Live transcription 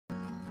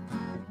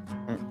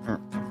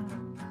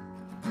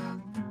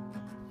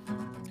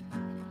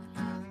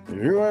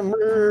You and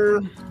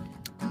me.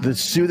 The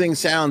soothing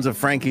sounds of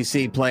Frankie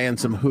C playing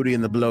some Hootie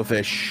and the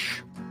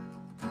Blowfish.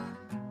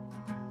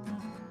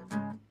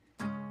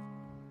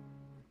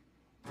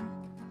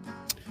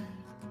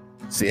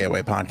 It's the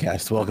AOA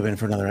podcast. Welcome in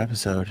for another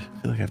episode.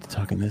 I feel like I have to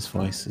talk in this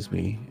voice as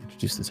we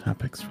introduce the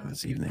topics for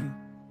this evening.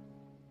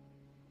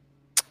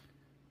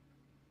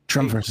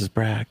 Trump versus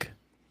Bragg.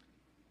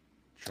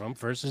 Trump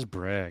versus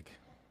Bragg.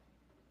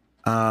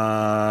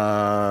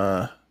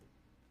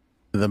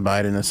 The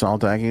Biden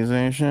assault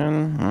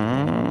accusation.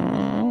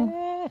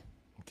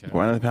 Okay.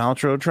 Gwyneth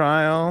Paltrow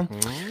trial.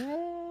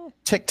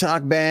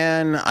 TikTok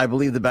ban. I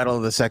believe the battle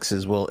of the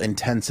sexes will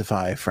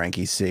intensify,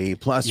 Frankie C.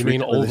 Plus, You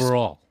mean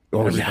overall?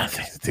 Oh, yeah. I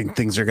think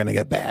things are going to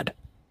get bad.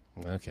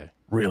 Okay.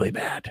 Really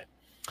bad.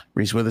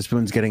 Reese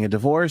Witherspoon's getting a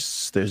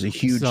divorce. There's a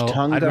huge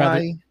tongue I'd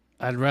guy.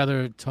 I'd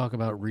rather talk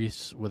about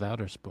Reese without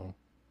her spoon.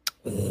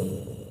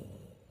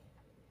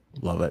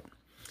 Love it.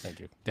 Thank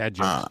you. Dad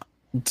jokes.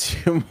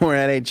 Two more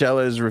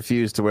NHLers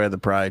refuse to wear the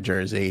Pride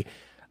jersey.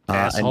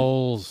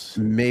 Assholes.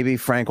 Maybe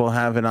Frank will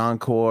have an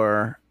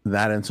encore.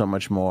 That and so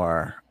much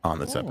more on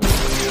this episode.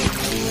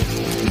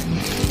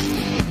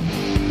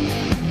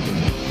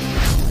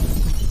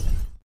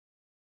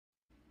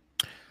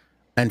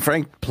 And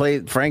Frank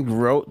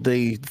wrote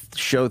the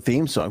show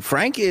theme song.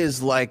 Frank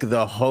is like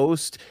the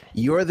host.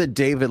 You're the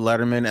David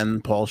Letterman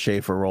and Paul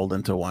Schaefer rolled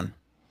into one.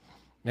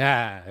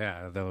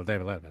 Yeah, the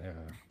David Letterman,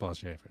 Paul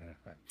Schaefer.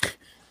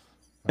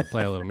 I'll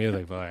play a little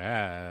music for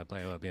you.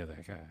 Play a little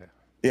music.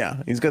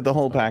 Yeah, he's got the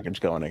whole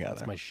package going together.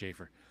 That's my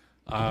Schaefer.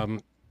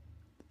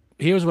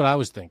 Here's what I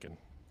was thinking.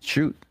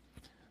 Shoot.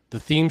 The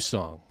theme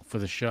song for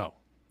the show.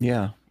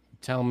 Yeah.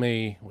 Tell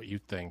me what you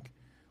think.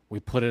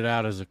 We put it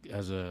out as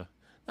a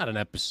not an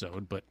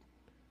episode, but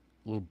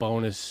a little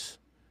bonus.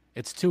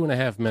 It's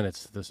 2.5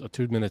 minutes.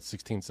 2 minutes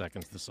 16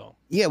 seconds. The song.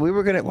 Yeah, we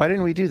were gonna. Why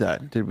didn't we do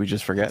that? Did we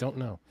just forget? I don't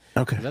know.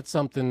 Okay. That's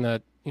something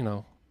that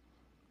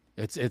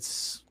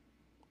it's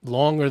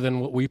longer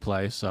than what we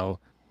play. So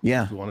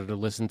yeah, if you wanted to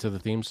listen to the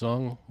theme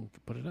song, we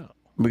could put it out.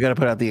 We got to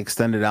put out the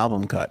extended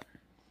album cut.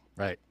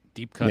 Right,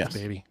 deep cuts, yes.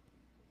 baby.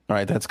 All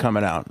right, that's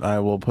coming out. I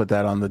will put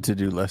that on the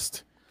to-do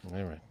list.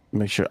 All right.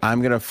 Make sure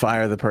I'm gonna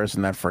fire the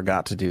person that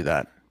forgot to do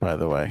that. By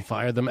the way,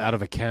 fire them out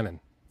of a cannon.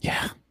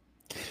 Yeah.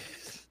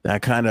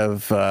 That kind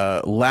of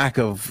lack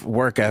of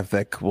work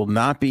ethic will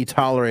not be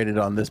tolerated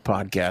on this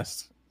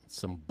podcast.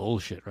 Some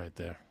bullshit right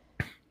there.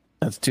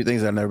 That's two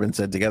things that have never been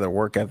said together,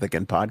 work ethic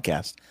and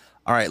podcast.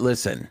 All right,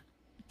 listen.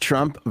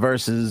 Trump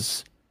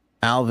versus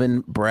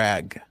Alvin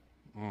Bragg.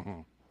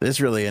 Mm-hmm.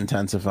 This really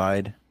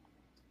intensified.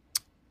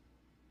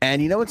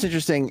 And you know what's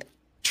interesting?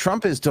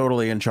 Trump is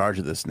totally in charge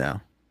of this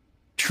now.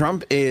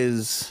 Trump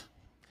is...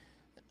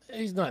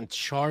 He's not in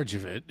charge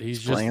of it. He's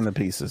just playing the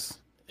pieces.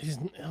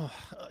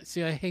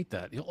 See, I hate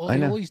that. I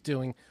know.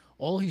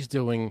 All he's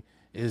doing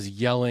is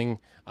yelling,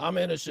 I'm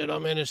innocent,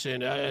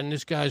 and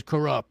this guy's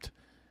corrupt.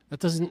 That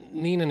doesn't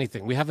mean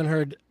anything. We haven't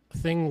heard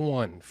thing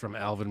one from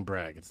Alvin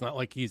Bragg. It's not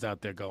like he's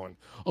out there going,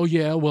 oh,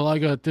 yeah, well, I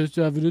got this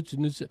evidence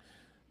and this.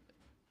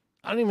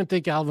 I don't even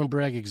think Alvin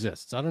Bragg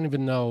exists. I don't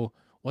even know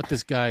what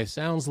this guy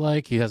sounds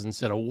like. He hasn't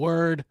said a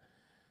word.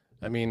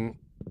 I mean,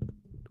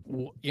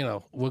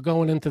 we're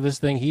going into this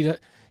thing. He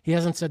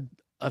hasn't said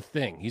a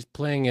thing. He's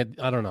playing it,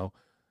 I don't know,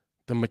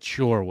 the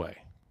mature way,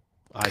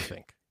 I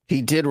think.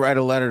 He did write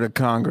a letter to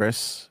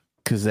Congress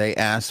because they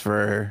asked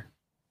for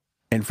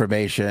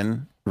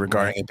information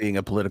regarding it being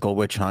a political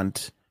witch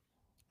hunt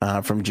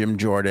from Jim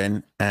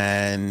Jordan,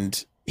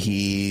 and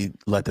he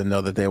let them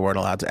know that they weren't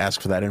allowed to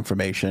ask for that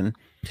information.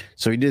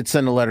 So he did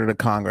send a letter to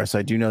Congress.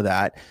 I do know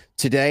that.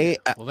 Today...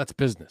 Well, that's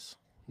business,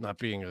 not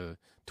being a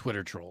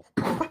Twitter troll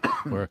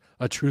or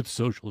a Truth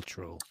Social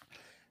troll.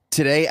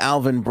 Today,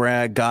 Alvin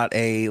Bragg got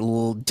a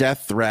little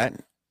death threat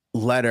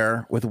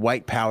letter with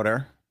white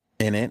powder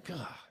in it. God,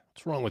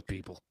 what's wrong with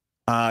people?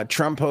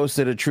 Trump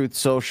posted a Truth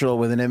Social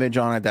with an image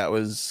on it that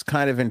was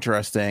kind of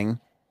interesting.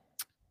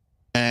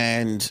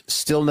 And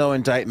still no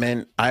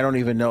indictment. I don't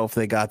even know if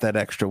they got that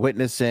extra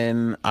witness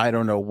in. I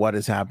don't know what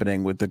is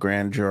happening with the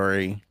grand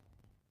jury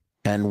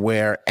and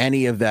where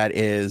any of that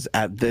is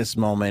at this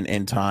moment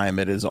in time.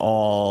 It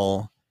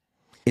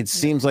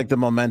seems like the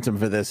momentum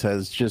for this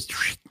has just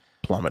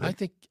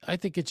plummeted. I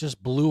think it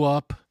just blew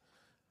up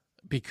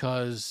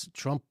because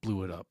Trump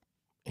blew it up.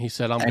 He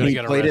said, I'm going to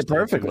get arrested. He played it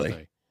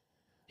perfectly.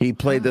 He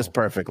played this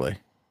perfectly.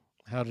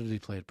 How did he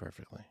play it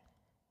perfectly?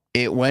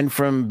 It went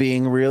from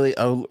being really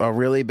a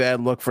really bad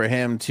look for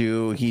him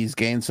to he's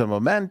gained some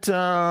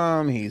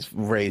momentum. He's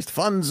raised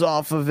funds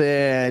off of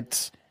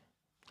it.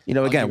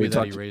 Again,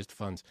 he raised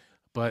funds,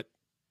 but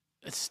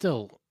it's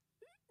still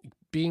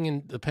being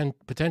in the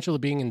potential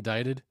of being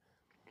indicted.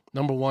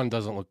 Number one,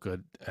 doesn't look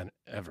good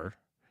ever.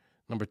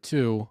 Number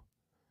two,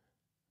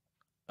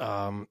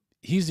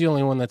 he's the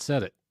only one that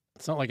said it.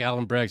 It's not like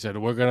Alvin Bragg said,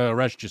 we're going to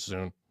arrest you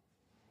soon.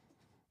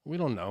 We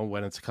don't know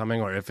when it's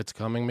coming or if it's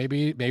coming.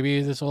 Maybe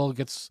this all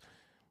gets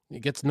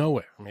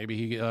nowhere. Maybe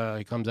he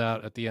comes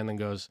out at the end and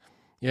goes,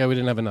 yeah, we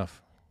didn't have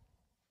enough.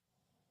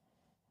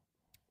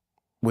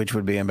 Which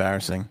would be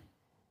embarrassing.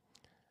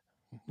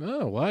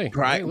 Oh, why?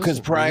 Because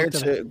prior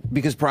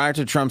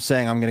to Trump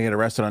saying I'm going to get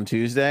arrested on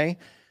Tuesday,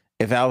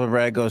 if Alvin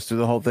Bragg goes through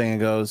the whole thing and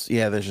goes,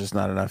 yeah, there's just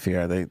not enough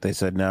here. They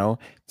said no,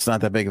 it's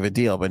not that big of a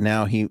deal. But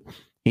now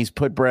he's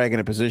put Bragg in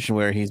a position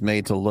where he's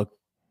made to look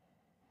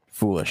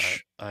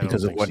foolish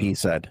because of what he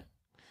said.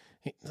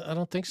 I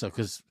don't think so.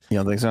 Because you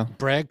don't think so?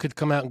 Bragg could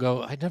come out and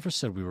go, I never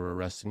said we were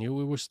arresting you.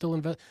 We were still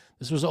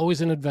this was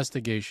always an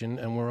investigation,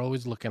 and we're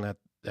always looking at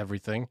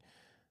everything.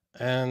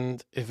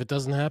 And if it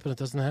doesn't happen, it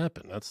doesn't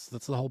happen. That's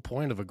the whole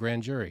point of a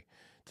grand jury,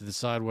 to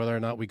decide whether or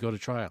not we go to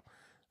trial.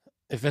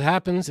 If it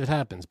happens, it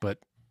happens. But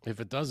if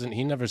it doesn't,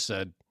 he never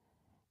said,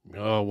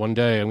 oh, one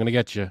day I'm going to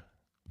get you.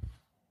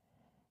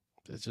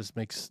 It just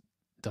makes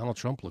Donald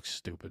Trump look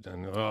stupid.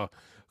 And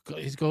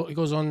he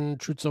goes on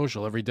Truth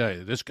Social every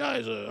day. This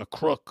guy's a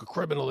crook, a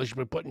criminal. He should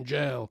be put in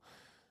jail.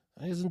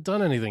 He hasn't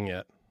done anything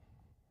yet.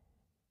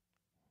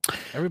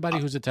 Everybody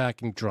who's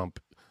attacking Trump,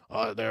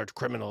 they're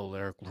criminal,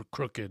 they're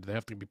crooked, they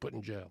have to be put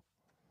in jail.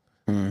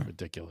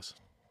 Ridiculous.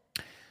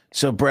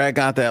 So Bragg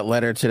got that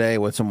letter today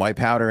with some white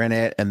powder in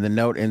it, and the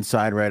note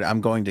inside read, I'm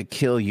going to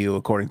kill you,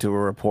 according to a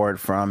report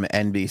from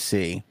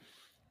NBC.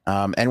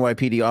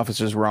 NYPD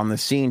officers were on the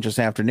scene just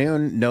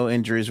afternoon. No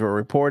injuries were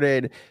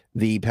reported.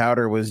 The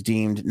powder was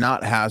deemed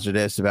not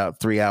hazardous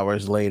about 3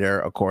 hours later,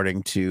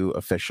 according to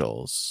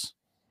officials.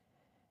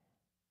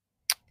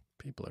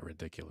 People are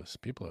ridiculous.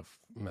 People have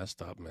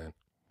messed up, man.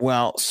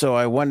 Well, so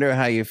I wonder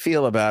how you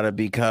feel about it,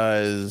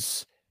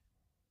 because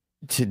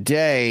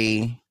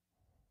today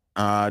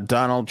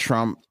Donald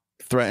Trump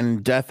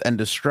threatened death and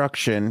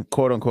destruction,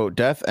 quote unquote,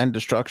 death and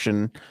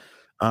destruction,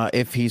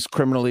 if he's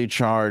criminally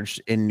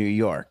charged in New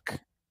York.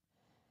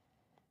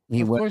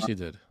 Of course he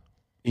did.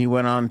 He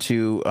went on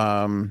to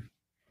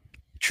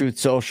Truth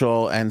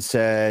Social and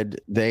said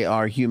they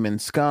are human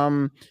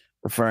scum,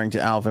 referring to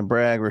Alvin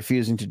Bragg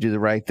refusing to do the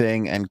right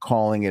thing and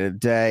calling it a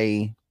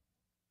day.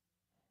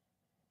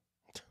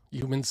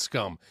 Human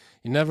scum.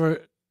 You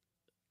never,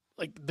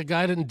 the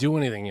guy didn't do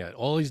anything yet.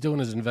 All he's doing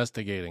is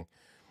investigating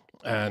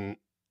and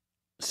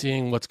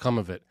seeing what's come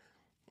of it.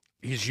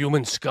 He's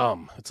human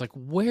scum. It's like,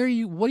 what are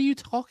you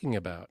talking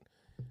about?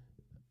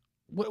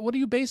 What are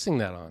you basing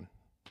that on?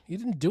 He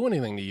didn't do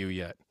anything to you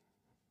yet.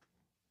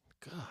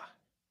 God.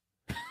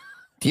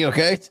 You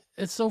okay?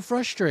 It's so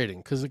frustrating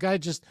because the guy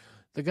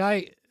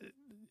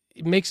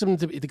makes him,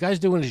 the guy's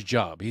doing his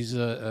job. He's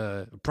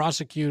a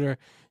prosecutor.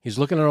 He's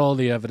looking at all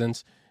the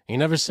evidence. He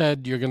never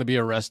said you're going to be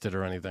arrested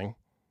or anything.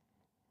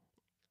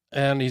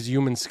 And he's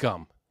human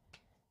scum.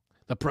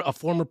 A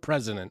former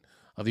president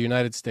of the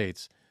United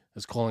States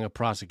is calling a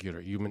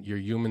prosecutor you're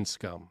human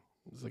scum.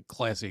 He's a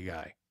classy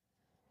guy.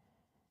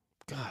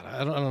 God,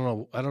 I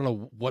don't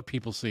know what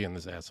people see in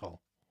this asshole.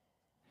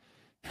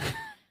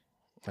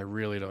 I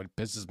really don't. It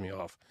pisses me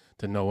off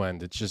to no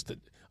end. It's just a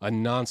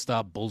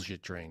nonstop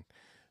bullshit train,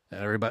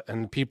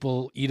 and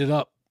people eat it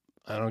up.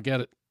 I don't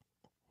get it.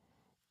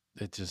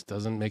 It just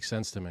doesn't make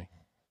sense to me.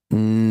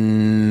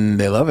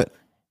 They love it.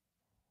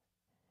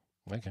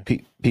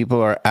 Okay.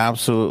 People are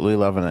absolutely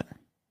loving it.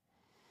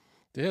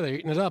 Yeah, they're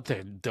eating it up.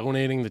 They're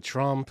donating to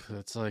Trump.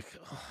 It's like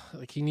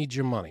he needs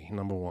your money,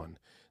 number one.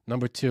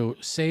 Number two,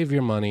 save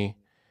your money.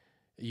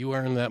 You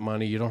earn that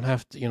money. You don't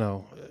have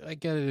to, I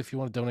get it if you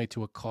want to donate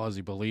to a cause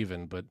you believe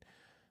in, but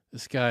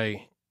this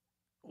guy,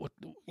 what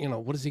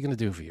is he going to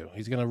do for you?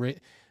 He's going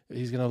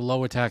to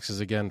lower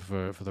taxes again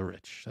for the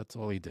rich. That's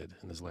all he did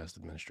in his last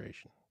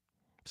administration.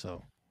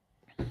 So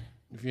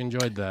if you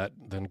enjoyed that,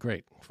 then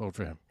great. Vote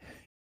for him.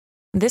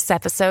 This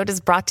episode is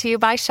brought to you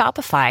by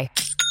Shopify.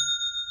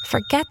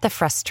 Forget the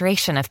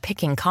frustration of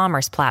picking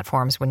commerce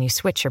platforms when you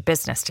switch your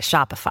business to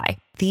Shopify,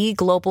 the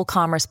global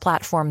commerce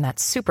platform that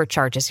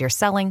supercharges your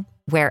selling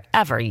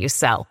wherever you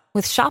sell.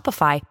 With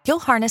Shopify, you'll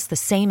harness the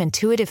same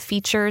intuitive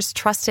features,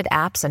 trusted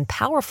apps, and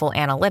powerful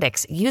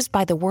analytics used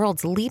by the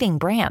world's leading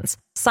brands.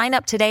 Sign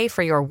up today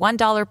for your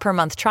 $1 per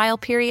month trial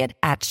period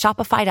at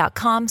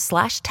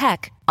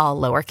shopify.com/tech, all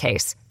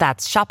lowercase.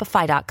 That's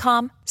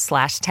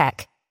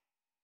shopify.com/tech.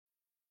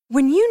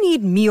 When you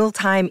need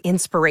mealtime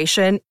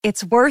inspiration,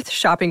 it's worth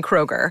shopping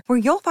Kroger, where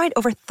you'll find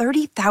over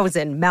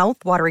 30,000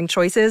 mouth-watering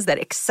choices that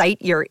excite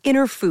your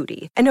inner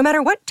foodie. And no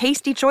matter what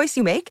tasty choice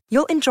you make,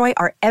 you'll enjoy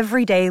our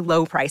everyday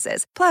low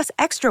prices, plus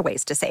extra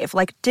ways to save,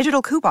 like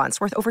digital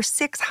coupons worth over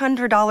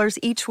 $600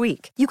 each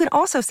week. You can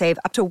also save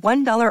up to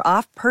 $1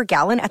 off per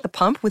gallon at the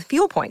pump with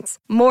fuel points.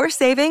 More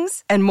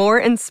savings and more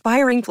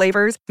inspiring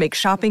flavors make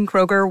shopping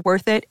Kroger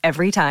worth it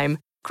every time.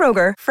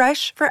 Kroger,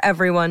 fresh for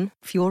everyone.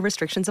 Fuel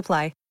restrictions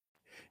apply.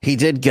 He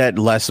did get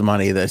less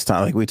money this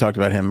time. Like we talked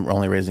about him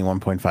only raising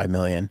 1.5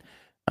 million,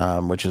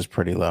 which is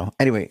pretty low.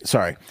 Anyway,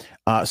 sorry.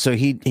 So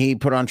he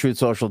put on Truth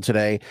Social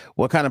today,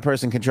 what kind of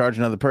person can charge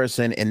another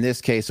person? In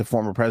this case, a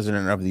former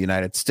president of the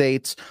United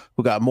States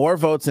who got more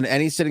votes than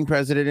any sitting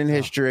president in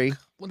history.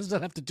 What does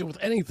that have to do with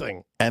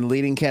anything? And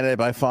leading candidate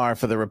by far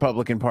for the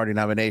Republican Party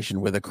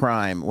nomination with a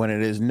crime when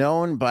it is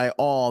known by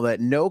all that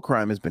no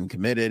crime has been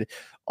committed.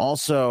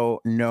 Also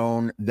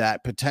known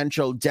that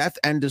potential death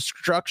and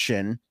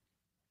destruction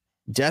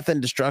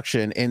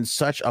in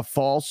such a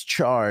false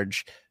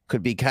charge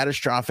could be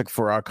catastrophic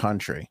for our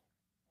country.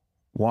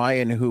 Why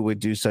and who would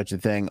do such a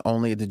thing?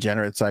 Only a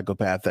degenerate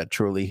psychopath that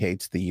truly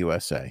hates the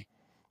USA.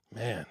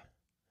 Man,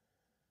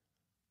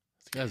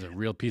 this guy's a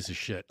real piece of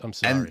shit. I'm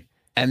sorry.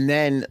 And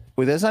then,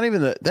 well, that's not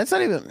even.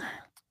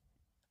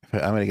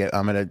 I'm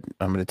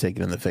gonna take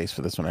it in the face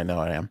for this one. I know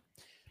I am.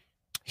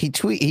 He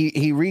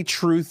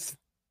retruthed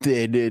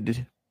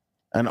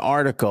an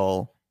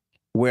article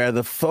where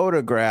the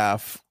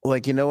photograph,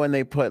 like, you know, when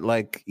they put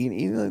like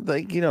you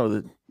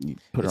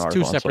put it's an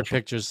two article separate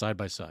pictures side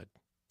by side.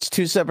 It's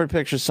two separate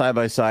pictures side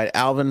by side.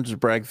 Alvin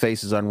Bragg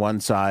faces on one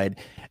side,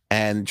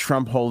 and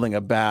Trump holding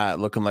a bat,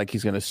 looking like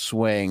he's going to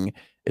swing,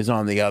 is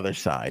on the other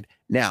side.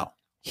 Now,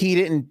 he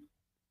didn't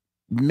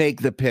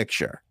make the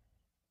picture.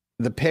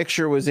 The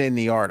picture was in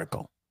the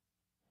article,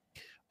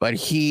 but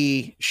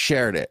he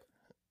shared it.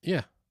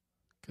 Yeah,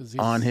 because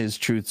on his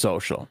Truth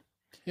Social.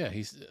 Yeah,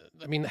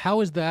 I mean, how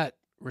is that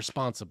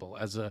responsible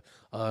as a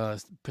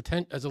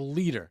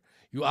leader?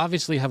 You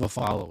obviously have a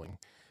following.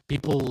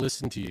 People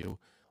listen to you.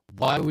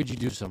 Why would you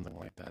do something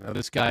like that? Now,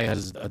 this guy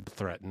has a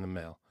threat in the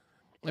mail.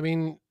 I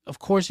mean, of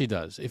course he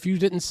does. If you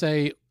didn't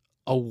say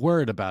a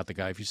word about the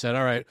guy, if you said,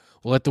 all right,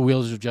 we'll let the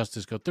wheels of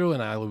justice go through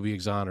and I will be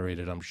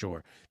exonerated, I'm sure.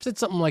 If you said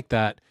something like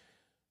that,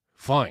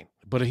 fine.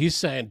 But he's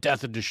saying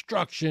death and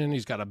destruction.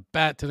 He's got a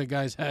bat to the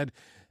guy's head.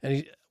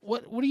 And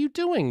what are you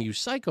doing, you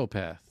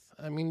psychopath?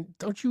 I mean,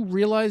 don't you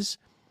realize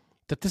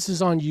that this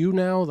is on you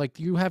now? Like,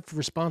 you have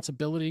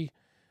responsibility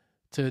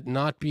to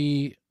not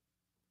be,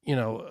 you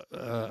know,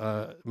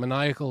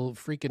 maniacal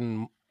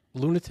freaking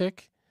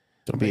lunatic.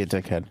 Don't be a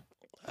dickhead.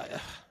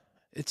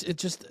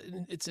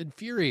 It's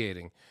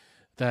infuriating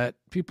that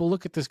people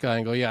look at this guy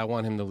and go, yeah, I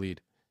want him to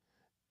lead.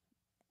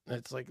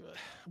 It's like,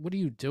 what are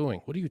you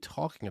doing? What are you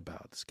talking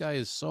about? This guy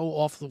is so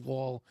off the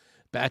wall,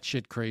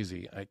 batshit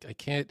crazy. I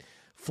can't.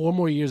 4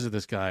 more years of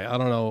this guy. I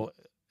don't know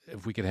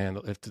if we could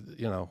handle. I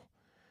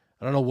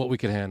don't know what we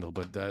could handle.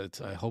 But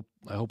I hope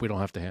we don't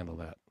have to handle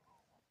that.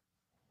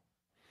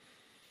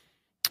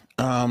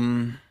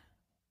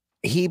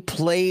 He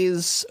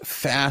plays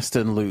fast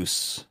and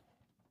loose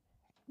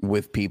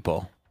with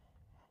people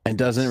and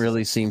doesn't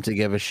really seem to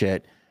give a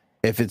shit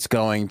if it's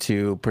going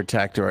to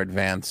protect or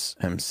advance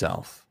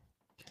himself.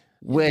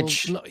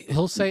 Which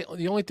he'll say,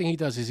 the only thing he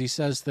does is he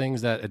says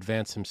things that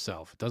advance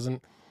himself. It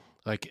doesn't,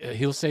 like,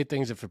 he'll say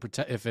things if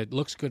it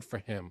looks good for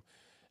him.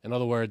 In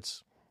other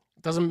words,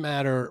 it doesn't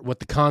matter what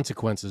the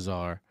consequences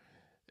are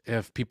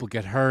if people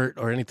get hurt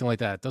or anything like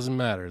that. It doesn't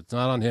matter. It's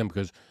not on him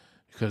because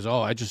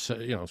I just,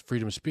 it's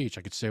freedom of speech.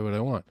 I could say what I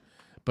want.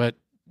 But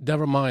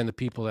never mind the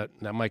people that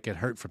might get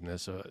hurt from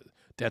this,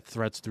 death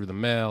threats through the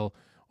mail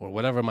or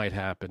whatever might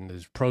happen.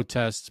 There's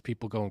protests,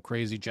 people going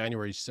crazy,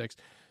 January 6th.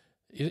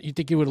 You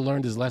think he would have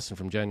learned his lesson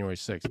from January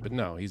 6th, but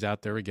no, he's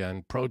out there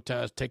again.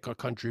 Protest, take our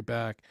country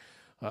back.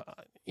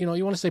 You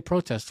want to say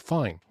protest,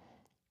 fine.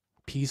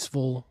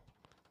 Peaceful,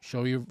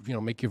 show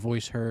make your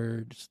voice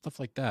heard, stuff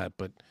like that.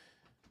 But,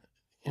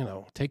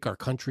 take our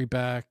country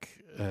back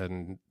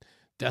and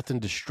death and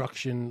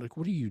destruction. Like,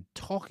 what are you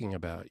talking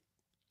about?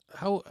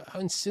 How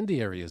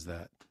incendiary is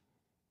that?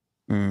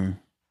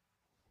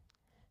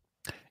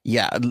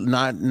 Yeah,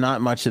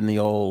 not much in the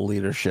old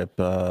leadership.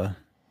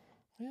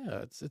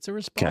 Yeah, it's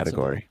irresponsible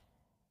category.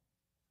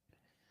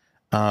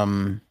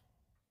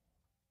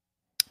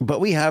 But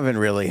we haven't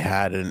really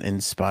had an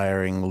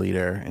inspiring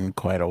leader in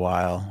quite a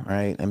while,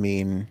 right? I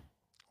mean,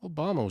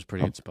 Obama was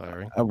pretty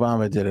inspiring.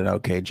 Obama did an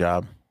okay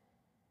job.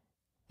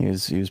 He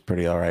was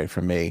pretty all right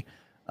for me.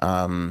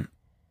 Up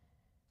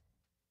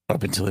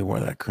until he wore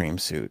that cream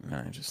suit, and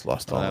I just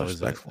lost all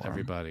respect for him.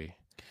 Everybody.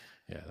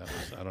 Yeah, that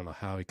was. I don't know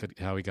how he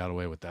got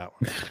away with that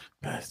one.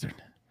 Bastard.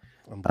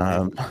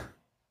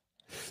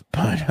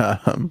 But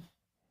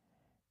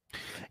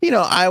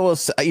I will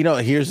say,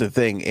 here's the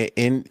thing.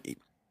 In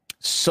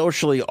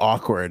socially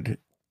awkward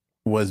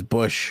was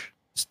Bush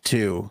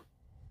too.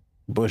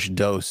 Bush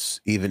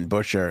dose, even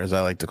Busher, as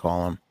I like to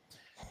call him.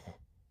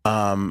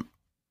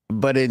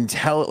 But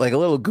like a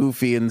little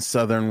goofy and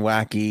southern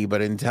wacky,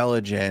 but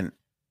intelligent.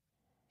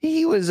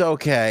 He was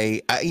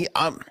okay.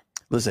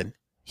 Listen,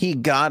 he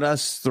got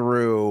us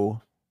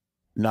through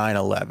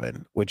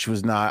 9/11, which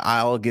was not,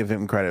 I'll give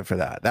him credit for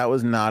that. That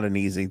was not an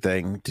easy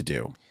thing to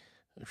do.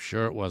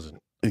 Sure it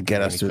wasn't.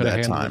 Get us through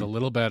that time. It a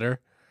little better.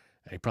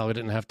 He probably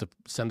didn't have to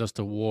send us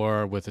to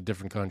war with a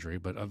different country,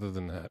 but other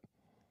than that.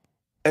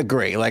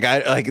 Agree.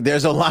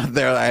 There's a lot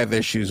there I have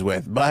issues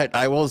with, but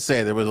I will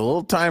say there was a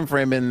little time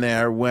frame in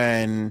there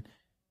when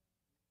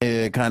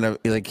it kind of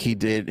like he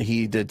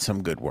did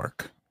some good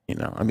work.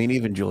 I mean,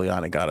 even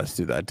Giuliani got us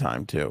through that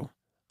time too.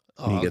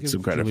 He gets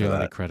some credit for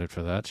that. Credit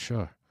for that,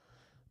 sure.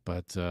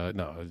 But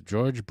no,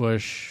 George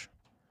Bush,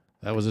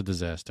 that was a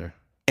disaster.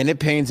 And it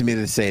pains me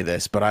to say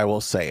this, but I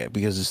will say it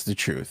because it's the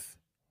truth.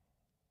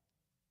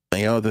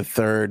 The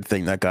third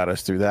thing that got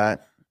us through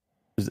that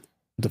was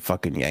the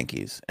fucking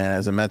Yankees. And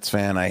as a Mets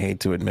fan, I hate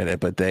to admit it,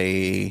 but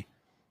I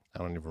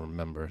don't even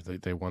remember.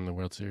 They won the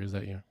World Series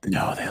that year?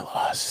 No, they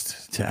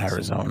lost to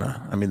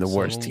Arizona. I mean, the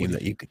worst team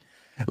that you could.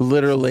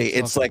 Literally,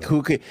 it's like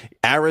who could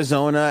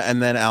Arizona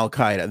and then Al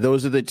Qaeda.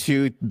 Those are the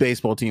two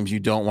baseball teams you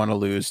don't want to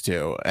lose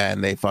to,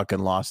 and they fucking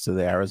lost to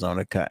the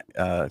Arizona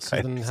Arizona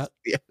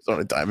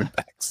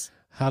Diamondbacks.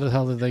 How the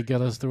hell did they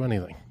get us through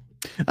anything?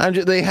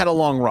 They had a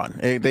long run.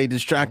 They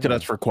distracted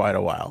us for quite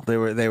a while. They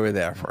were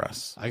there for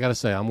us. I gotta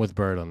say, I'm with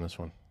Bird on this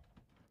one.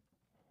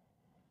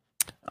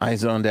 I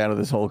zoned out of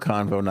this whole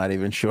convo, not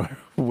even sure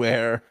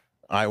where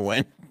I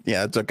went.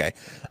 Yeah, it's okay.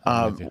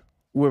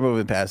 We're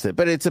moving past it,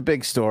 but it's a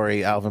big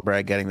story. Alvin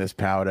Bragg getting this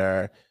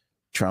powder,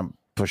 Trump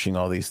pushing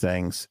all these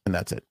things, and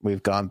that's it.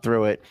 We've gone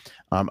through it.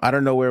 I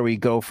don't know where we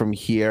go from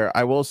here.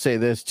 I will say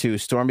this too.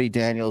 Stormy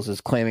Daniels is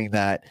claiming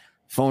that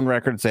phone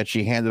records that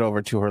she handed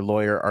over to her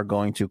lawyer are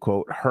going to,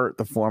 quote, hurt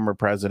the former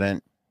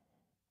president.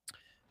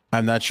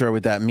 I'm not sure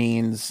what that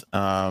means,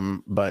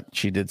 but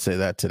she did say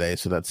that today,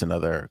 so that's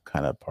another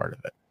kind of part of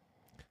it.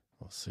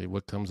 We'll see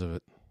what comes of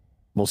it.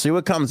 We'll see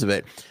what comes of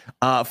it.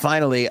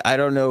 Finally, I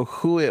don't know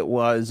who it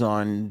was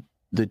on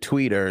the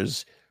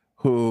tweeters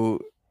who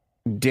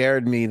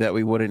dared me that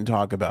we wouldn't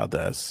talk about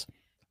this,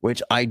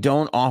 which I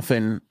don't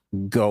often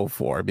go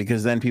for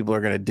because then people are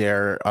going to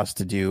dare us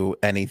to do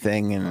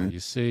anything. And you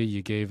see,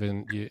 you gave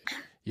in.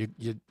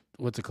 You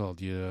what's it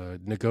called? You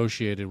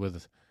negotiated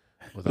with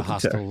a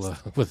hostile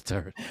with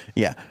terror.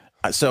 Yeah.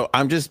 So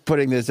I'm just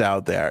putting this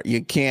out there.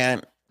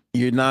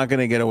 You're not going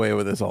to get away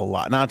with this a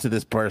lot. Not to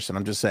this person.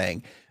 I'm just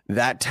saying.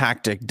 That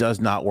tactic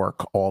does not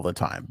work all the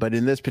time. But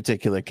in this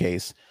particular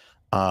case,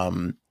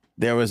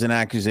 there was an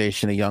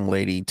accusation, a young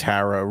lady,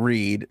 Tara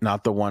Reid,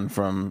 not the one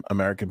from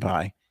American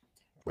Pie,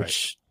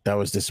 which that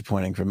was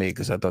disappointing for me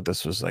because I thought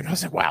this was I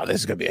was like, wow, this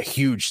is going to be a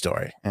huge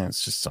story. And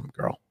it's just some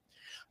girl.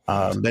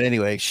 But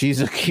anyway,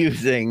 she's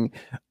accusing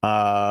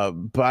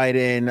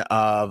Biden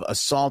of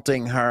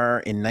assaulting her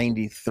in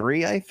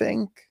 93, I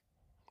think.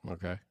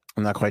 Okay.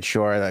 I'm not quite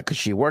sure that because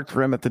she worked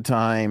for him at the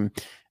time.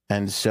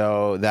 And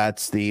so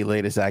that's the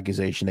latest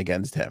accusation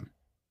against him.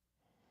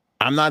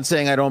 I'm not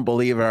saying I don't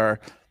believe her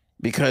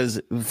because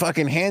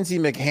fucking Hansy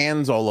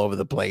McHan's all over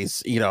the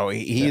place. You know,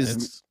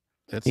 he's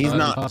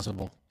not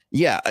possible.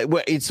 Yeah.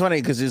 It's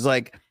funny because it's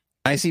like,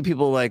 I see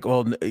people like,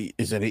 well,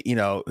 is it,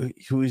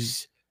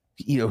 who's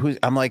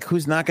I'm like,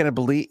 who's not going to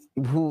believe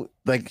who,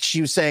 like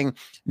she was saying,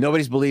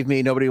 nobody's believed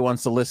me. Nobody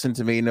wants to listen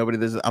to me. Nobody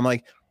does. I'm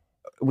like,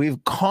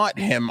 we've caught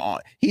him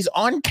he's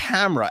on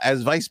camera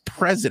as vice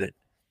president.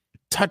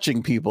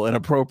 Touching people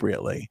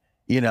inappropriately,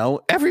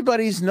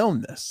 everybody's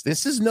known this.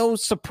 This is no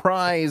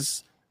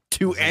surprise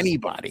to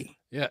anybody.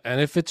 Yeah, and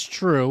if it's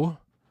true,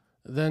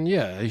 then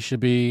yeah, there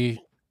should be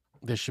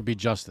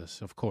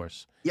justice, of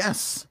course.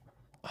 Yes,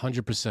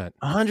 100%,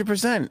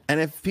 100%. And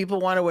if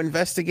people want to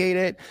investigate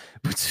it,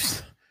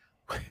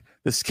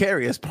 the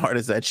scariest part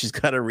is that she's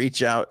got to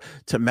reach out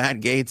to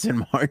Matt Gaetz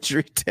and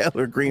Marjorie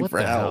Taylor Greene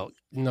for help.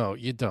 No,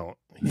 you don't.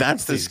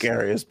 That's the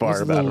scariest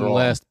part about it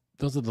all.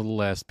 Those are the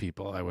last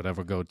people I would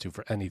ever go to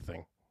for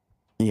anything.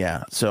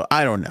 Yeah. So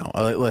I don't know.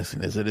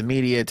 Listen, is it a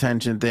media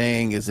attention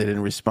thing? Is it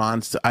in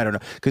response to, I don't know.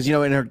 Because,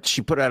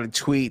 she put out a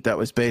tweet that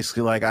was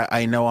basically like,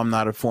 I know I'm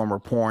not a former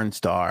porn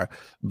star,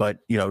 but,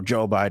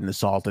 Joe Biden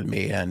assaulted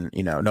me and,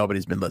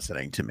 nobody's been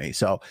listening to me.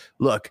 So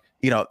look,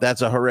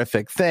 that's a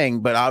horrific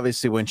thing. But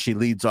obviously when she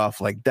leads off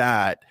like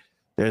that,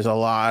 there's a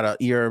lot of,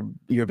 you're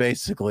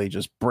basically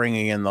just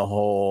bringing in the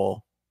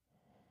whole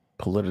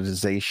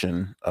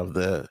politicization of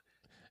the.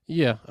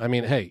 Yeah, I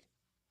mean, hey,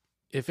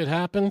 if it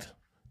happened,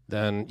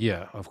 then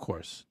yeah, of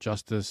course,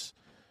 justice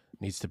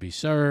needs to be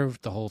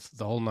served. The whole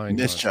 9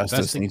 yards.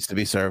 Misjustice needs to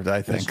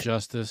I think.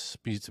 Misjustice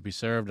needs to be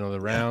served.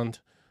 Another round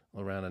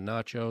of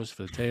nachos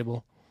for the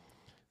table.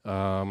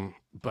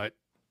 But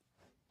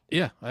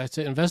yeah, I'd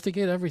say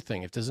investigate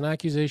everything. If there's an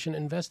accusation,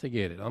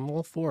 investigate it. I'm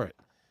all for it.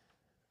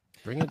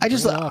 Bring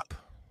it up.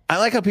 I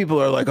like how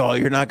people are like, oh,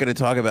 you're not going to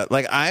talk about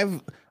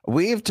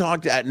we've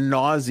talked ad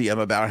nauseum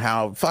about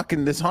how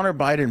fucking this Hunter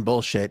Biden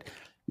bullshit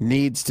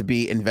needs to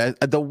be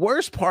The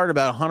worst part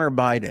about Hunter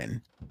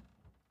Biden,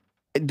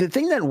 the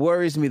thing that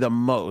worries me the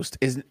most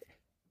is,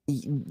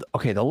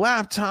 okay, the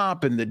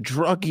laptop and the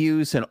drug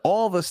use and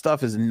all the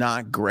stuff is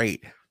not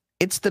great.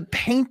 It's the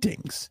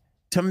paintings.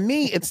 To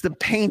me, it's the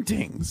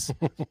paintings.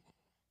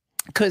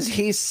 Because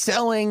he's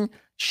selling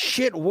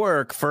shit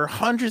work for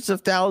hundreds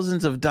of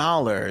thousands of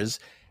dollars.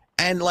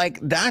 And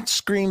that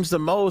screams the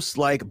most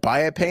buy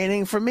a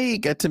painting for me,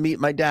 get to meet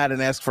my dad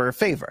and ask for a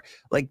favor.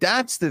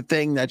 That's the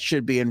thing that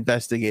should be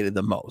investigated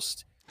the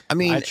most. I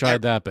mean, I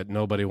tried that, but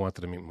nobody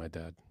wanted to meet my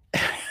dad.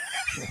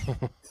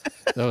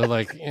 They were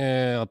like,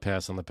 I'll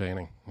pass on the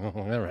painting.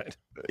 All right.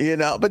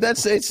 But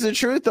it's the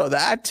truth though.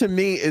 That to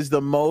me is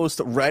the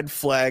most red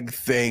flag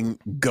thing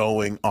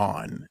going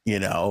on,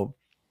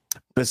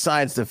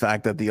 besides the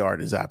fact that the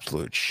art is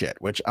absolute shit,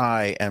 which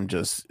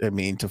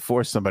to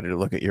force somebody to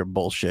look at your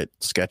bullshit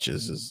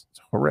sketches is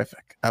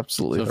horrific.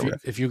 Absolutely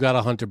horrific. If you got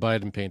a Hunter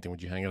Biden painting,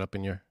 would you hang it up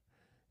in your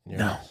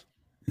house?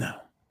 No.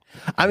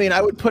 I mean,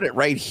 I would put it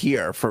right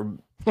here for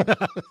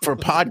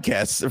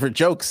podcasts, for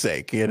joke's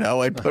sake,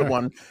 I'd put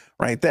one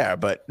right there,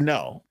 but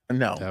no.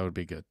 That would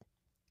be good.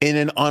 In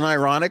an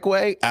unironic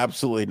way?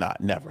 Absolutely not.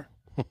 Never.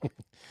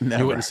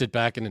 You wouldn't sit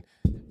back and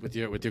with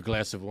your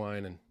glass of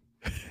wine and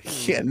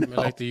Yeah, no.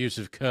 I like the use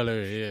of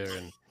color here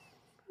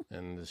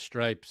and the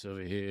stripes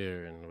over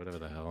here and whatever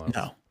the hell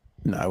else.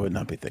 No, I would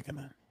not be thinking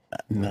that.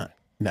 Not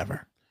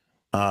never.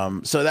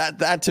 So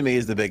that to me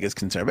is the biggest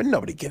concern, but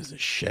nobody gives a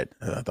shit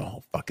about the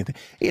whole fucking thing.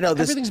 You know,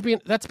 Everything's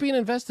being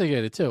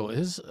investigated too.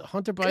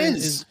 Hunter Biden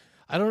is.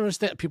 I don't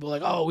understand. People are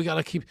like, oh, we got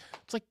to keep.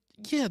 It's like,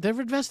 yeah, they're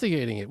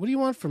investigating it. What do you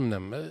want from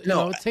them?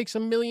 It takes a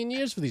million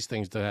years for these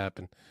things to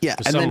happen. Yeah,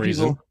 for some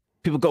reason.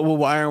 People go, well,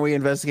 why aren't we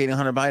investigating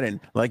Hunter Biden?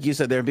 Like you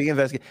said, they're being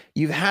investigated.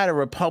 You've had a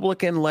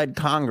Republican-led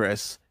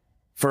Congress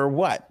for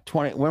what?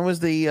 20? When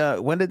was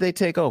when did they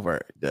take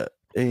over?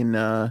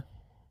 In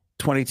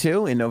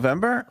 22 in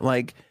November?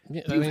 Like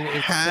you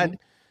had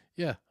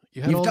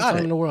all the time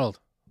in the world.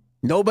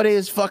 Nobody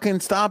is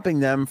fucking stopping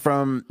them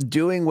from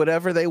doing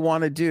whatever they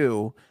want to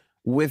do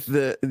with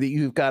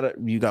you got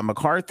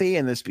McCarthy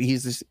and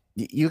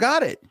you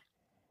got it.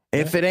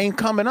 If it ain't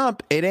coming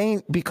up, it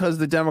ain't because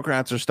the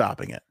Democrats are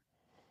stopping it.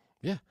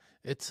 Yeah,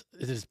 it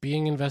is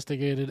being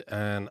investigated,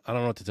 and I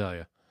don't know what to tell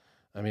you.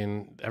 I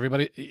mean,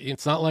 everybody.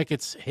 It's not like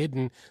it's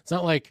hidden. It's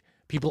not like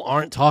people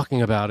aren't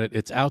talking about it.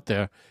 It's out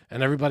there,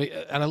 and everybody.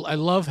 And I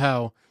love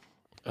how,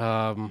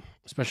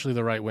 especially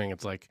the right wing.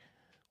 It's like,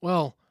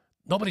 well,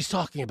 nobody's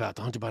talking about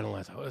the Hunter Biden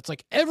laptop. It's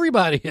like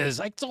everybody is.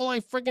 That's all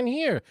I freaking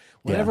hear.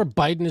 Whenever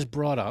Biden is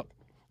brought up,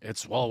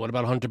 it's what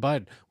about Hunter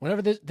Biden?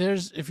 Whenever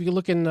there's if you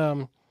look in,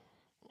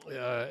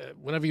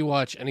 whenever you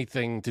watch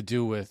anything to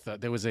do with,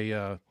 there was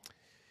a.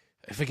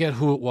 I forget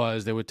who it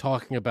was. They were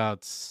talking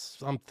about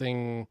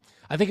something.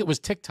 I think it was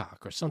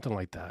TikTok or something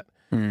like that.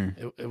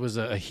 It was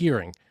a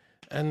hearing.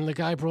 And the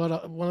guy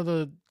one of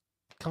the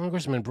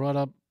congressmen brought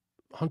up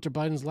Hunter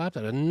Biden's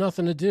laptop. It had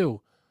nothing to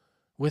do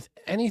with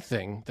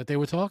anything that they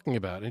were talking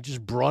about. It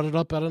just brought it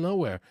up out of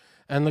nowhere.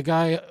 And the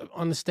guy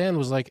on the stand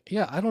was like,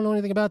 yeah, I don't know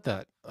anything about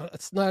that.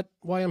 That's not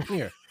why I'm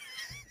here.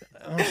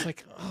 And I was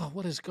like, oh,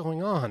 what is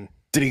going on?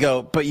 Did he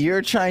go, but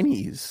you're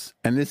Chinese,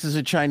 and this is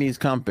a Chinese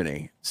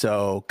company,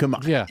 so come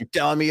on. Yeah. You're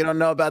telling me you don't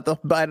know about the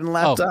Biden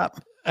laptop?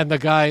 Oh, and the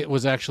guy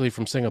was actually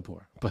from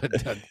Singapore. But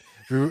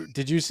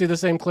did you see the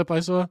same clip I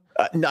saw?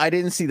 No, I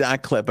didn't see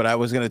that clip, but I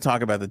was going to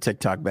talk about the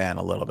TikTok ban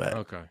a little bit.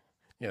 Okay.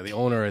 Yeah, the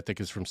owner, I think,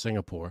 is from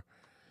Singapore.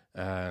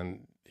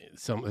 And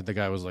the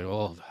guy was like,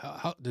 well,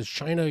 how does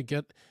China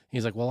get...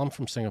 He's like, well, I'm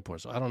from Singapore,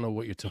 so I don't know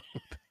what you're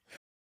talking about.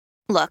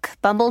 Look,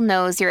 Bumble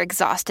knows you're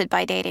exhausted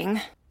by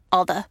dating.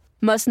 All the...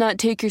 must not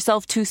take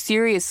yourself too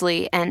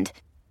seriously, and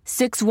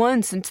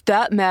 6'1" since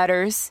that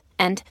matters,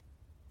 and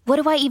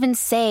what do I even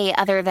say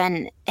other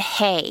than,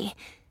 hey?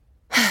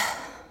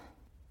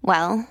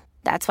 Well,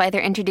 that's why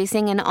they're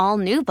introducing an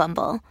all-new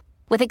Bumble,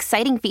 with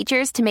exciting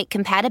features to make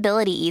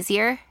compatibility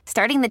easier,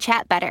 starting the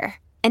chat better,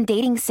 and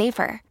dating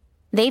safer.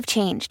 They've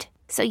changed,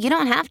 so you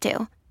don't have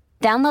to.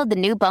 Download the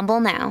new Bumble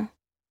now.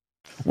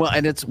 Well,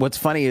 and what's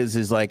funny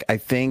is like, I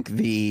think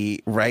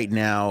right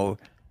now,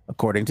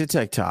 according to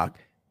TikTok,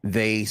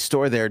 they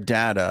store their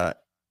data,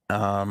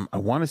 I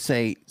want to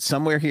say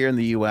somewhere here in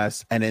the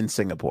U.S. and in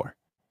Singapore.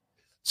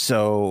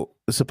 So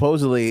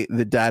supposedly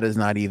the data is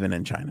not even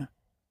in China,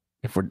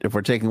 if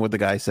we're taking what the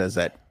guy says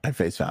at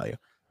face value.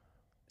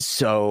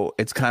 So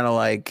it's kind of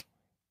like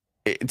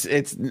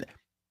it's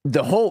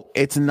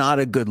not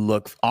a good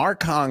look. Our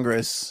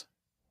Congress,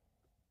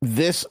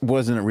 this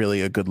wasn't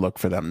really a good look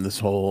for them. This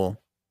whole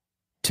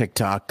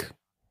TikTok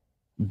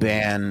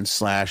ban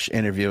 /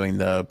 interviewing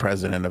the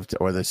president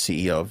or the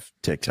CEO of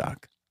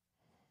TikTok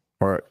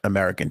or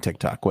American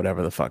TikTok,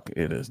 whatever the fuck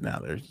it is now.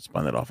 They're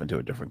spun it off into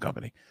a different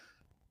company.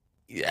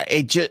 Yeah,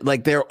 it just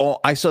like they're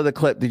all. I saw the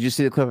clip. Did you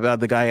see the clip about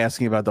the guy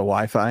asking about the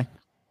Wi-Fi?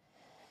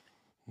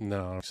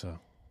 No, so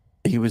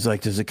he was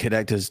like, "Does it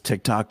connect? Does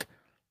TikTok?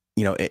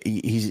 You know,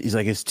 he's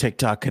like, is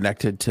TikTok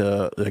connected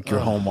to like your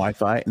home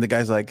Wi-Fi?" And the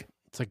guy's like,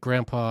 "It's like,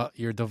 Grandpa,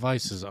 your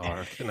devices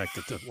are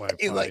connected to Wi-Fi."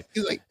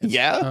 He's like,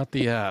 yeah, not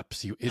the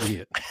apps, you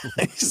idiot.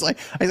 he's like,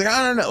 I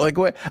don't know, like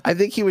what? I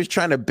think he was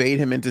trying to bait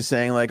him into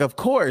saying like, "Of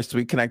course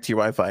we connect to your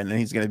Wi-Fi," and then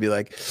he's going to be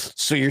like,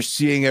 "So you're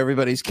seeing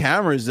everybody's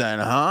cameras then,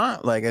 huh?"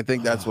 Like I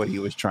think that's what he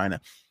was trying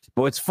to.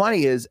 But what's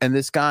funny is, and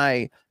this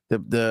guy,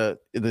 the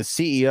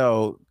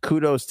CEO,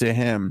 kudos to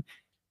him.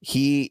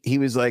 He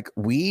was like,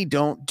 "We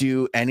don't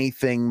do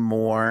anything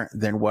more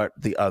than what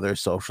the other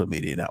social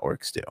media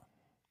networks do."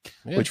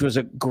 Yeah. Which was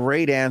a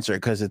great answer,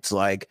 because it's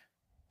like,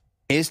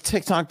 is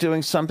TikTok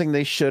doing something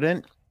they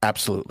shouldn't?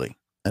 Absolutely.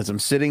 As I'm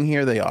sitting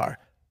here, they are.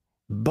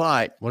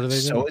 But what are they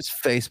so doing? is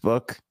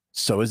Facebook,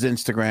 so is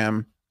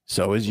Instagram,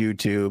 so is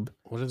YouTube,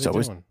 what are they so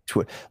doing? is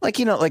Twitter. Like,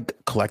 you know, like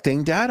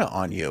collecting data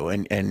on you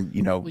and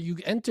you know. Well, you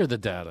enter the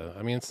data.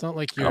 I mean, it's not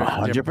like you're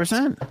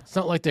 100%. It's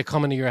not like they're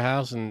coming to your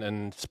house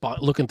and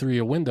looking through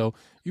your window.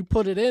 You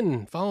put it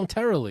in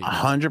voluntarily.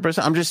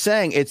 100%. I'm just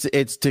saying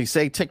it's to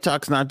say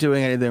TikTok's not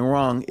doing anything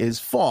wrong is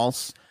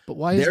false. But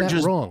why is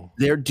that wrong?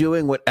 They're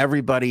doing what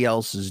everybody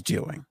else is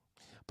doing.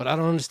 But I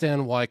don't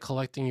understand why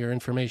collecting your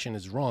information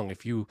is wrong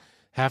if you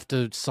have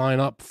to sign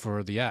up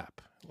for the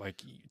app.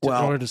 Like, in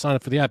order to sign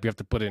up for the app, you have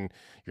to put in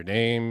your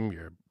name,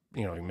 your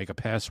you make a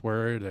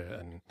password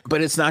and.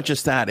 But it's not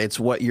just that. It's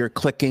what you're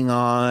clicking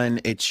on.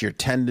 It's your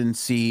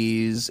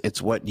tendencies.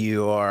 It's what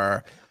you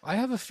are. I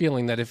have a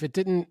feeling that if it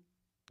didn't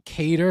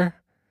cater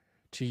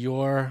to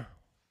your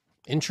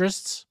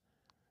interests,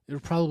 we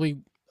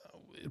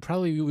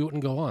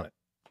wouldn't go on it.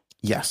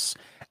 Yes.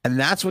 And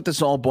that's what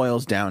this all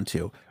boils down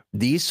to.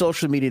 These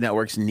social media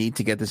networks need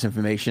to get this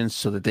information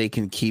so that they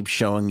can keep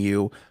showing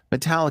you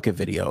Metallica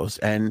videos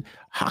and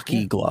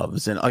hockey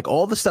gloves and like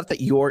all the stuff that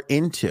you're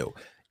into.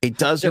 It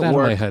doesn't Get out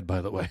work. of my head,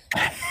 by the way.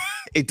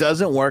 It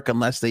doesn't work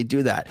unless they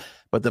do that.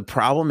 But the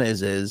problem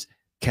is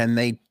can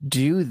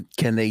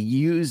they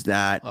use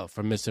that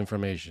for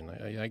misinformation?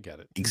 I get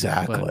it.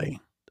 exactly.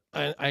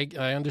 But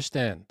I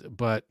understand,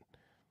 but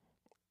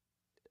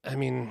I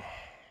mean,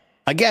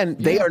 again,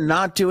 they are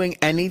not doing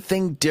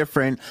anything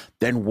different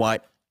than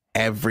what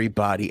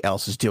everybody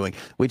else is doing,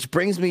 which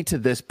brings me to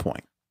this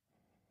point.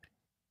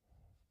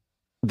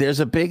 There's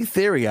a big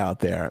theory out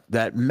there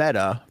that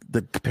Meta,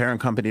 the parent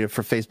company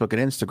for Facebook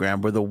and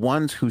Instagram, were the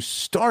ones who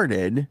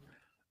started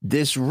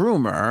this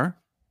rumor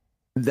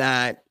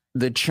that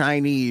the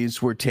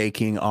Chinese were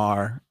taking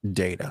our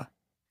data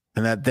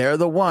and that they're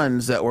the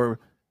ones that were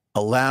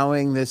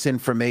allowing this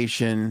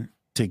information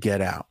to get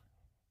out,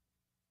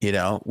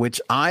 which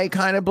I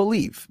kind of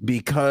believe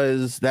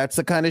because that's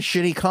the kind of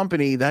shitty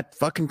company that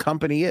fucking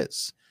company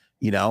is,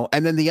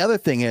 and then the other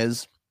thing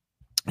is,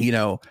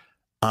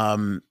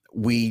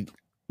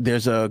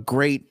 there's a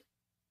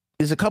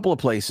couple of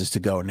places to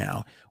go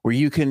now where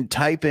you can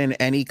type in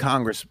any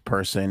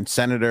congressperson,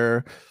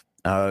 senator,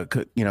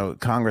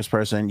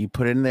 congressperson, you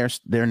put in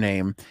their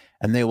name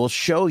and they will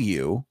show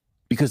you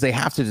because they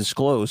have to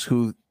disclose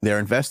who they're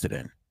invested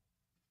in.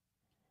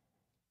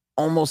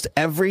 Almost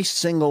every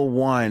single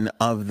one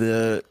of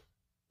the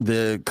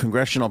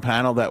congressional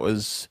panel that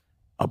was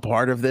a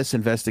part of this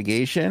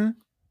investigation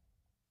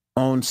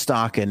owned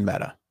stock in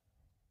Meta.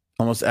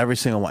 Almost every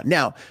single one.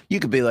 Now, you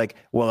could be like,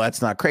 well,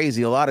 that's not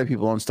crazy. A lot of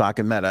people own stock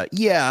in Meta.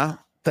 Yeah,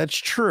 that's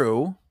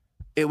true.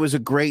 It was a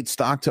great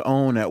stock to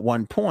own at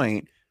one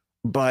point,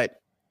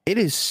 but it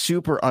is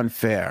super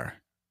unfair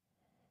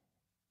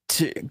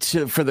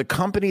for the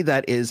company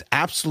that is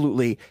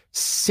absolutely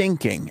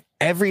sinking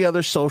every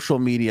other social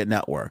media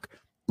network,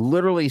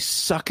 literally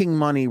sucking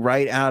money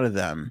right out of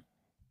them,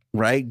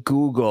 right?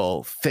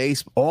 Google,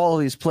 Facebook, all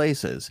these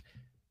places,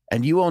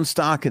 and you own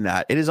stock in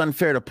that. It is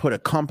unfair to put a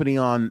company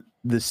on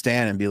the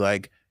stand and be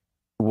like,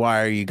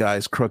 why are you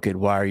guys crooked?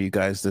 Why are you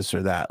guys this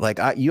or that? Like,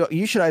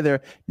 you should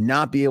either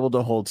not be able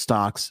to hold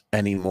stocks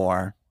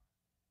anymore.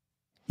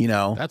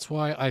 That's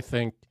why I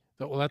think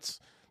that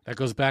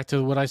goes back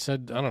to what I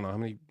said. I don't know how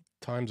many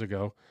times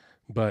ago,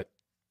 but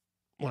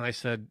when I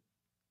said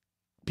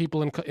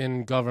people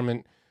in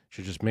government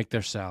should just make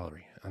their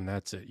salary and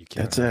that's it. You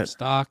can't have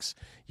stocks.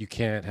 You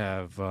can't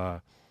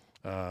have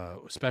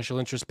special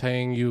interest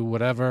paying you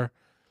whatever.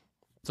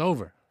 It's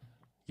over.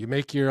 You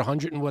make your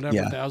 100 and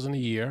whatever thousand a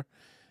year,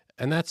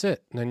 and that's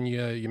it. And then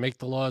you make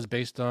the laws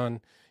based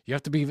on. You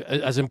have to be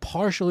as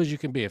impartial as you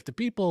can be. If the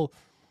people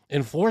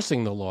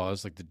enforcing the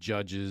laws, like the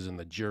judges and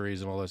the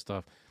juries and all that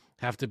stuff,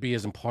 have to be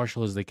as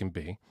impartial as they can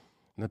be,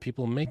 and the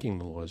people making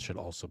the laws should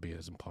also be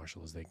as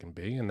impartial as they can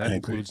be, and that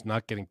includes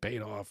not getting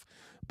paid off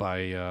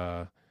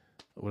by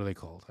what are they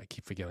called? I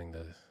keep forgetting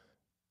the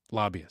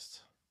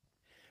lobbyists.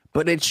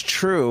 But it's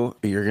true.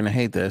 You're gonna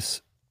hate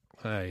this.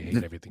 I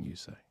hate everything you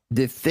say.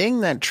 The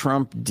thing that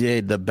Trump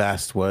did the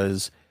best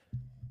was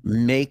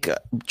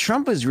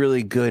Trump is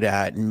really good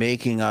at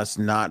making us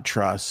not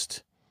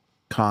trust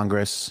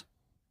Congress,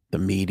 the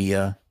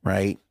media,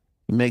 right?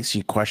 He makes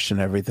you question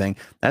everything.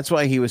 That's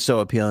why he was so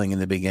appealing in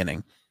the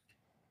beginning.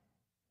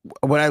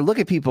 When I look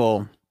at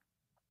people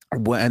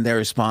and their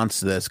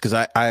response to this,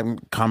 because I'm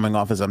coming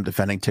off as I'm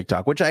defending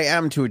TikTok, which I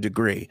am to a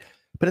degree,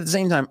 but at the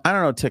same time, I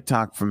don't know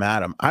TikTok from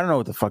Adam. I don't know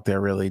what the fuck they're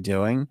really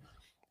doing.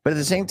 But at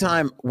the same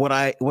time,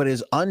 what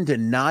is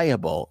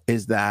undeniable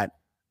is that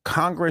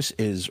Congress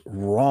is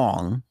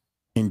wrong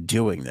in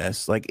doing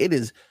this. Like, it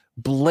is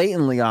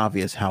blatantly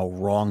obvious how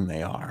wrong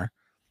they are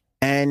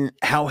and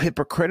how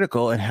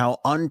hypocritical and how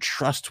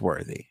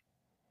untrustworthy.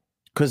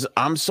 Because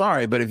I'm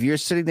sorry, but if you're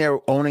sitting there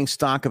owning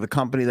stock of the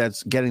company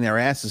that's getting their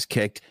asses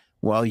kicked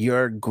while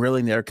you're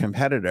grilling their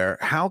competitor,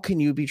 how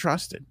can you be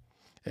trusted?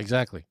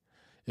 Exactly.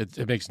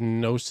 It makes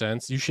no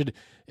sense. You should,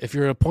 if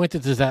you're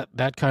appointed to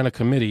that kind of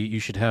committee, you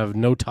should have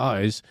no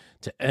ties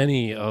to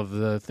any of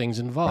the things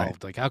involved.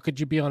 Right. Like, how could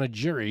you be on a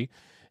jury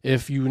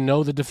if you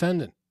know the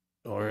defendant,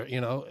 or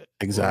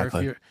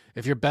exactly, or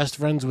if you're best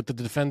friends with the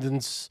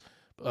defendant's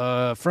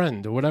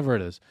friend or whatever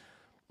it is.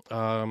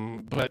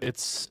 But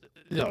it's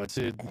it's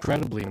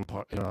incredibly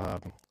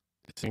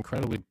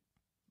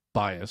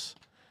biased.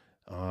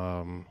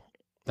 And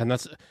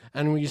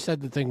when you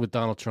said the thing with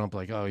Donald Trump,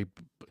 like,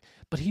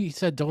 but he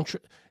said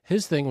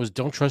his thing was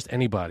don't trust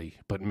anybody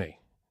but me.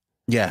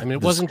 Yeah. I mean,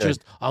 it wasn't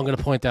just I'm going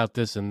to point out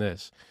this and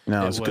this.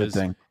 No, it's a good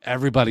thing.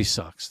 Everybody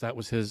sucks. That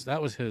was his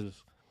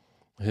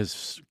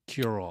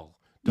cure all.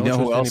 Don't you know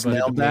who else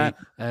nailed that?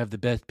 I have the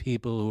best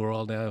people who are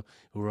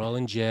all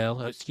in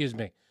jail. Excuse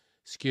me.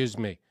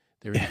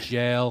 They're in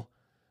jail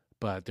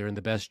but they're in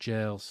the best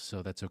jails,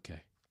 so that's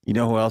okay. You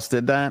know who else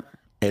did that?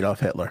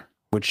 Adolf Hitler.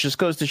 Which just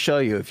goes to show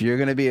you, if you're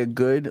going to be a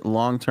good,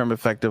 long-term,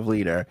 effective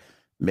leader,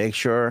 make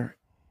sure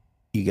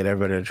you get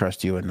everybody to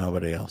trust you and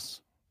nobody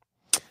else.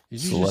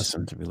 It's a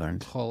lesson to be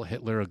learned. Call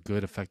Hitler a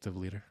good, effective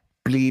leader?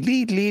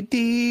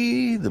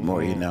 The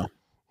more you know.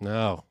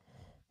 No,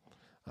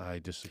 I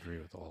disagree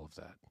with all of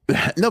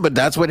that. No, but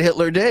that's what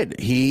Hitler did.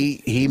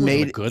 He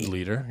made a good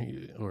leader.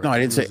 No, I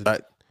didn't say. I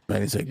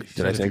didn't say.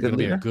 Did I say good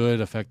leader? Be a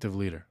good, effective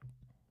leader.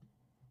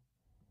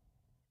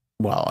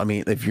 Well, I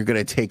mean, if you're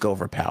going to take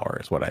over power,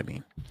 is what I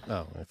mean.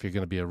 Oh, if you're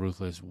going to be a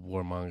ruthless,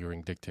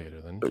 warmongering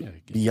dictator, then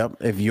yep.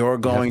 If you're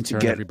going to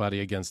turn get everybody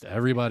against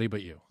everybody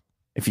but you,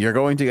 if you're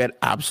going to get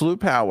absolute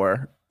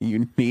power,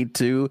 you need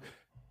to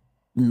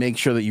make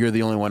sure that you're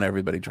the only one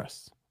everybody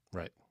trusts.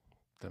 Right.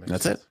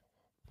 That's it.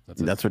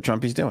 That's what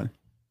Trumpy's doing.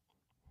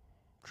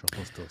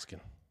 Trumpelstiltskin.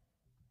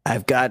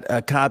 I've got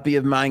a copy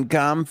of Mein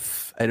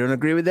Kampf. I don't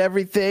agree with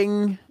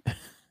everything.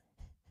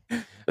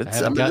 I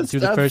haven't gotten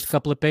through the first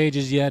couple of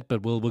pages yet,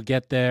 but we'll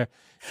get there.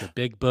 It's a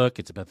big book.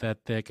 It's about that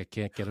thick. I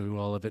can't get through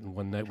all of it in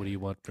one night. What do you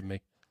want from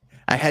me?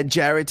 I had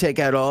Jared take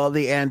out all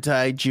the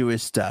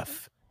anti-Jewish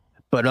stuff,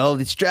 but all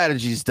the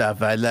strategy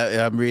stuff,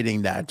 I'm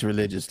reading that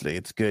religiously.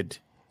 It's good.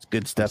 It's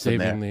good stuff in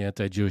there. Saving the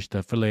anti-Jewish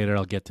stuff for later.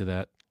 I'll get to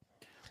that.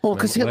 Well,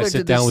 because Hitler when I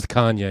sit down with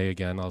Kanye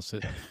again,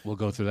 we'll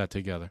go through that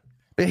together.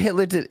 But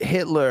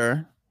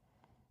Hitler.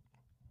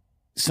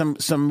 Some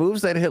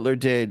moves that Hitler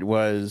did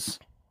was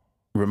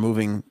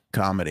removing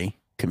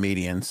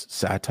comedians,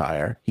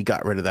 satire. He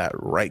got rid of that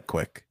right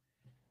quick.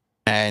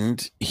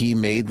 And he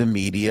made the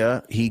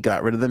media, he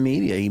got rid of the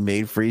media. He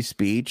made free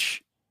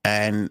speech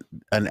and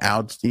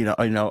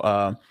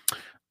a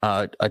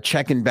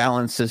check and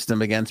balance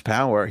system against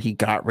power. He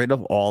got rid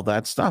of all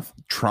that stuff.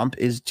 Trump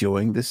is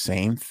doing the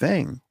same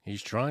thing.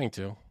 He's trying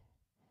to.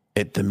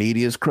 The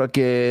media's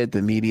crooked,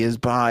 the media's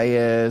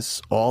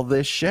biased, all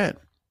this shit.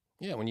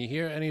 Yeah, when you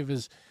hear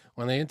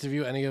when they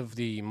interview any of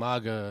the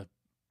MAGA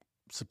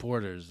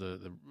supporters,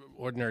 the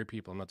ordinary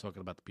people, I'm not talking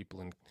about the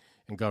people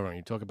in government.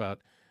 You talk about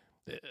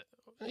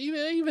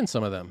even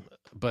some of them,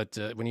 but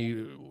when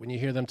you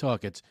hear them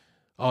talk, it's,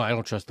 oh, I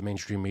don't trust the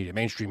mainstream media.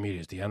 Mainstream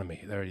media is the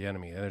enemy. They're the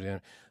enemy.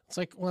 It's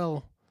like,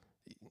 well,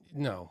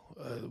 no,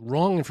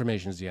 wrong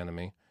information is the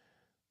enemy.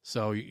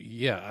 So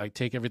yeah, I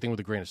take everything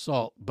with a grain of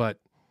salt, but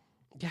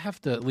you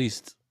have to at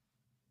least.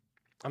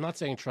 I'm not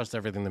saying trust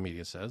everything the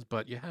media says,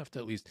 but you have to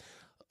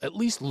at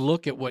least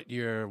look at what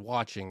you're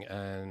watching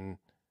and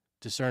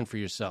discern for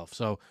yourself.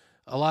 So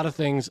a lot of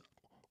things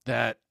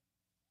this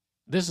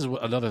is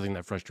another thing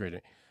that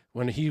frustrated me.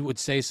 When he would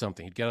say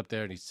something, he'd get up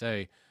there and he'd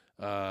say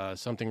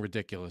something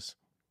ridiculous,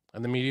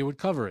 and the media would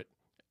cover it.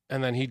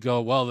 And then he'd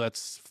go, well,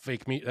 that's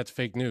fake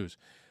news.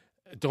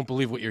 Don't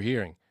believe what you're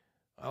hearing.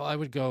 Well, I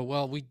would go,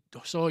 well,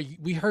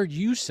 we heard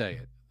you say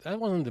it.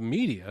 That wasn't the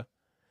media.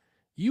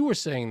 You were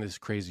saying this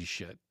crazy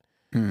shit.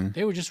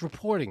 They were just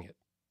reporting it.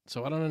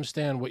 So I don't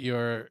understand what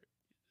your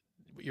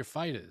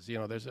fight is.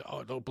 There's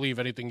don't believe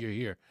anything you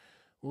hear.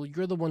 Well,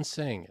 you're the one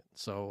saying it.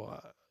 So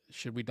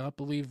should we not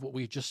believe what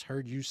we just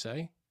heard you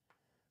say?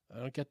 I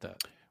don't get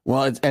that.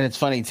 Well, it's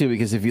funny too,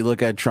 because if you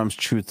look at Trump's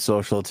Truth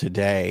Social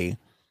today,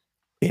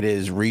 it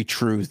is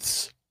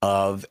retruths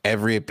of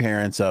every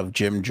appearance of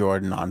Jim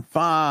Jordan on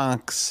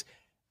Fox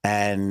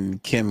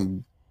and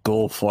Kim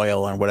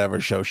Guilfoyle on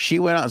whatever show she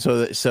went on.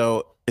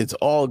 So it's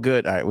all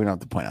good. All right, we don't have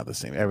to point out the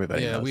same.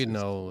 Everybody knows we this.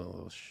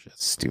 know shit.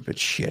 Stupid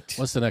shit.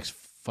 What's the next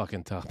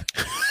fucking topic?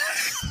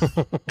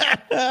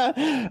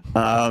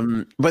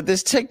 But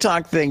this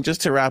TikTok thing,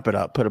 just to wrap it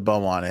up, put a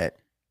bow on it,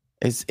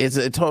 it's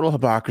a total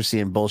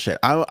hypocrisy and bullshit.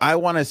 I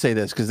want to say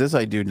this because this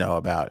I do know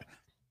about.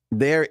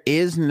 There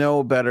is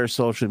no better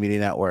social media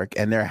network,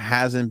 and there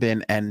hasn't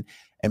been an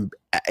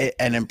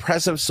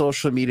impressive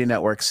social media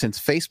network since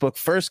Facebook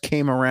first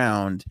came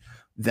around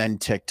than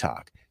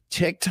TikTok.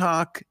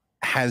 TikTok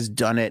has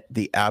done it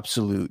the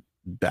absolute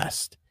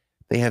best.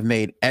 They have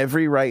made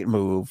every right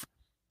move.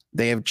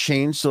 They have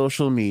changed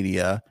social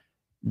media.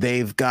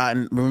 They've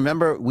gotten,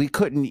 remember, you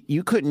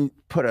couldn't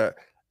put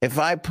if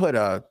I put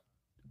a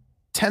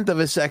 10th of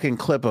a second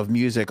clip of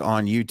music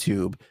on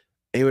YouTube,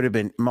 it would have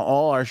been,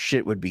 all our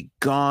shit would be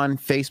gone.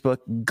 Facebook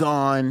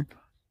gone.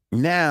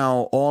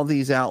 Now all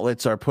these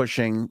outlets are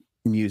pushing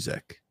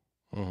music.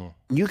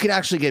 Mm-hmm. You can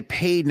actually get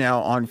paid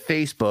now on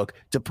Facebook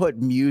to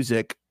put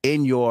music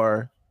in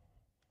your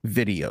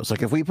videos.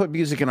 Like if we put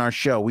music in our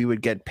show, we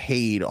would get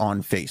paid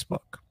on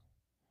Facebook.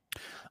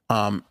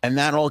 And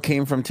that all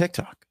came from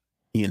TikTok.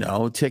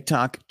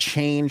 TikTok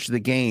changed the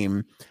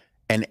game,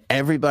 and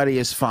everybody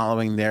is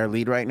following their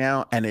lead right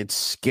now, and it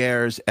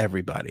scares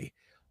everybody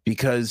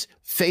because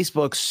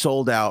Facebook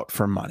sold out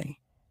for money.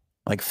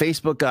 Like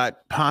Facebook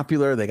got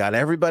popular, they got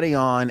everybody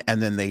on,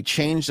 and then they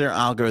changed their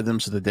algorithm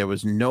so that there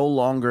was no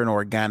longer an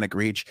organic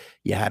reach.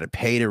 You had to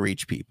pay to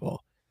reach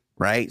people,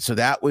 right? So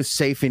that was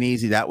safe and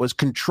easy. That was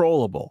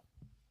controllable.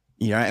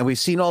 And we've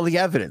seen all the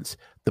evidence.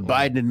 The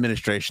Biden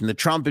administration, the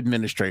Trump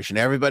administration,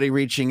 everybody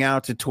reaching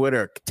out to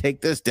Twitter,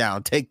 take this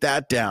down, take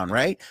that down,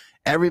 right?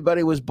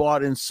 Everybody was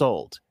bought and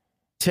sold.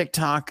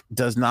 TikTok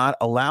does not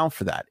allow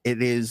for that.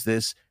 It is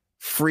this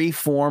free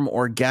form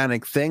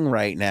organic thing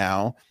right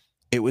now.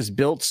 It was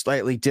built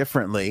slightly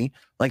differently.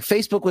 Like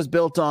Facebook was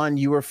built on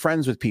you were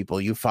friends with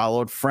people, you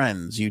followed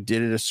friends, you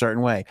did it a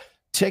certain way.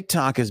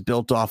 TikTok is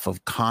built off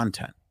of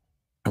content.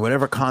 And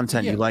whatever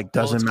content you like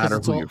doesn't matter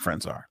who your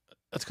friends are.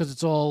 That's because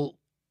it's all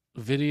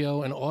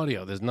video and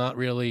audio. There's not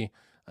really,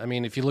 I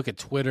mean, if you look at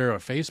Twitter or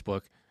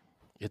Facebook,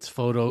 it's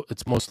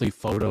mostly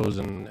photos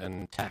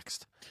and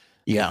text.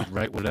 Yeah. You could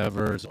write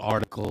whatever, it's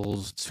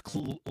articles, it's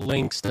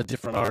links to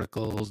different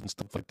articles and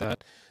stuff like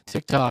that.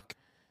 TikTok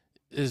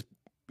is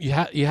you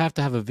have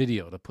to have a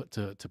video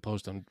to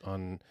post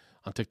on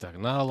TikTok.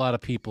 Not a lot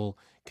of people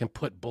can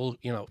put I'm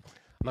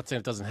not saying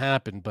it doesn't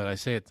happen, but I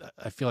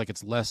feel like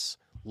it's less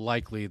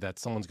likely that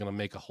someone's going to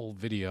make a whole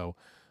video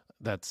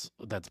that's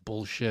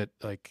bullshit.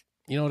 Like,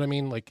 you know what I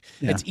mean? Like,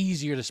 It's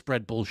easier to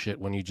spread bullshit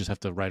when you just have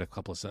to write a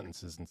couple of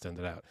sentences and send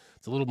it out.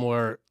 It's a little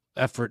more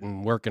effort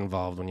and work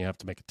involved when you have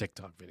to make a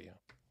TikTok video.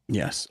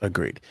 Yes,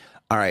 agreed.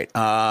 All right.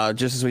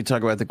 Just as we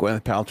talk about the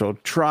Gwyneth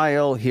Paltrow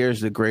trial, here's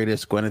the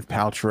greatest Gwyneth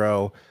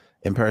Paltrow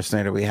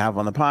impersonator we have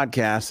on the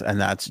podcast,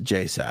 and that's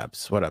Jay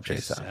Sabs. What up, Jay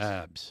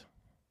Sabs?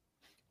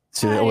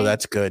 See, oh,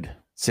 that's good.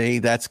 See,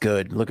 that's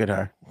good. Look at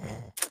her.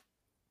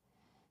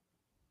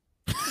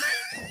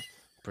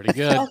 Pretty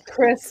good. Oh,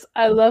 Chris,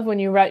 I love when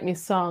you write me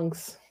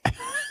songs.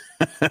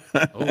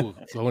 Oh,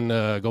 going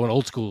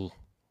old school.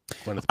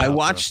 I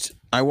watched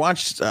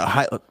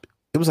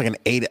it was like an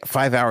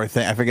 5-hour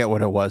thing. I forget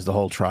what it was, the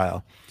whole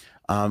trial,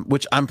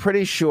 which I'm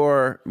pretty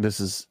sure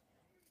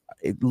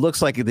it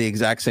looks like the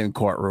exact same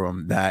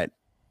courtroom that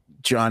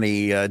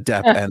Johnny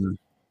Depp and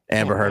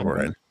Amber Heard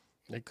were in.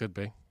 It could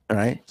be. All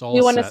right.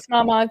 You want to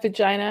smell my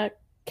vagina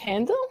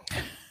candle?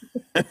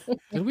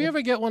 Did we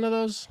ever get one of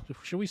those?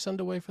 Should we send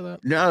away for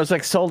that? No, it's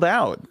like sold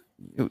out.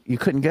 You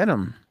couldn't get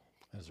them.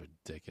 That's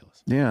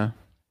ridiculous. Yeah.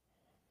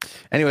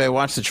 Anyway, I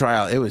watched the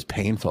trial. It was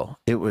painful.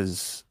 It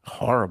was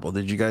horrible.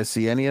 Did you guys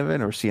see any of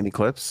it or see any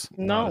clips?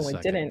 No, I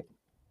didn't.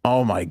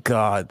 Oh my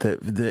God.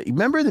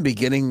 Remember in the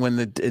beginning when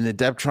in the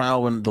Depp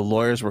trial when the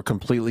lawyers were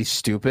completely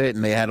stupid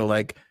and they had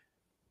to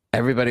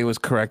everybody was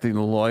correcting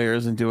the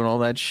lawyers and doing all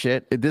that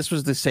shit? This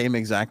was the same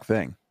exact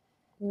thing.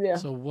 Yeah.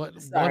 So what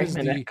is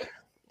Nick.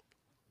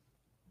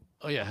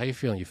 Oh yeah, how you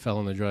feeling? You fell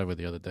in the driveway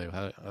the other day.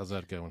 How's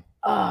that going?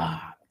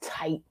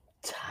 Tight.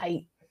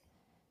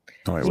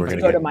 All right, we're going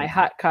to go to my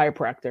hot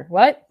chiropractor.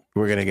 What?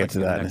 We're going to get to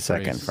that in a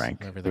second,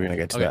 Frank. We're going to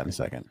get to that in a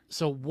second.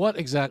 So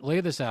lay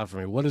this out for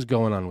me. What is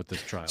going on with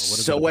this trial?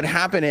 What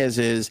happened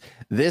is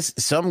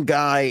some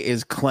guy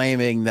is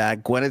claiming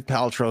that Gwyneth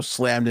Paltrow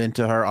slammed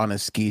into her on a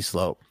ski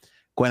slope.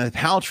 Gwyneth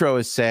Paltrow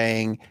is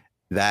saying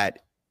that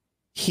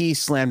he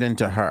slammed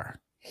into her.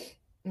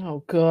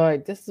 Oh,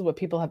 good. This is what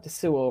people have to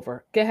sue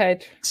over. Go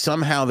ahead.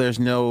 Somehow there's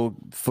no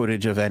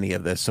footage of any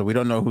of this, so we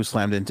don't know who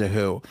slammed into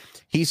who.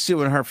 He's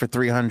suing her for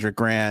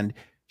 $300,000.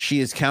 She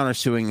is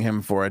countersuing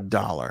him for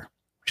 $1,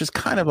 which is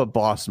kind of a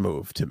boss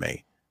move to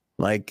me.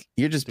 Like,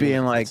 you're just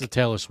being like... It's a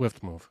Taylor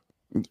Swift move.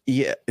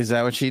 Yeah. Is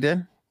that what she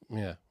did?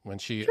 Yeah. When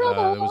she... there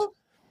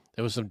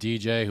was some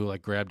DJ who,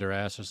 grabbed her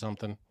ass or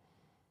something,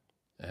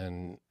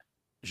 and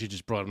she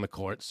just brought him to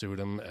court, sued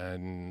him,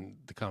 and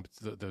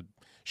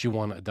she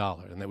won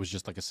 $1, and that was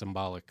just like a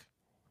symbolic.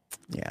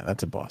 Yeah,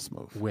 that's a boss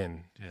move.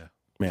 Win. Yeah.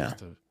 Yeah.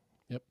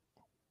 Yep.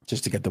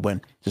 Just to get the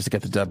win. Just to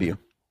get the W.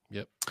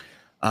 Yep.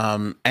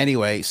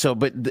 Anyway,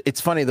 but it's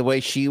funny the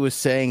way she was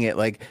saying it.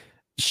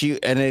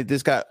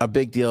 This got a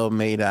big deal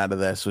made out of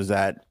this was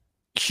that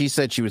she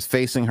said she was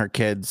facing her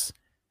kids,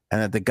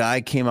 and that the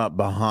guy came up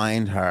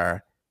behind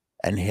her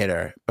and hit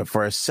her. But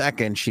for a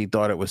second, she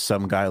thought it was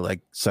some guy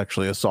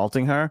sexually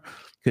assaulting her.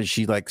 Because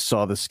she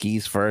saw the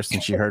skis first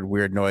and she heard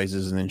weird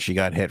noises and then she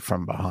got hit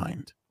from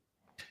behind,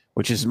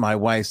 which is my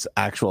wife's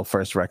actual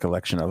first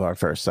recollection of our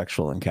first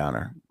sexual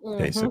encounter,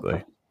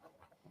 basically.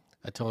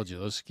 I told you,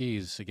 those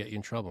skis to get you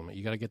in trouble, man.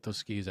 You got to get those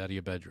skis out of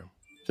your bedroom.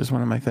 Just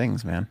one of my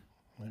things, man.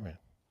 All right.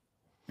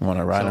 You want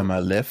to ride on my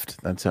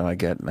lift? That's how I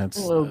get. That's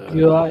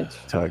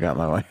how I got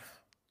my wife.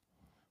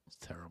 It's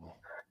terrible.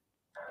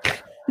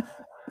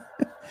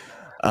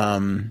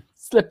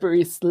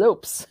 Slippery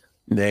slopes.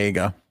 There you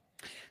go.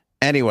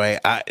 Anyway,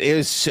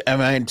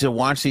 to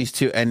watch these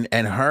two and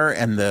her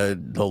and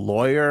the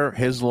lawyer,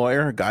 his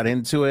lawyer got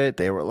into it.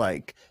 They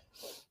were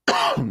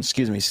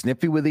excuse me,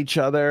 snippy with each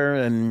other.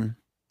 And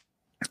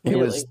it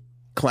was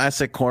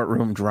classic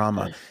courtroom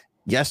drama.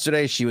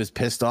 Yesterday, she was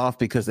pissed off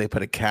because they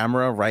put a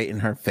camera right in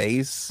her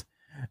face.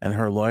 And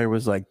her lawyer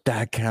was like,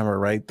 that camera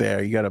right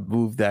there, you got to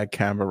move that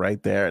camera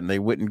right there. And they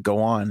wouldn't go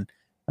on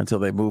until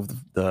they moved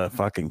the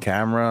fucking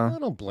camera. I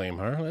don't blame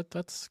her.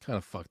 That's kind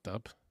of fucked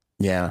up.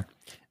 Yeah.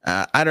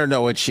 I don't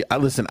know what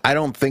listen, I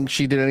don't think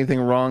she did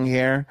anything wrong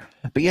here,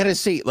 but you had to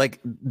see,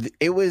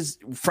 it was,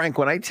 Frank,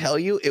 when I tell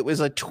you, it was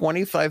a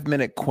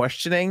 25-minute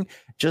questioning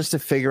just to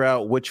figure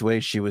out which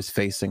way she was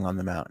facing on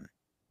the mountain.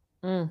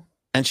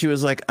 And she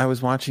was like, I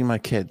was watching my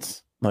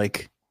kids.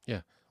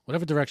 Yeah,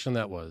 whatever direction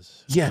that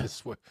was. Yeah.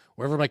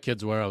 Wherever my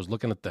kids were, I was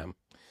looking at them.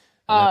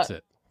 And that's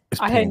it.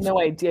 I had no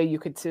idea you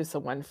could sue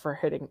someone for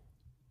hitting.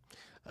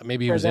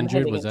 Maybe he for was them injured.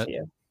 hitting Was that into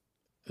you.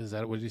 is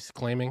that what he's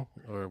claiming,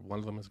 or one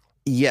of them is?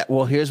 Yeah,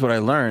 well, here's what I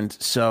learned.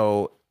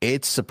 So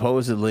it's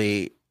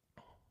supposedly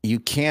you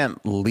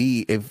can't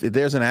leave if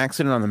there's an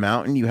accident on the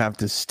mountain. You have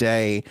to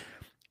stay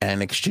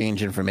and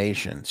exchange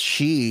information.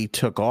 She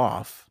took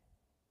off,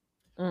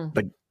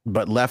 Mm.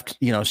 but left.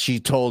 She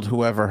told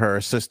whoever her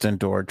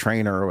assistant or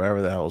trainer or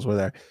whoever the hell was with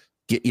her,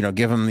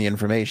 give him the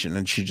information,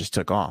 and she just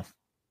took off.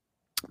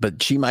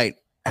 But she might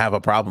have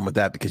a problem with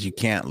that because you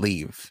can't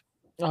leave.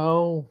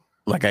 Oh.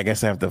 Like, I guess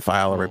they have to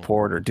file a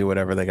report or do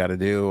whatever they got to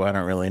do. I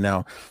don't really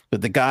know.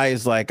 But the guy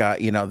is like,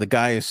 the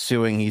guy is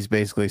suing. He's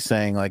basically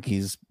saying like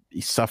he's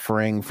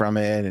suffering from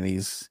it and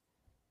he's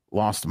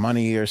lost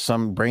money or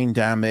some brain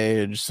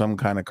damage, some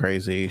kind of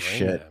crazy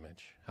shit.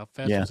 Damage. How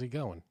fast was he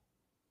going?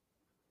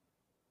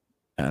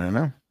 I don't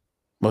know.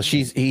 Well,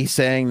 he's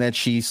saying that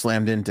she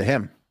slammed into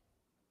him.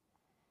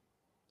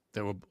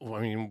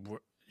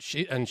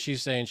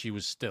 She's saying she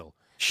was still.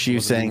 She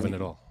was saying moving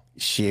at all.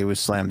 She was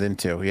slammed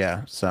into.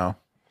 Yeah. So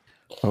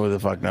who the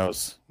fuck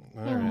knows?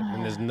 All right.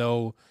 And there's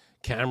no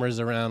cameras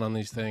around on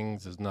these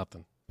things. There's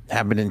nothing.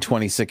 Happened in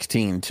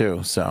 2016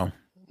 too. So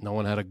no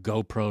one had a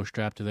GoPro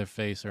strapped to their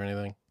face or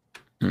anything.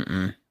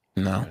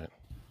 No. Right.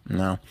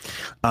 No.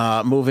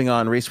 Moving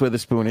on, Reese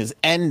Witherspoon is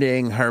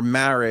ending her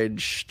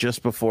marriage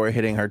just before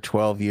hitting her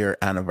 12-year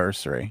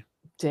anniversary.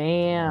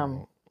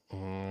 Damn.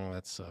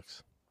 That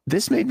sucks.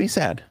 This made me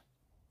sad.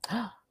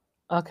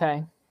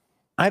 Okay.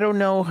 I don't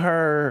know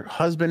her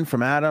husband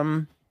from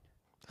Adam.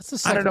 That's the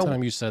second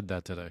time you said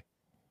that today.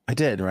 I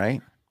did,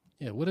 right?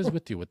 Yeah. What is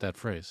with you with that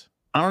phrase?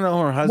 I don't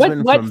know her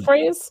husband. What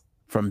phrase?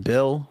 From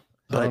Bill.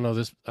 I don't know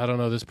this. I don't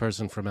know this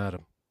person from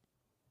Adam.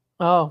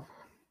 Oh.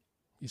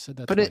 You said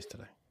that twice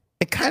today.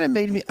 It kind of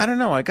made me. I don't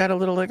know. I got a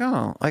little like,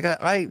 oh, like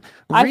I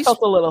felt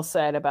a little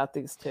sad about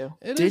these two.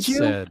 Did you?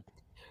 Sad.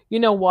 You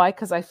know why?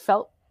 Because I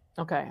felt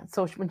okay.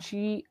 So when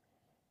she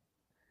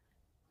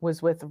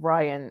was with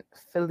Ryan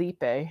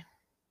Felipe,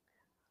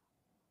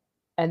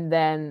 and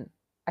then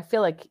I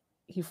feel like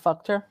he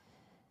fucked her.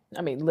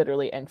 I mean,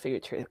 literally and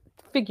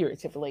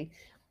figuratively.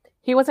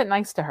 He wasn't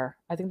nice to her.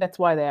 I think that's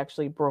why they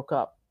actually broke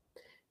up.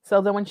 So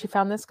then when she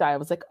found this guy, I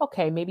was like,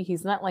 okay, maybe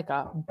he's not like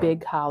a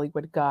big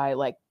Hollywood guy.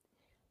 Like,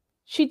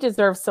 she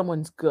deserves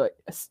someone's good.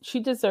 She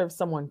deserves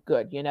someone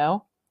good, you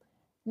know?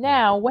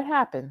 Now, what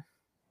happened?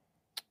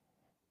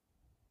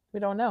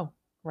 We don't know,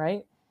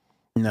 right?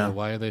 No.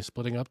 Why are they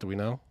splitting up? Do we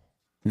know?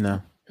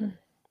 No.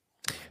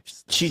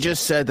 She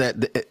just said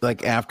that,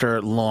 like, after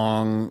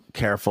long,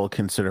 careful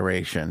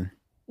consideration.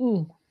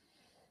 Mm.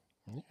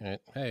 All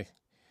right. Hey,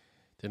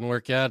 didn't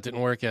work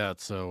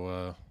out.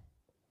 So,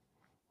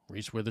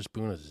 Reese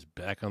Witherspoon is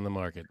back on the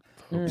market,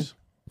 folks.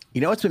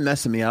 You know what's been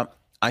messing me up?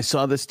 I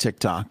saw this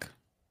TikTok.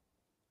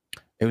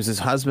 It was his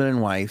husband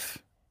and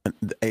wife.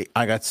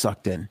 I got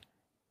sucked in.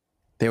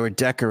 They were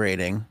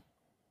decorating.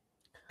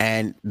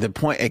 And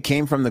it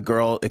came from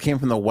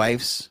the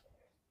wife's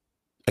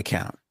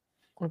account.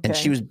 Okay. And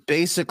she was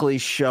basically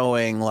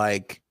showing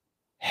like,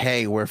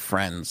 hey, we're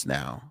friends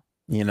now.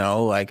 You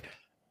know, like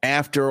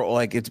after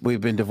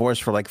we've been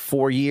divorced for like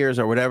 4 years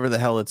or whatever the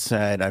hell it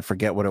said. I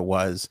forget what it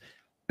was.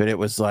 But it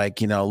was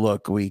like,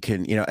 look, we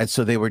can, and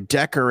so they were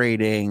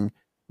decorating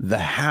the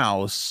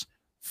house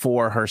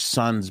for her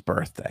son's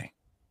birthday.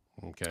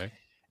 Okay.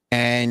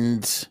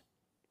 And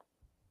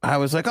I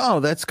was like, oh,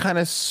 that's kind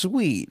of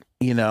sweet,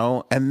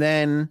 and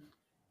then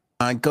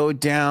I go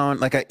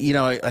down,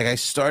 I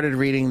started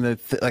reading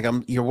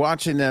you're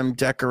watching them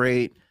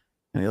decorate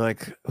and you're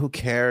like, who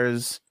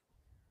cares?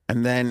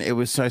 And then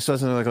I saw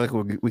something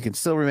like we can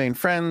still remain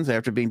friends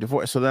after being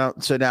divorced. So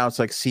now it's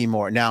like, see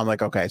more. Now I'm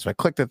like, okay, so I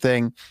clicked the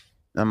thing.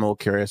 I'm a little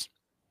curious.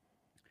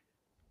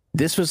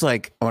 This was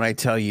like, when I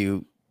tell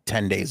you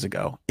 10 days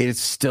ago, it's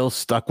still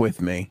stuck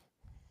with me.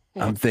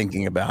 I'm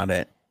thinking about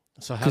it.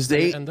 So how did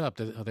they end up?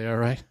 Are they all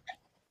right?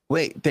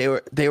 Wait, they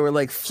were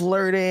like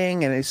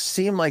flirting, and it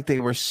seemed like they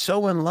were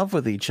so in love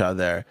with each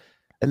other,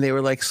 and they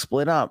were like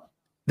split up.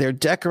 They're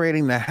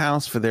decorating the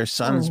house for their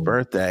son's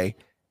birthday.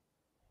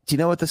 Do you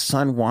know what the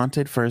son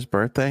wanted for his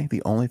birthday?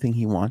 The only thing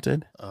he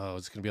wanted? Oh,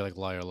 it's gonna be like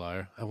Liar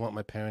Liar. I want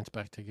my parents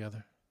back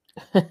together.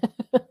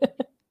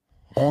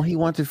 All he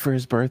wanted for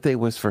his birthday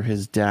was for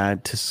his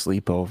dad to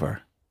sleep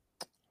over.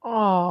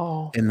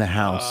 Oh. In the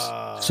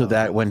house, so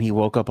that when he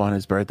woke up on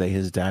his birthday,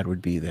 his dad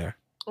would be there.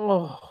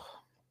 Oh.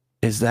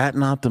 Is that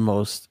not the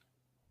most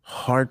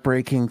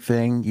heartbreaking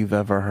thing you've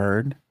ever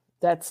heard?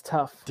 That's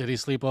tough. Did he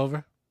sleep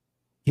over?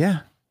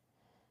 Yeah.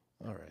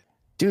 All right.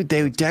 Dude,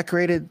 they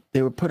decorated,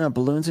 they were putting up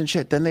balloons and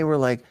shit. Then they were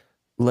like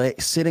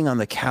sitting on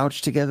the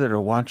couch together to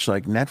watch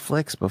like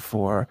Netflix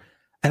before.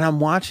 And I'm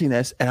watching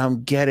this and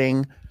I'm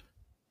getting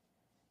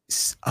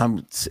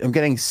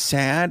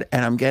sad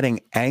and I'm getting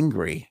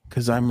angry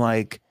because I'm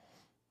like,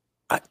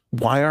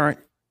 why aren't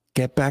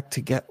get back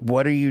together?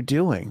 What are you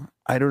doing?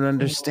 I don't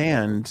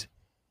understand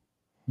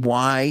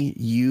why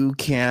you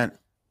can't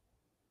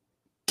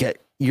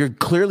you're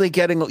clearly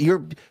getting,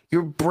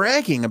 you're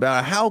bragging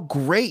about how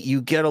great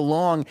you get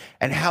along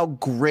and how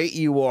great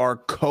you are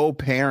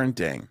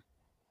co-parenting.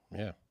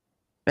 Yeah.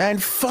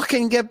 and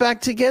fucking get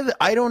back together.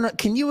 I don't know.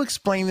 Can you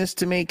explain this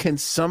to me? Can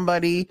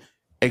somebody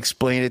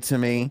explain it to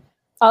me?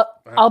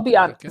 I'll be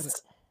I don't get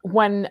honest.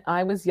 When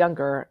I was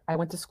younger, I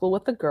went to school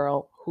with a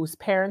girl whose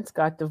parents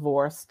got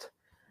divorced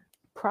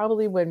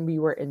probably when we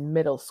were in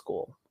middle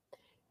school.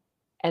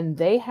 And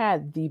they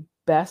had the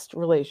best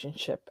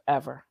relationship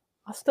ever.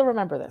 I'll still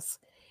remember this.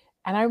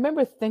 And I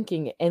remember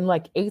thinking in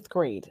like 8th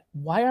grade,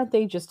 why aren't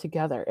they just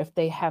together if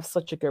they have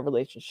such a good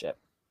relationship?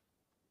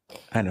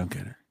 I don't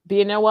get it. But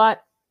you know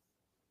what?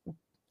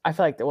 I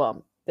feel like,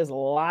 there's a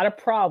lot of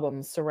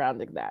problems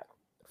surrounding that.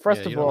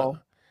 First of all,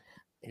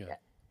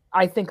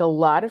 I think a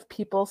lot of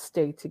people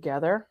stay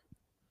together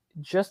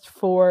just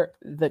for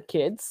the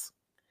kids,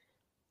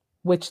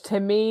 which to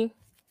me,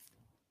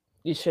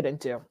 you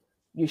shouldn't do.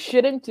 You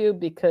shouldn't do,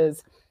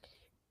 because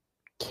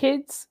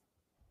kids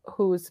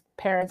whose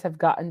parents have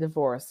gotten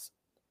divorced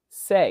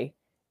say,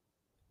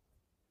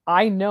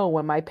 I know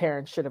when my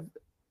parents should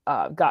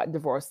have gotten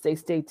divorced, they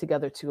stayed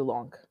together too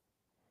long.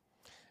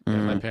 Yeah,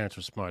 my parents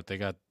were smart. They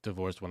got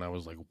divorced when I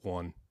was like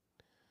 1.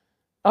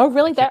 Oh,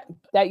 really? That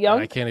young?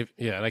 I can't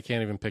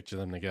even picture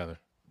them together.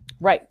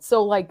 Right.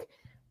 So like,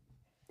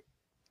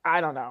 I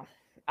don't know.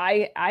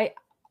 I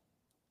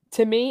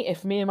to me,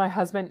 if me and my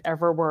husband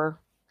ever were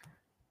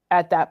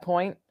at that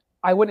point,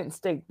 I wouldn't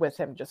stay with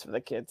him just for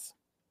the kids.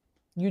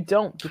 You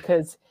don't,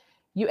 because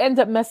you end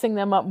up messing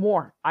them up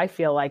more. I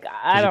feel like,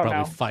 I don't know.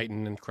 Probably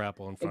fighting and crap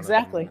in front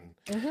Exactly. of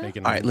them and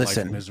making All right, their life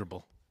listen.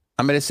 miserable.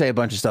 I'm going to say a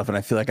bunch of stuff, and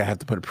I feel like I have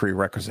to put a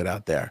prerequisite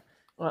out there.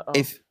 Uh-oh.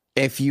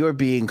 If you're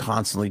being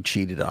constantly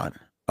cheated on,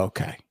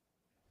 okay.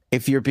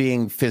 If you're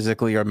being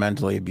physically or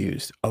mentally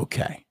abused,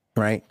 okay,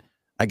 right?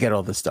 I get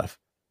all this stuff.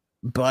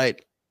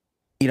 But,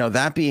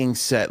 that being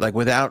said, like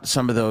without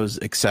some of those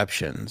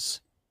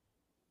exceptions,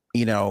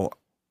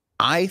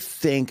 I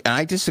think, and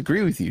I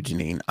disagree with you,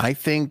 Janine, I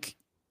think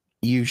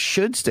you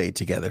should stay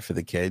together for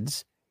the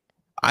kids.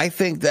 I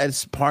think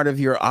that's part of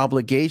your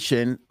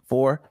obligation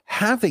for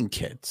having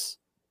kids.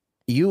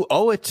 You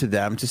owe it to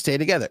them to stay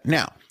together.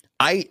 Now,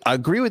 I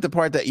agree with the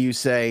part that you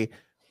say,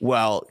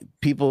 well,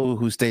 people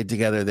who stay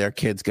together, their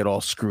kids get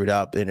all screwed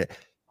up in it.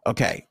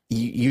 Okay,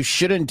 you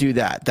shouldn't do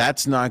that.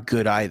 That's not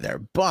good either.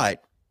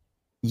 But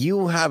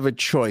you have a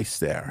choice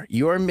there.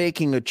 You're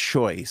making a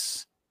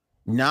choice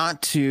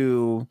not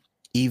to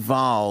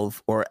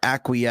evolve or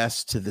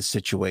acquiesce to the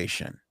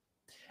situation.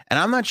 And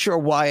I'm not sure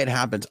why it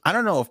happens. I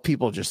don't know if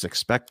people just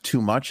expect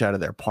too much out of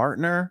their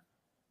partner,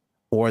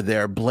 or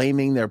they're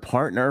blaming their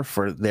partner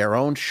for their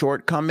own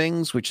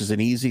shortcomings, which is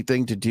an easy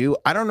thing to do.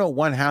 I don't know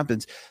what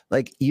happens.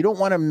 Like, you don't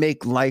want to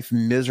make life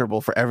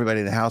miserable for everybody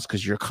in the house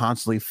because you're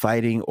constantly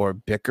fighting or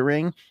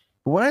bickering.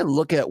 But when I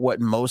look at what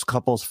most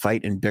couples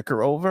fight and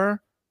bicker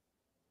over,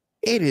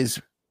 it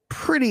is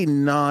pretty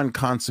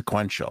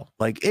non-consequential.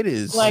 Like, it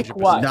is Like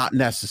what? not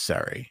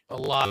necessary. A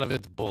lot of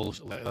it's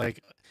bullshit.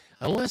 Like,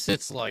 unless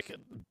it's like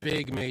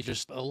big major,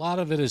 a lot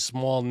of it is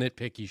small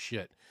nitpicky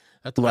shit.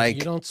 That's like,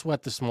 you don't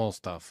sweat the small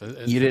stuff.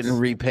 You didn't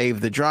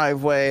repave the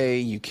driveway.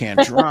 You can't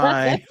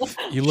drive.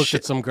 You looked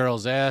at some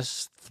girl's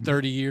ass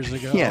 30 years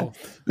ago. Yeah,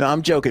 no,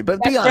 I'm joking.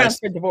 But That's be honest.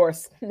 for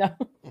divorce. No.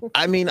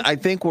 I mean, I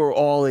think we're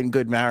all in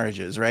good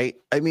marriages, right?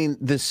 I mean,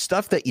 the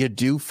stuff that you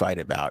do fight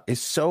about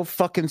is so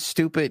fucking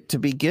stupid to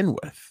begin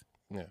with.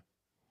 Yeah.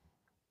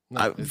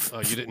 No,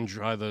 you didn't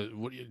dry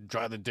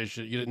the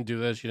dishes. You didn't do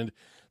this. You didn't.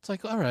 It's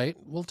like, all right,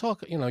 we'll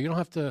talk. You don't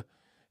have to.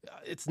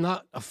 It's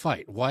not a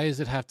fight. Why does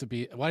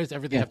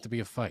everything have to be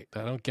a fight?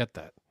 I don't get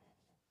that.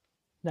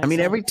 I mean,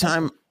 every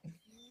time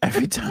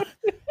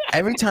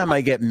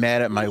I get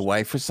mad at my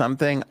wife for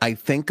something, I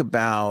think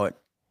about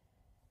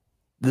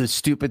the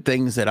stupid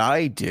things that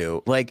I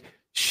do. Like,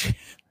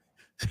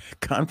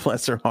 God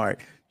bless her heart,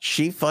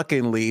 she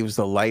fucking leaves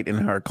the light in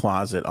her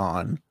closet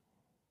on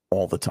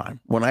all the time.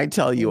 When I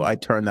tell you I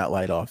turn that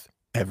light off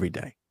every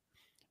day,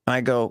 and I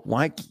go,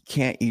 why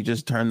can't you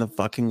just turn the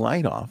fucking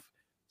light off?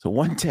 So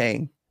one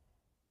day,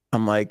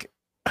 I'm like,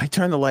 I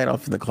turn the light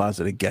off in the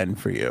closet again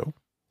for you.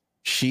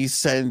 She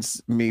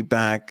texts me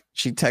back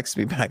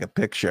a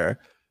picture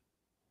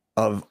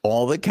of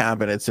all the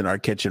cabinets in our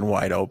kitchen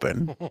wide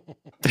open.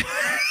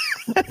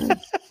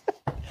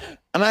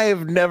 And I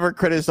have never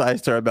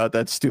criticized her about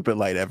that stupid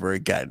light ever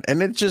again.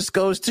 And it just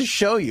goes to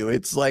show you,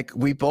 it's like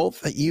you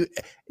both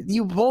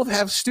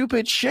have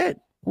stupid shit.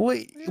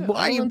 Why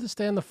I don't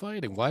understand the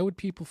fighting. Why would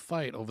people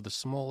fight over the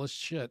smallest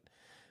shit?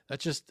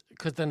 That's just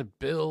because then it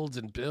builds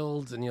and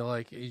builds, and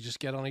you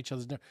just get on each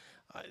other's nerves.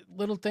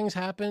 Little things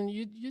happen.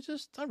 You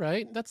just, all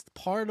right. That's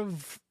part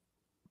of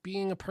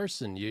being a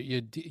person.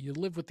 You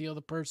live with the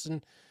other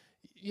person.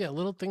 Yeah,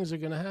 little things are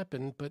gonna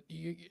happen, but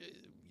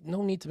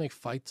no need to make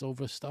fights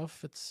over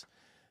stuff. It's,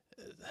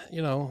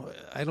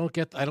 I don't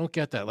get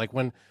that. Like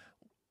when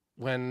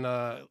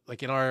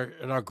like in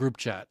our group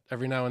chat,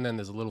 every now and then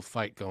there's a little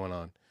fight going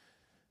on.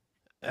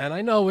 And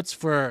I know it's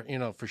for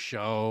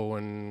show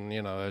and,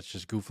 it's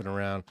just goofing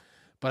around.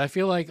 But I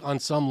feel like on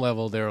some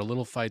level, there are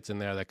little fights in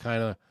there that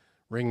kind of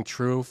ring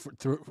true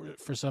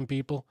for some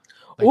people.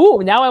 Like,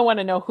 ooh, now I want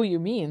to know who you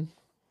mean.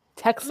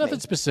 Text Nothing me.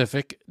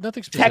 specific.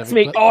 Nothing specific. Text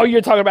me. but Oh, you're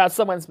talking about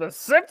someone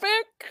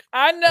specific?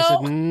 I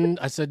know.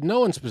 I said no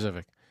one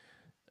specific.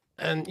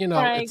 And, you know,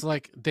 Frank. it's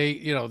like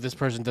this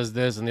person does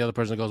this and the other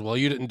person goes, well,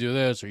 you didn't do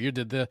this or you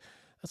did this.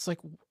 It's like,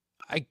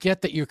 I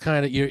get that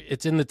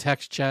it's in the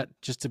text chat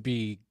just to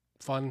be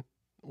fun,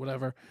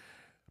 whatever.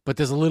 But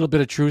there's a little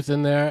bit of truth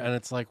in there. And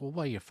it's like, well,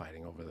 why are you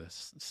fighting over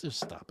this? Just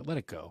stop it. Let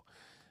it go.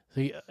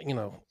 So, I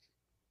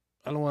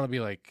don't want to be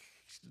like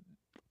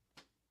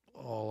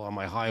all on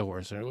my high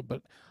horse,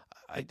 but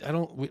I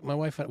don't, my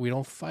wife, we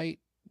don't fight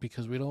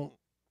because we don't,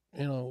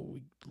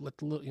 we let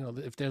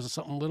if there's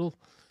something little,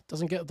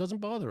 doesn't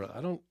bother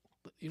us.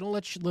 You don't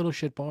let little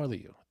shit bother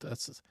you.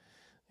 That's,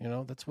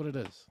 that's what it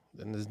is.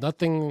 And there's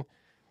nothing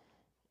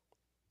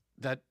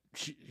that,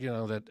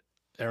 that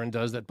Erin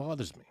does that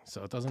bothers me.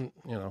 So it doesn't,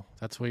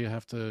 that's where you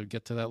have to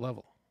get to that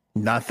level.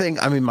 Nothing.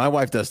 I mean, my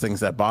wife does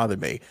things that bother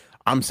me.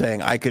 I'm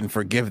saying I can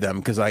forgive them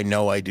because I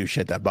know I do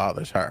shit that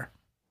bothers her.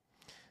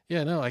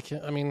 Yeah, no, I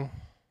can't. I mean,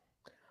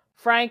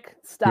 Frank,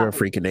 stop. You're a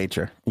freak of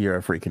nature. You're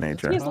a freak of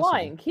nature. He's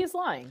lying. He's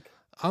lying.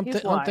 I'm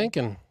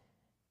thinking.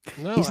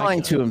 No, he's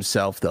lying to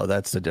himself, though.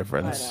 That's the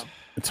difference.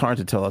 It's hard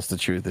to tell us the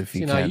truth if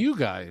you now can't. you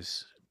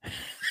guys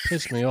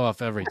piss me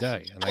off every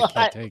day, and I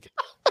can't take it.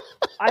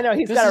 I know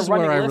he's got a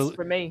running list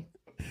for me.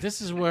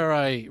 This is where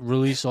I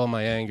release all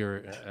my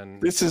anger,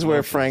 and this is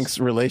where Frank's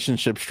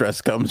relationship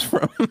stress comes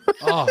from.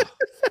 Oh,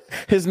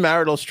 his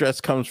marital stress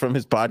comes from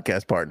his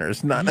podcast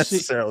partners, not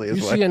necessarily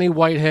his wife. You see any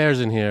white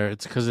hairs in here?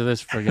 It's because of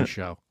this friggin'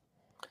 show.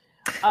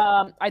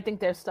 I think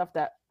there's stuff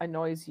that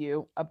annoys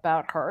you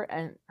about her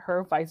and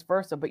her vice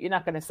versa, but you're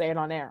not going to say it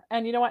on air.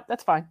 And you know what?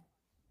 That's fine.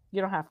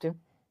 You don't have to.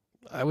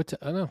 I would.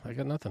 I know. I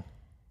got nothing.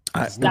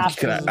 I got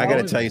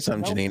to tell you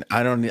something, Janine.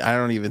 I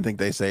don't even think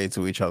they say it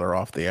to each other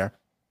off the air.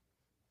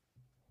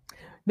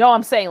 No,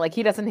 I'm saying like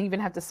he doesn't even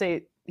have to say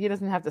it. He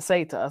doesn't have to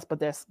say it to us, but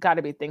there's got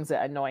to be things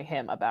that annoy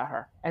him about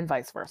her, and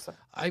vice versa.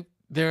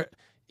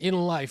 In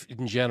life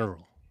in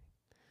general,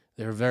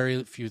 there are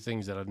very few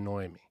things that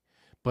annoy me.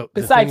 But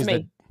besides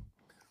me,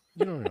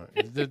 you don't annoy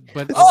me. You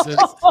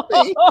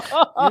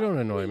don't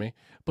annoy me.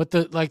 But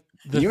you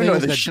annoy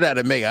the shit out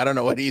of me. I don't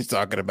know what he's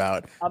talking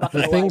about.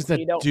 The things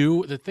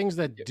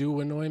that do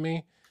annoy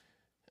me,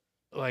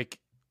 like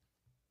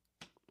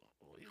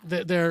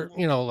they're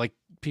like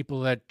people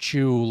that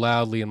chew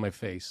loudly in my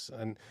face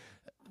and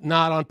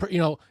not on.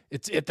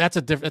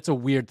 That's a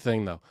weird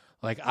thing though.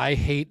 Like I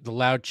hate the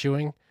loud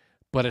chewing,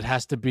 but it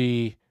has to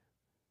be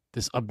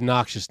this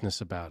obnoxiousness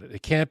about it.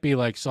 It can't be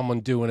like someone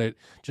doing it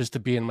just to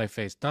be in my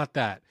face. Not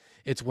that.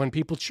 It's when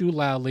people chew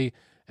loudly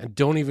and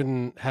don't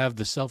even have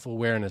the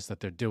self-awareness that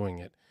they're doing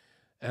it.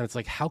 And it's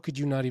like, how could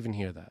you not even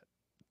hear that?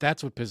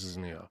 That's what pisses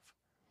me off.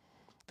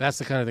 That's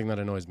the kind of thing that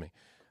annoys me.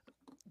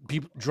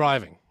 People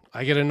driving.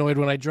 I get annoyed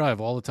when I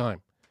drive all the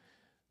time.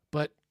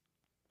 But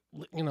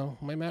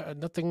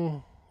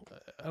nothing.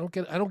 I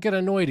don't get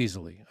annoyed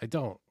easily. I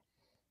don't.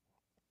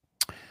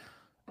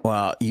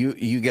 Well,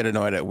 you get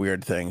annoyed at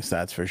weird things,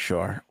 that's for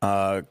sure.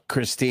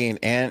 Christine,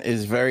 Ann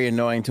is very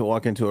annoying to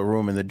walk into a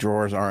room and the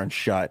drawers aren't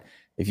shut.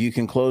 If you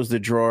can close the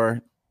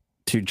drawer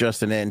to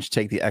just an inch,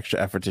 take the extra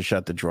effort to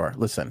shut the drawer.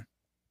 Listen,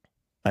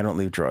 I don't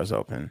leave drawers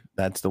open.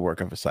 That's the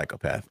work of a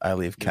psychopath. I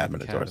leave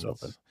cabinet doors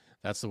open.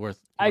 That's the work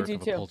I do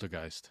of too. A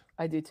poltergeist.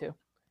 I do too.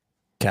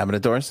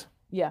 Cabinet doors?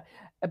 Yeah,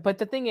 but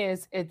the thing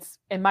is, it's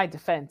in my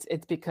defense.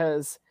 It's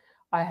because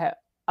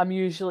I'm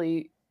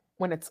usually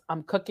when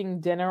I'm cooking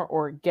dinner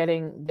or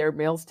getting their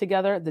meals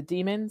together, the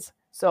demons.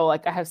 So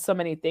like I have so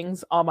many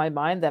things on my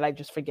mind that I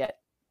just forget.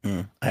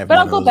 I have but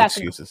I'll go back.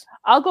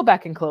 I'll go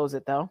back and close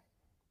it though.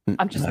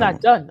 I'm just not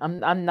done.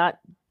 I'm not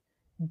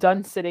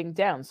done sitting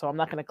down, so I'm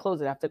not going to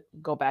close it. I have to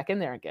go back in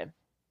there again.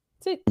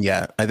 See?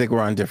 Yeah, I think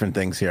we're on different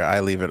things here. I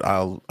leave it.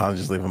 I'll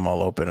just leave them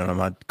all open, and I'm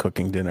not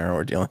cooking dinner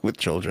or dealing with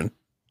children.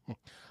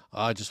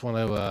 I just want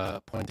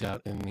to point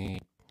out in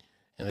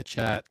the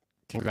chat,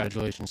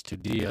 congratulations to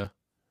Dia.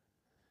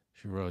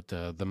 She wrote,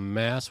 the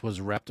mass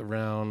was wrapped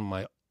around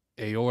my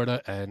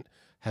aorta and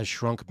has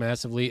shrunk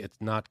massively.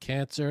 It's not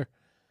cancer.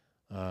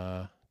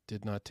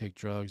 Did not take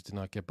drugs, did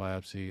not get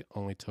biopsy,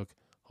 only took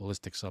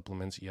holistic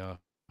supplements.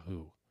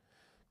 Yahoo.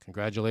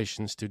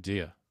 Congratulations to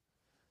Dia.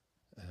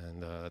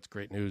 And that's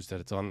great news that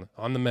it's on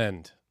the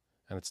mend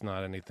and it's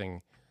not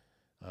anything,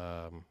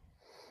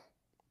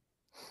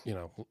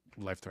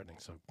 life-threatening.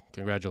 So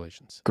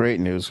congratulations. Great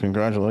news.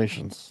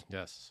 Congratulations.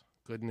 Yes.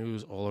 Good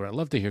news all around.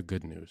 Love to hear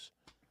good news.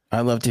 I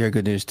love to hear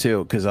good news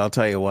too, because I'll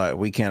tell you what,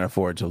 we can't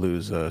afford to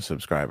lose a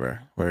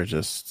subscriber. We're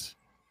just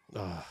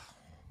kidding.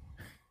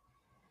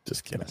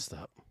 Messed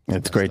up.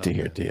 It's great to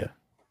hear, Dia.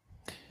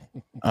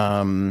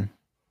 Yeah.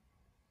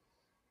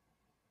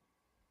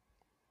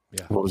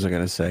 What was I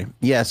going to say?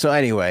 Yeah. So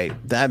anyway,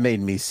 that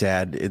made me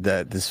sad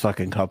that this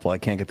fucking couple, I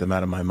can't get them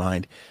out of my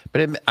mind.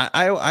 But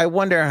I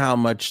wonder how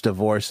much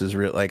divorce is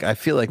real. Like, I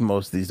feel like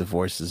most of these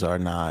divorces are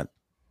not,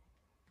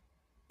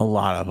 a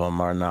lot of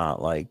them are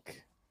not like,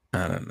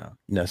 I don't know,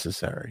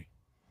 necessary.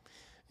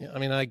 Yeah. I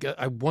mean,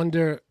 I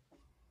wonder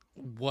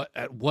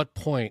at what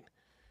point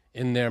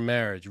in their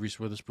marriage, Reese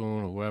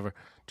Witherspoon or whoever,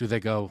 do they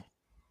go,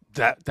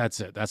 That's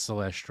it. That's the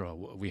last straw.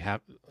 We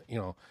have,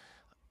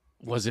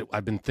 was it?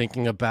 I've been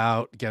thinking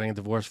about getting a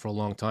divorce for a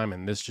long time,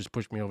 and this just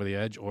pushed me over the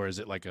edge, or is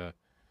it like a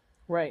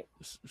Right.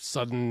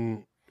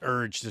 sudden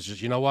urge to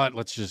just, you know what?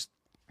 Let's just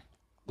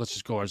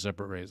go our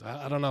separate ways.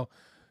 I don't know.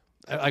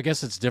 I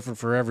guess it's different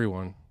for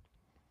everyone,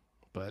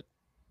 but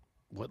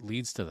what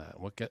leads to that?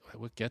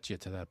 What gets you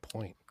to that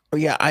point?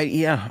 Yeah,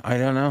 I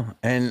don't know.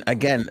 And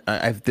again,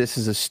 this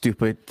is a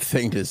stupid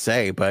thing to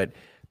say, but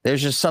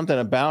there's just something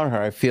about her.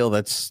 I feel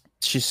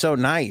she's so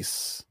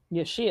nice.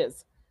 Yes, she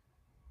is.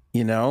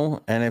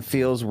 And it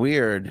feels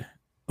weird.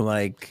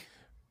 Like,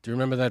 do you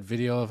remember that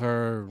video of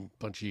her a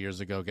bunch of years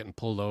ago getting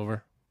pulled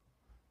over?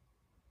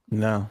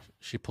 No.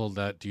 She pulled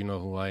that "Do you know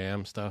who I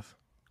am" stuff.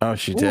 Oh,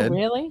 she Ooh, did?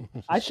 really?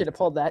 I should have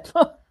pulled that.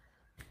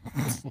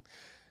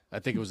 I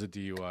think it was a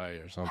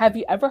DUI or something. Have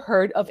you ever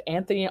heard of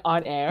Anthony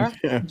on Air?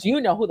 Do you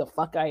know who the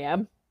fuck I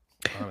am?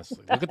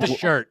 Honestly, look at the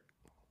shirt.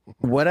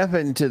 What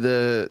happened to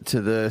the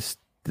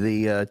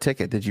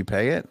ticket? Did you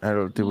pay it?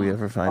 Did we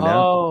ever find out?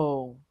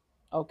 Oh,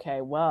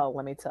 okay. Well,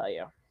 let me tell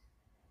you.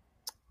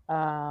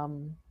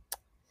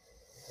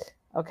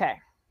 Okay.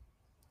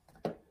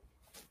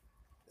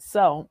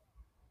 So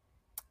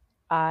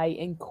I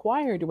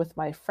inquired with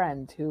my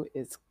friend who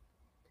is,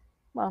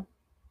 well,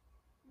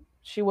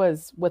 she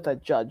was with a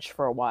judge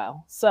for a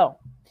while. So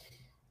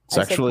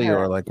sexually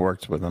or like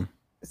worked with him?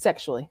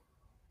 Sexually.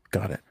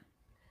 Got it.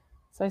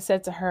 So I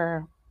said to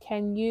her,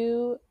 can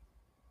you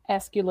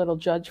ask your little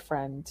judge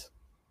friend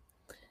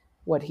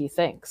what he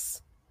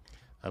thinks?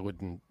 I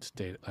wouldn't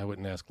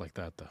ask like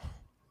that though.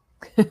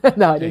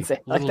 No, I didn't say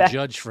like little that.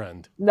 Judge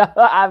friend. No,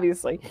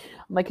 obviously.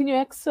 I'm like, can you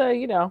ask,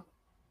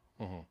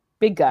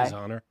 big guy? His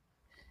honor.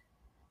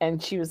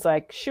 And she was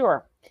like,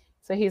 sure.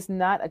 So he's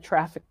not a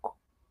traffic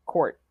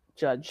court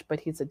judge, but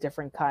he's a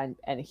different kind.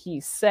 And he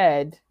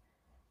said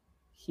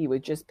he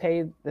would just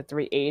pay the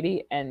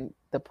 $380 and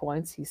the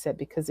points. He said,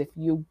 because if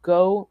you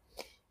go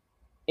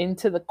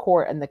into the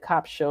court and the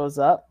cop shows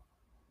up,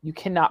 you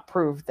cannot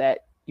prove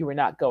that you were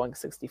not going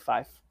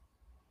 65.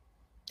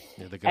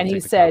 Yeah, they're and take he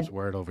the said, cop's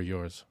word over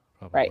yours.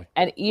 Probably. Right.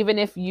 And even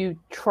if you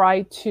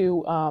try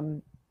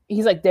to,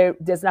 he's like,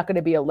 there's not going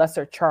to be a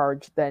lesser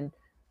charge than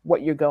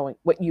what you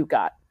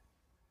got.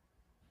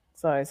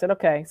 So I said,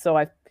 okay. So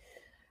I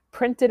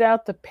printed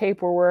out the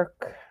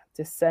paperwork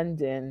to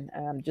send in,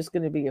 and I'm just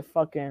going to be a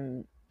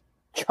fucking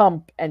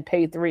chump and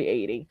pay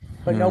 $380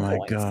 for no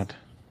points. Oh my God.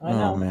 I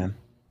know. Oh man.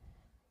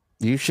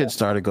 You should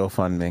start a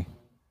GoFundMe.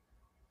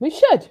 We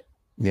should.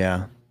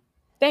 Yeah.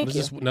 Thank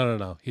you.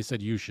 No. He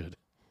said you should.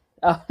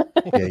 Oh.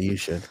 Yeah, you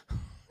should.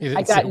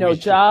 I got no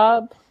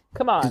job.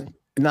 Come on.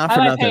 Not How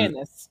for am nothing. I paying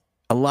this?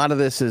 A lot of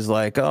this is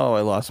like, oh,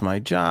 I lost my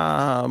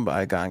job.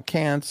 I got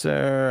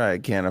cancer. I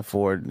can't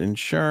afford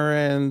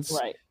insurance.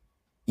 Right.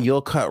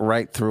 You'll cut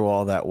right through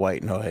all that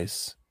white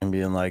noise and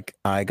being like,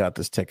 I got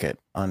this ticket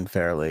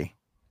unfairly.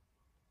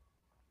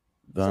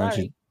 Why don't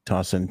you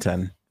toss in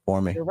 10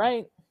 for me? You're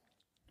right.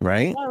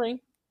 Right?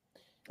 Sorry.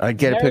 I'd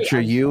get a picture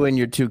of you and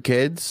your two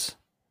kids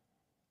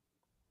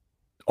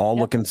all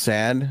looking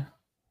sad.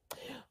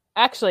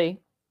 Actually,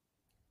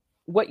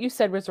 what you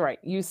said was right.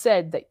 You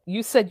said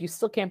you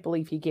still can't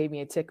believe he gave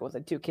me a ticket with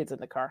the two kids in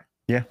the car.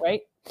 Yeah.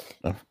 Right?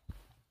 Oh,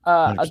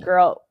 a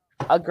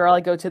girl I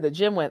go to the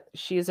gym with,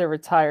 she's a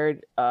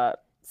retired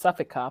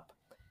Suffolk cop.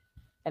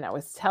 And I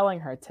was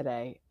telling her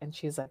today, and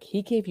she's like,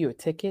 he gave you a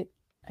ticket?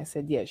 I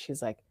said, yeah.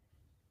 She's like,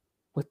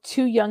 with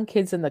two young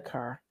kids in the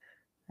car.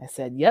 I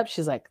said, yep.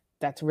 She's like,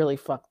 that's really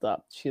fucked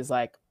up. She's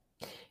like,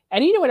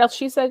 and you know what else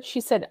she said? She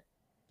said,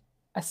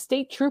 a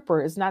state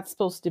trooper is not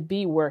supposed to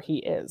be where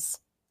he was,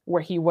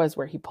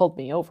 where he pulled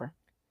me over.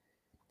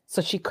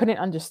 So she couldn't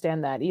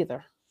understand that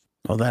either.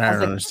 Well, then I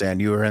don't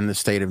understand. You were in the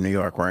state of New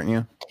York, weren't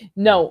you?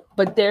 No,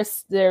 but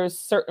there's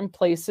certain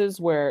places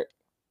where,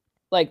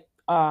 like,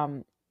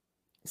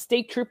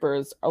 state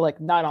troopers are like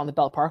not on the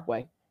Bell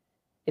Parkway.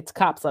 It's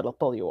cops that'll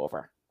pull you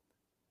over.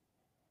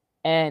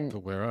 And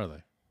but where are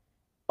they?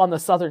 On the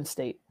southern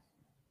state.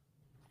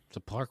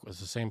 It's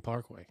the same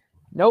parkway.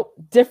 Nope.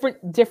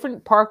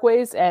 Different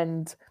parkways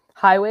and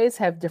highways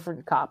have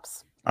different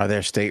cops. Are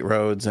there state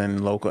roads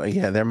and local?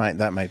 Yeah, that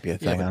might be a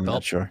thing. I'm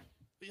not sure.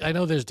 I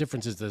know there's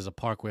differences. There's a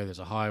parkway, there's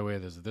a highway,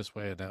 there's this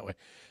way and that way.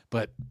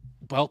 But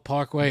Belt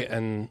Parkway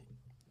and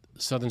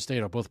Southern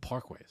State are both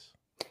parkways.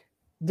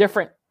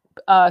 Different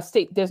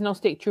state. There's no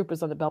state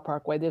troopers on the Belt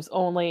Parkway. There's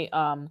only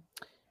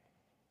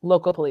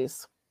local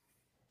police.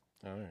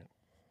 All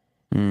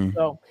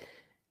right.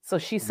 So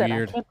she said,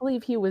 Weird. I can't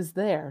believe he was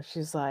there.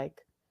 She's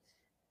like,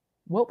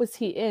 what was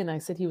he in? I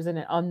said he was in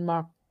an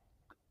unmarked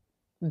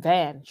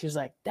van. She's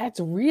like, that's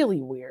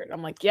really weird.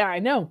 I'm like, yeah, I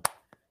know.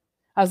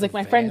 I was like,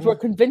 my friends were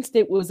convinced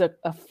it was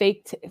a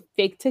fake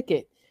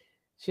ticket.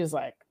 She was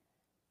like,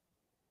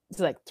 it's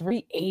like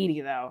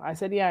 $380 though. I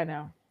said, yeah, I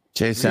know.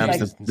 Jay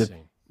Sam's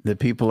the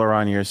people are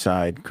on your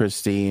side.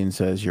 Christine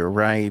says you're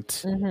right.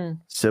 Mm-hmm.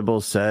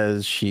 Sybil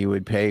says she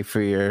would pay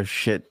for your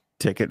shit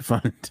ticket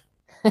fund.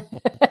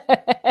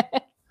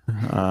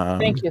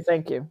 Thank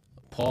you.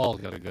 Paul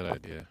got a good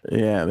idea.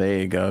 Yeah, there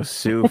you go.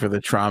 Sue for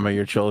the trauma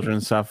your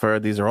children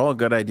suffered. These are all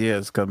good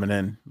ideas coming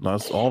in.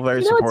 All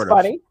very supportive.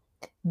 What's funny?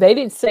 They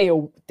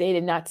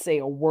did not say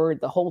a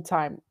word the whole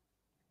time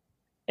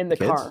in the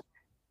car.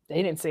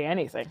 They didn't say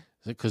anything.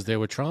 Because they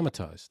were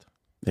traumatized.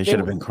 They should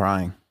have been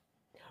crying.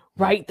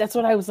 Right. That's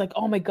what I was like.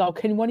 Oh my God!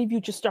 Can one of you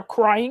just start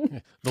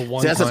crying? The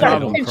one I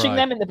started pinching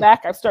them in the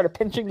back. I started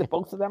pinching the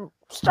both of them.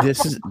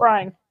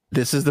 Crying.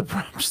 This is the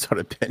problem.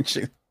 Started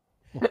pinching.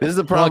 This is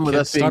the problem with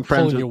us being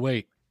friends with your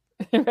weight.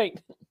 Right.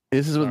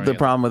 This is the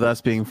problem with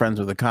us being friends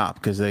with a cop,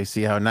 because they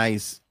see how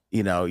nice,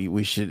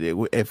 we should.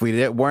 If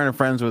we weren't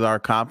friends with our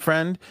cop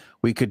friend,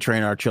 we could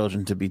train our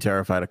children to be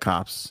terrified of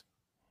cops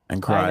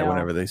and cry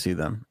whenever they see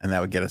them, and that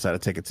would get us out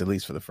of tickets at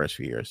least for the first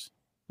few years.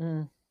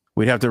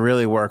 We'd have to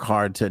really work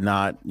hard to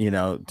not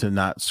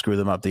screw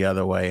them up the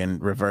other way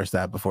and reverse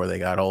that before they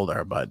got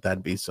older. But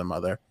that'd be some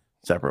other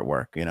separate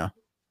work,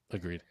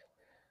 Agreed.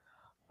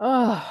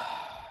 Oh.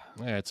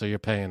 All right, so you're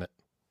paying it.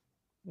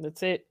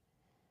 That's it.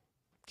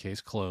 Case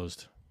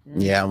closed.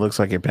 Yeah, it looks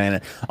like you're paying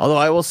it. Although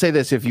I will say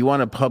this, if you want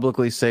to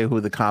publicly say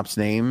who the cop's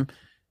name,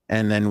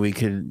 and then we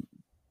could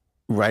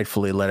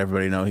rightfully let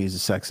everybody know he's a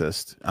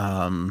sexist,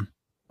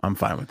 I'm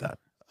fine with that.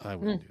 I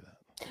wouldn't do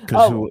that.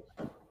 Because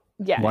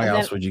yeah. Why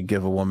else would you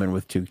give a woman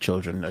with 2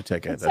 children a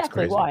ticket? Exactly. That's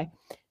crazy. Why?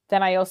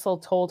 Then I also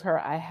told her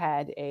I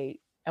had a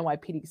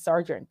NYPD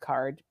sergeant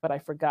card, but I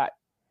forgot.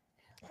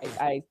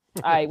 I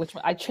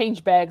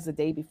changed bags the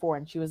day before,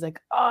 and she was like,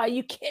 "Oh, are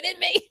you kidding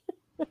me?"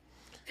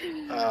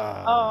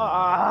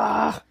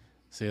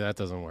 See, that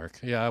doesn't work.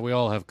 Yeah, we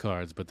all have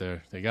cards, but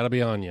they got to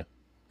be on you.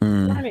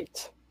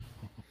 Right.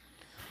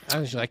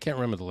 Actually, I can't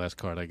remember the last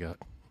card I got.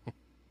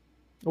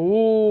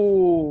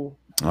 Ooh.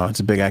 Oh,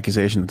 it's a big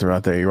accusation to throw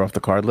out there. You're off the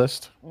card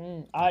list?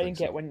 I didn't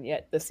get one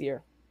yet this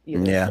year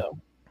either. Yeah. So.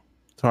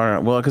 It's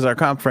hard. Well, because our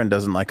comp friend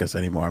doesn't like us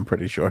anymore, I'm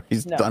pretty sure.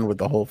 He's done with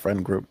the whole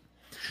friend group.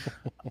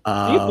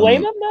 Do you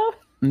blame him, though?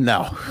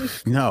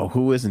 No.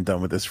 Who isn't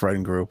done with this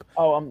friend group?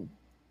 Oh, I'm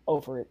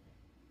over it.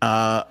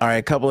 All right,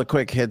 a couple of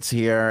quick hits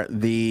here.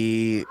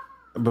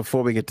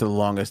 Before we get to the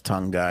longest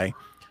tongue guy,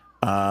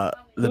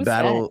 the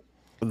battle.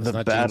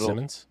 Gene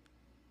Simmons?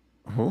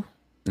 Who?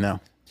 No.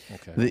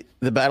 Okay.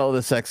 The battle of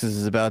the sexes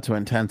is about to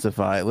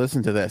intensify.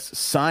 Listen to this.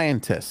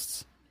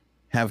 Scientists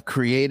have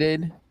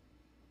created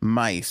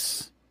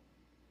mice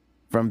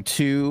from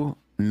 2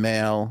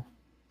 male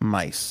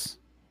mice.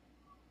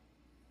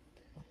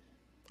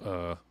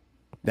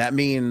 That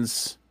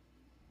means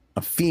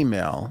a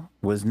female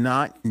was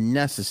not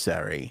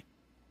necessary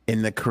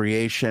in the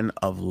creation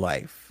of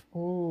life.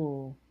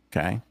 Ooh.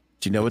 Okay.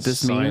 Do you know what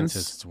this means?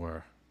 Scientists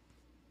were.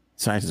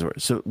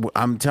 So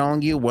I'm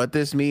telling you what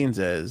this means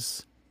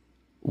is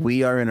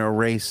we are in a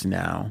race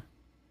now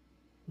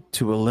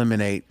to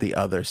eliminate the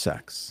other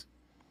sex.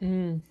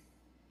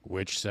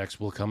 Which sex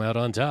will come out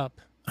on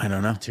top? I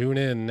don't know. Tune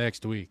in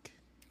next week.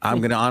 I'm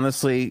going to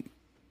honestly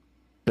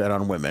bet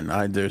on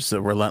women. There's a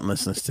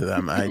relentlessness to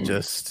them.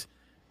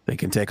 They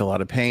can take a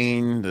lot of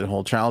pain, the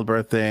whole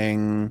childbirth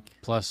thing.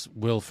 Plus,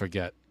 we'll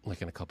forget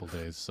like in a couple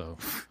days, so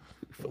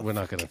we're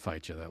not going to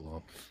fight you that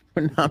long.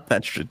 We're not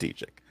that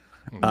strategic.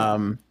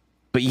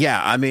 But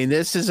yeah, I mean,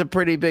 this is a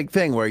pretty big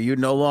thing where you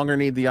no longer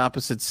need the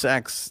opposite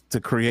sex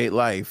to create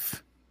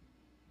life.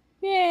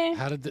 Yeah.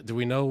 How do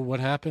we know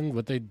what happened,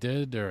 what they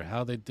did, or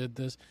how they did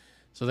this?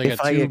 So they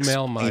got 2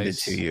 male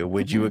mice. It to you,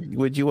 would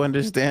you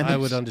understand? I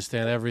would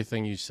understand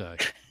everything you say.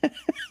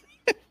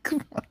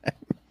 Come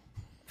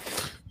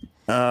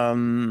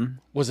on.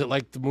 Was it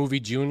like the movie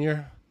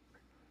Junior?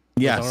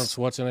 Yes. Arnold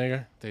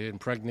Schwarzenegger. They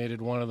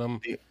impregnated one of them.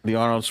 The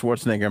Arnold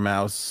Schwarzenegger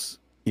mouse.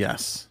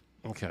 Yes.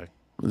 Okay.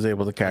 Was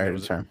able to carry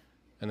the term.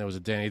 And there was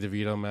a Danny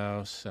DeVito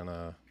mouse and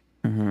a.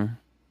 Who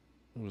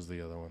was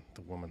the other one?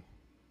 The woman.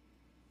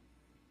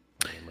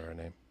 I don't remember her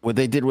name. What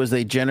they did was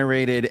they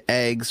generated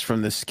eggs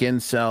from the skin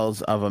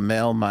cells of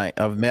male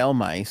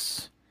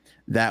mice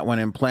that, when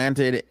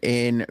implanted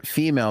in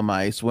female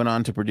mice, went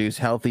on to produce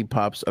healthy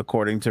pups,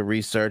 according to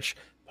research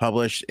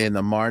published in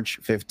the March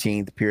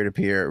 15th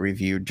peer-to-peer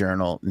reviewed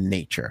journal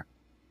Nature.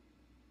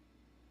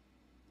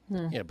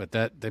 Yeah, but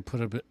they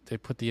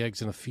put the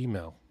eggs in a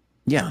female.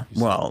 Yeah,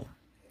 well,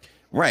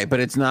 right,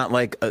 but it's not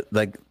like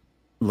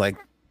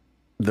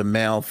the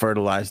male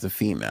fertilized the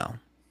female.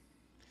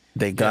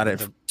 They got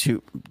it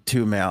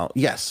two male.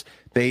 Yes,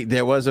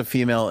 there was a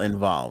female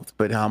involved,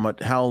 but how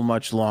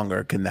much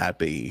longer can that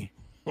be?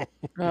 A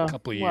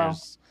couple of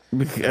years.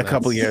 A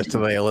couple of years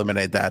till they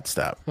eliminate that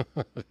step.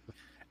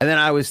 And then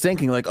I was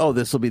thinking like, oh,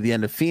 this will be the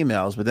end of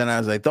females. But then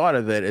as I thought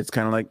of it, it's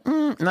kind of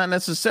like, not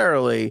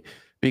necessarily,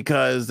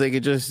 because they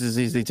could just as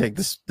easily take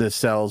the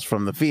cells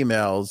from the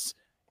females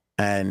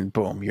and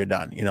boom, you're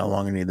done. You no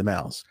longer need the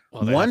males.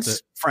 Well,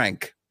 once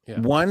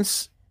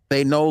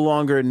they no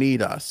longer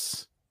need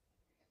us,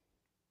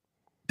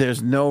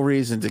 there's no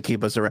reason to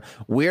keep us around.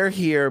 We're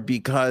here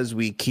because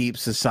we keep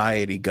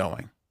society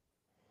going.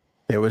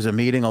 There was a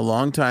meeting a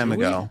long time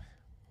ago.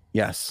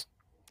 Yes.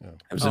 Yeah.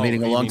 There was a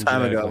meeting a long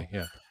time ago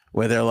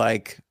where they're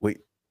like,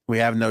 we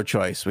have no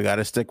choice. We got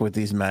to stick with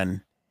these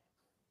men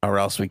or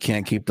else we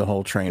can't keep the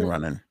whole train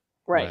running.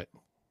 Right.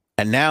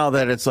 And now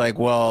that it's like,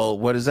 well,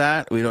 what is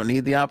that? We don't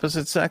need the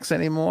opposite sex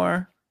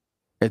anymore.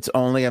 It's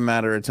only a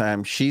matter of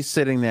time. She's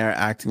sitting there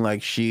acting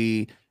like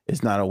she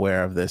is not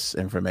aware of this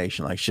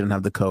information. Like she doesn't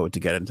have the code to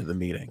get into the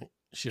meeting.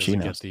 She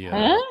doesn't get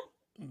Huh?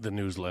 the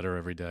newsletter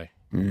every day.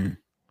 Mm.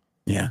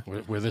 Yeah.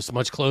 We're this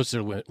much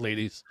closer,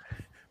 ladies.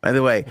 By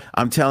the way,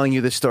 I'm telling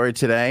you the story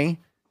today.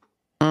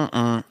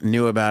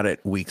 Knew about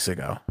it weeks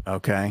ago.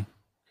 Okay.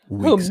 Who,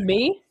 Weeks ago.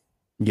 me?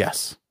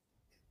 Yes.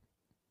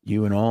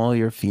 You and all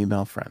your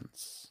female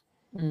friends.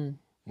 Mm.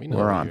 We know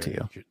We're on to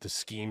you. The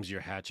schemes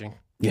you're hatching.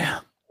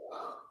 Yeah.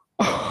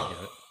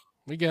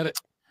 We get it.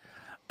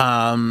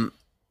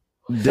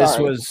 This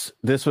Sorry. was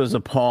a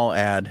Paul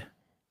ad.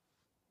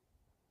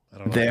 I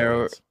don't know.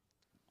 There,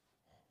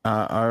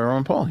 our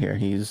own Paul here.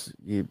 He's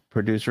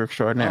producer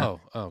extraordinaire.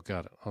 Oh,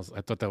 got it.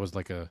 I thought that was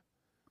like a.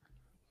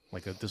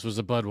 This was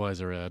a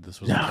Budweiser ad. This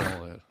was No, a Paul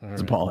ad. All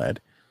it's a right. Paul ad.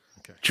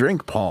 Okay.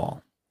 Drink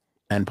Paul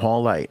and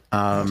Paul Light.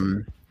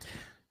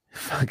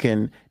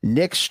 Fucking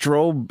Nick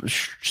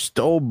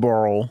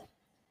Stoberl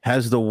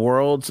has the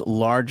world's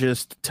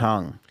largest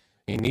tongue.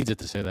 He needs it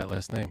to say that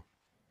last name.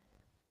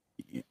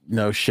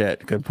 No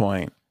shit. Good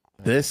point.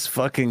 This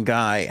fucking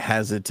guy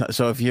has a tongue.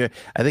 So I think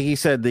he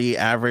said the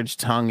average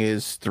tongue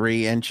is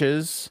 3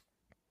 inches.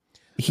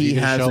 He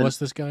has. Show us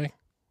this guy.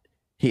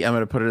 I'm going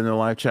to put it in the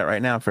live chat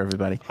right now for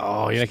everybody.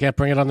 Oh, yeah, I can't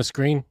bring it on the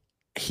screen.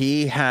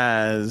 He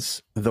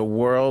has the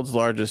world's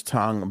largest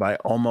tongue by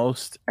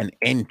almost an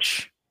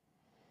inch.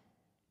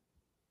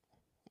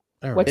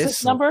 All right. What's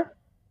his number?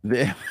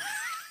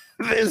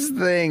 This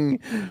thing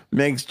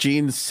makes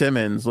Gene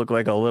Simmons look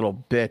like a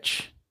little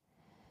bitch.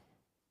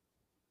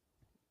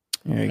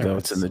 There you go.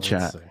 It's in the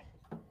chat.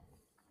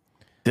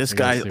 This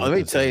guy, let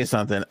me tell you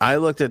something. I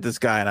looked at this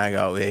guy and I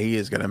go, yeah, he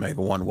is going to make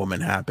one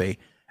woman happy.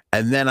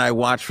 And then I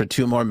watched for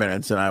 2 more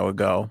minutes and I would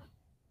go,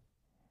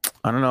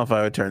 I don't know if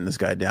I would turn this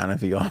guy down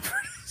if he offered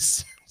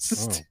us.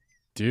 Oh,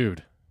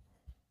 dude.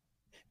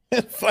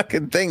 That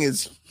fucking thing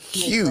is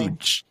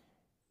huge.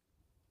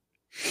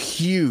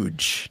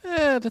 Huge.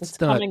 That's It's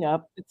not. coming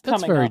up. It's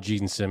That's coming very up.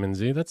 Gene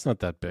Simmons-y. That's not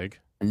that big.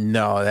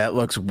 No, that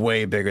looks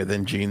way bigger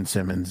than Gene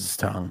Simmons'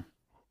 tongue.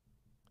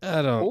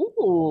 I don't.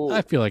 Ooh.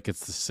 I feel like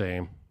it's the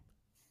same.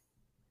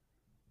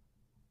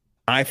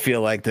 I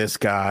feel like this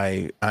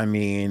guy, I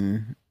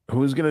mean,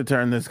 who's going to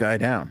turn this guy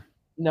down?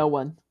 No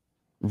one.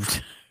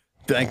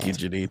 Thank you,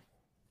 Janine.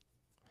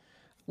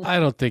 I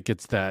don't think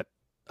it's that.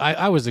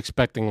 I was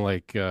expecting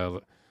like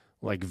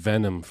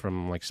Venom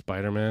from like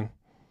Spider-Man,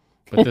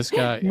 but this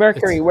guy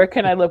Mercury, where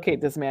can I locate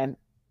this man?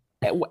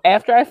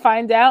 After I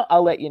find out,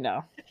 I'll let you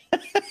know.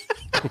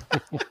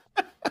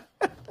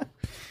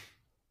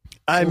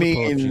 I I'm gonna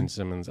pull up mean, Gene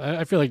Simmons.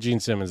 I feel like Gene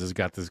Simmons has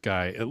got this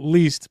guy at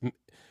least.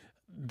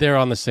 They're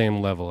on the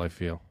same level. I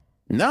feel.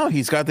 no,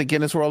 he's got the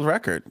Guinness World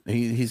Record.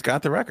 He's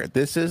got the record.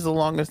 This is the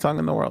longest tongue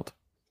in the world.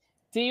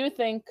 Do you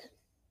think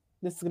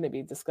this is going to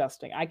be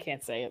disgusting? I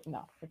can't say it.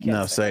 No. I can't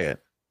No, say it.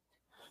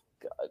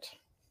 God.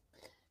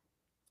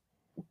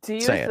 Do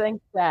you Say it.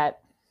 think that?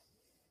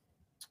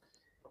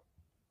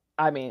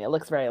 I mean, it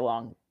looks very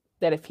long.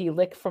 That if he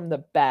licked from the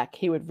back,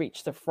 he would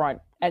reach the front,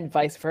 and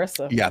vice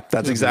versa. Yeah,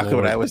 that's Good exactly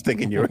what Lord. I was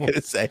thinking you were going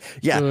to say.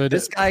 Yeah, Good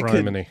this guy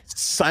criminy. could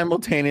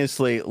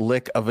simultaneously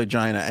lick a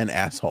vagina and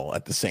asshole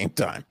at the same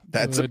time.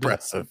 That's Good.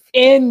 impressive.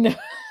 In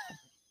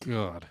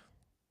God.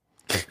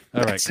 All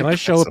right. That's Can I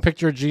show a impressive.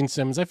 picture of Gene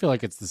Simmons? I feel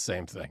like it's the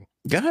same thing.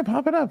 Go ahead,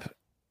 pop it up.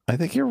 I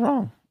think you're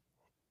wrong.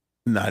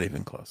 Not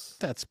even close.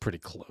 That's pretty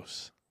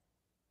close.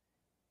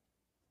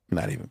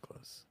 Not even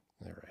close.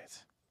 All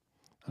right.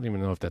 I don't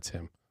even know if that's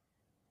him.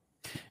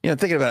 You know,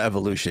 thinking about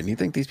evolution, you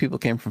think these people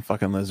came from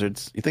fucking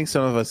lizards? You think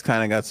some of us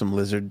kind of got some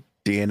lizard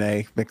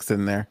DNA mixed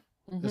in there?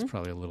 There's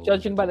probably a little.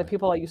 Judging by the lizard in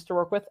people I used to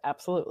work with,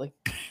 absolutely.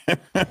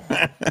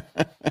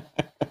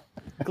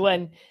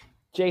 Glenn,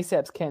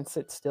 J-Sabs can't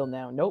sit still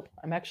now. Nope.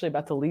 I'm actually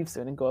about to leave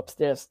soon and go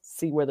upstairs to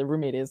see where the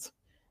roommate is.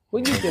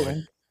 What are you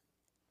doing?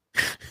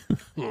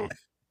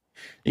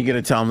 You're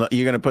gonna tell him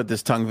you're gonna put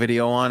this tongue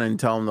video on and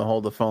tell him to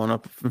hold the phone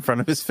up in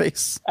front of his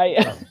face.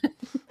 Can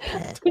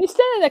you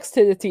stand next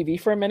to the TV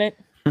for a minute?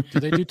 there. Do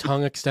they do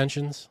tongue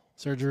extensions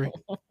surgery?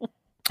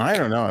 I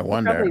don't know. I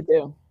wonder. Probably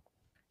do.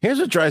 Here's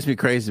what drives me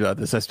crazy about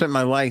this. I spent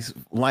my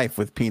life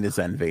with penis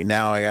envy.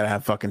 Now I gotta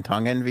have fucking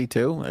tongue envy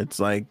too. It's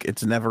like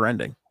it's never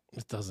ending.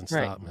 It doesn't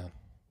Right. stop, man.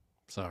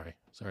 Sorry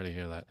to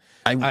hear that.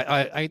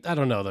 I I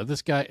don't know though.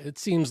 This guy. It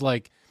seems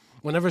like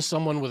whenever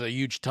someone with a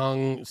huge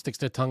tongue sticks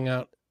their tongue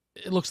out,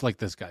 it looks like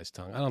this guy's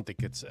tongue. I don't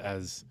think it's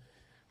as.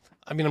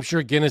 I mean, I'm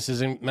sure Guinness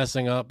isn't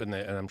messing up, and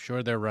I'm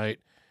sure they're right,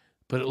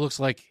 but it looks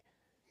like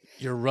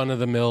your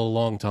run-of-the-mill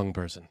long-tongue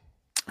person.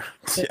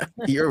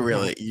 you're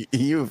really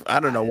you've. I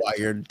don't know why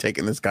you're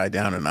taking this guy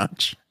down a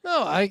notch.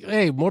 No,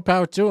 hey, more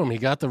power to him. He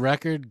got the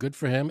record. Good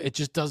for him. It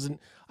just doesn't.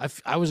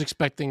 I was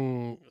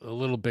expecting a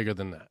little bigger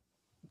than that,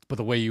 but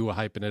the way you were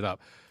hyping it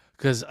up,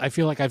 because I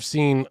feel like I've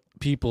seen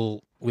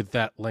people with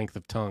that length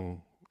of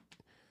tongue,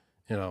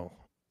 you know,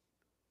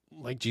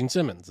 like Gene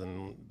Simmons,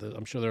 and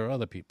I'm sure there are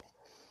other people.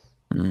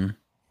 Mm.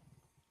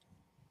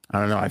 I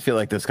don't know. I feel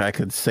like this guy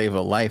could save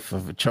a life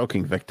of a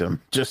choking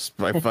victim just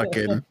by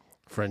fucking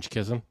French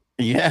kissing.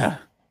 Yeah.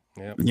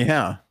 Yep.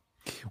 Yeah.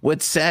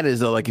 What's sad is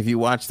though, like if you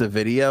watch the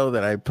video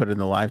that I put in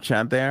the live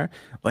chat there,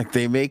 like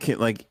they make it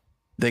like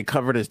they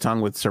covered his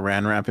tongue with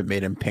saran wrap and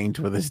made him paint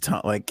with his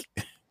tongue. Like,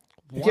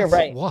 You're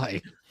right.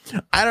 Why?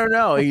 I don't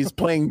know. He's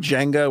playing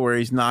Jenga where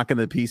he's knocking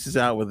the pieces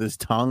out with his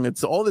tongue.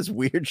 It's all this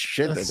weird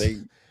shit that they.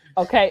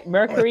 Okay,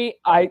 Mercury.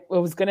 I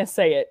was gonna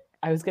say it.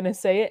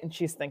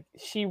 And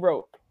she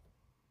wrote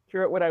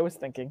what I was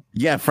thinking.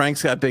 Yeah,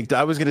 Frank's got big.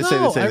 I was gonna say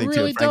the No, same I thing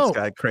really too. Frank's don't.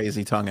 got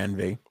crazy tongue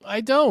envy.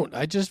 I don't.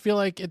 I just feel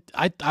like it.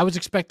 I was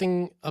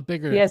expecting a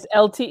bigger. He has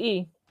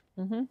LTE.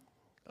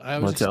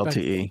 Mm-hmm. What's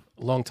LTE?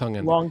 Long tongue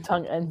envy. Long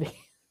tongue envy.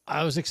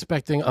 I was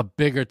expecting a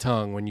bigger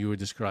tongue when you were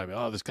describing.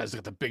 Oh, this guy's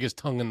got the biggest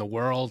tongue in the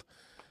world.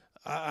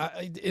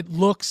 It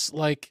looks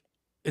like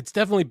it's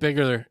definitely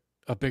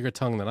a bigger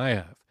tongue than I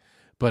have,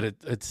 but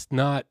it's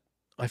not.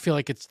 I feel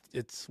like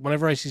it's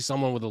whenever I see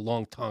someone with a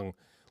long tongue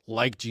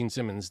like Gene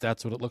Simmons,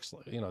 that's what it looks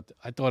like.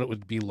 I thought it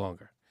would be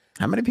longer.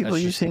 How many people are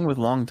you seeing with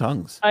long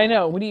tongues? I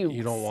know. What do you?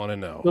 You don't want to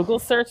know. Google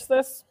search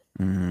this.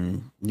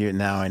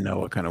 Now I know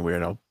what kind of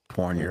weirdo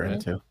porn you're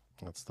into.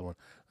 That's the one.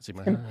 Let's see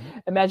my.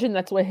 Imagine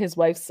that's what his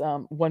wife's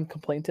one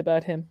complaint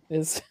about him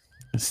is.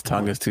 His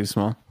tongue is too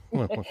small.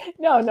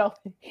 No,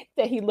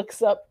 that he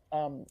looks up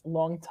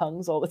long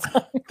tongues all the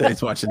time. That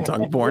he's watching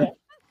tongue porn.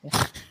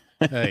 Yeah.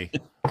 Hey,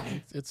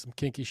 it's some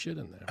kinky shit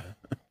in there, man.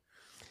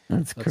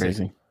 That's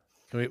crazy.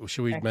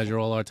 Should we measure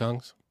all our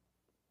tongues?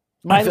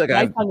 My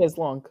tongue is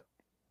long.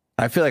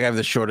 I feel like I have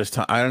the shortest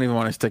tongue. I don't even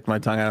want to stick my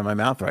tongue out of my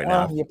mouth right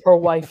now. Your poor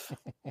wife.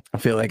 I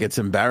feel like it's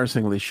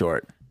embarrassingly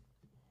short.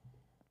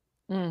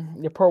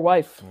 Your poor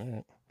wife. All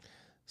right.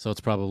 So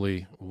it's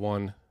probably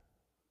 1,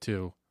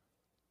 2,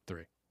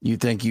 3. You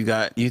think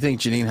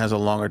Janine has a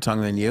longer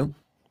tongue than you?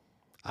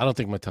 I don't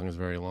think my tongue is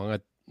very long.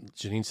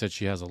 Janine said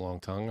she has a long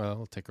tongue.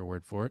 I'll take her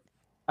word for it.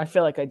 I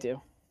feel like I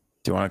do.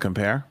 Do you want to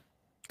compare?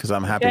 Because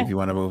I'm happy if you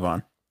want to move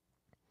on.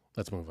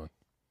 Let's move on.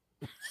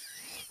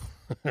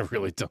 I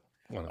really don't.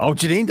 Oh,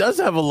 Janine does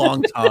have a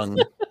long tongue.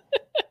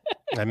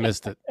 I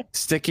missed it.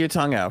 Stick your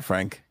tongue out,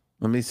 Frank.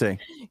 Let me see.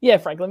 Yeah,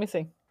 Frank, let me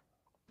see.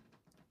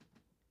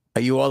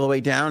 Are you all the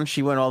way down?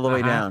 She went all the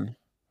way down.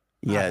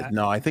 Yeah,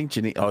 no, I think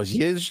Janine. Oh,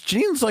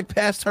 Janine's like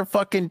past her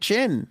fucking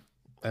chin.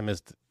 I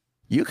missed it.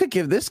 You could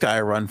give this guy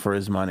a run for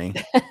his money.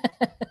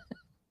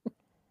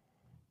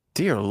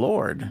 Dear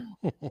Lord.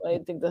 I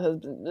think the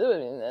husband's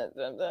doing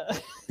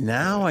that.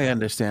 Now I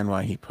understand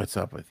why he puts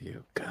up with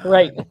you. God.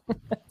 Right.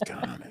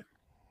 Got it.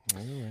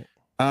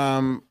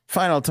 All right.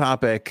 Final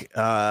topic.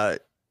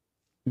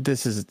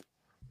 This is.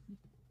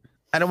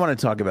 I don't want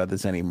to talk about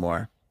this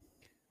anymore.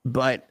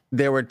 But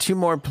there were 2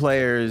 more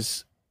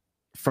players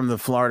from the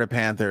Florida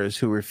Panthers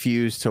who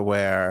refused to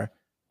wear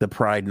the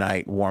Pride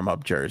Night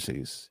warm-up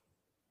jerseys.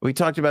 We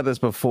talked about this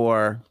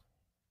before.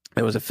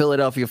 There was a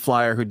Philadelphia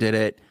Flyer who did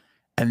it,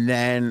 and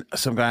then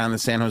some guy on the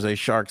San Jose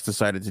Sharks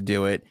decided to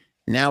do it.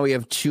 Now we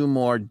have 2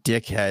 more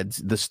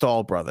dickheads, the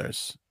Stahl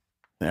brothers,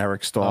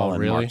 Eric Stahl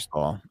and Mark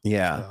Stahl.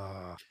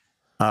 Yeah.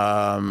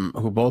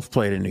 Who both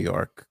played in New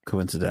York,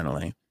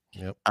 coincidentally.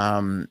 Yep.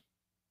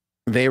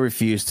 They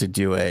refused to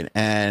do it.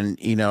 And,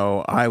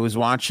 I was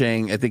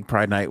watching, I think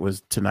Pride Night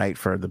was tonight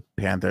for the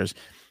Panthers.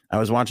 I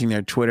was watching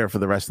their Twitter for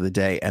the rest of the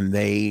day, and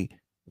they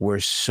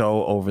were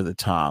so over the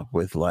top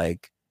with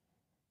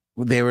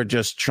they were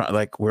just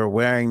we're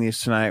wearing these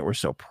tonight. We're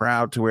so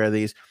proud to wear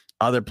these.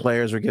 Other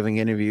players were giving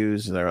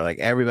interviews. And they were like,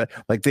 everybody,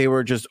 they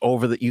were just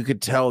you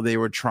could tell they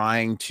were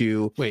trying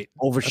to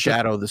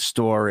overshadow the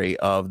story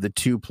of the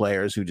 2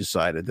 players who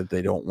decided that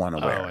they don't want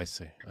to wear it. Oh, I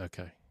see.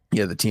 Okay.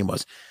 Yeah, the team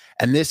was.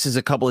 And this is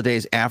a couple of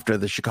days after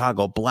the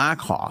Chicago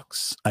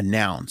Blackhawks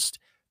announced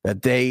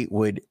that they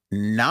would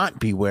not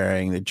be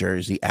wearing the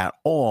jersey at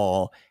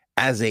all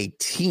as a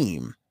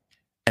team.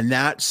 And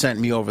that sent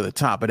me over the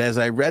top. But as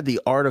I read the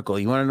article,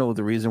 you want to know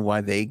the reason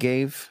why they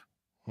gave?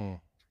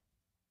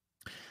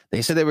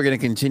 They said they were going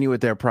to continue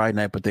with their Pride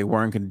Night, but they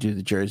weren't going to do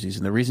the jerseys.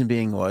 And the reason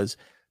being was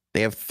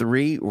they have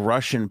 3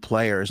 Russian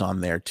players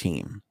on their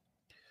team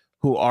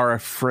who are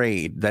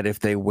afraid that if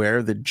they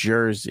wear the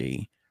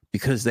jersey,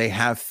 because they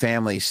have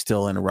family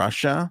still in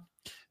Russia,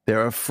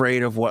 they're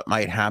afraid of what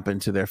might happen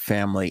to their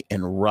family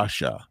in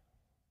Russia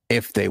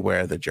if they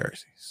wear the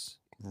jerseys.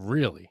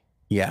 Really?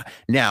 Yeah.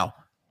 Now,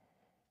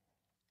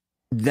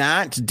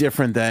 that's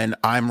different than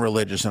I'm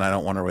religious and I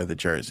don't want to wear the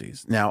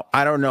jerseys. Now,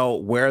 I don't know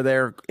where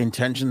their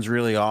intentions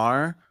really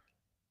are,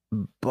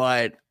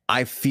 but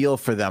I feel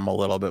for them a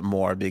little bit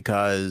more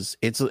because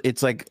it's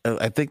like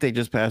I think they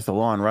just passed a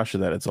law in Russia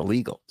that it's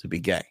illegal to be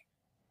gay.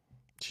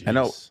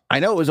 Jeez. I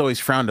know it was always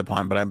frowned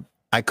upon, but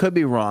I could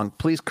be wrong.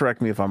 Please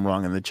correct me if I'm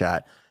wrong in the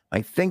chat.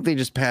 I think they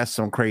just passed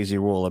some crazy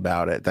rule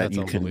about it that That's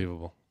you can,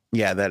 unbelievable.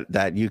 Yeah,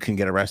 that you can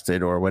get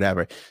arrested or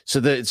whatever. So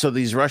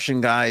these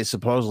Russian guys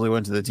supposedly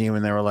went to the team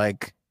and they were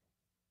like,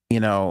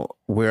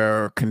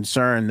 we're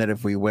concerned that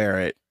if we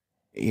wear it,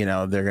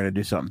 they're going to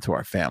do something to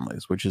our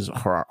families, which is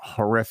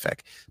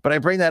horrific. But I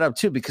bring that up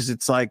too because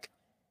it's like,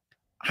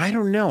 I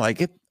don't know.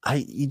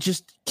 You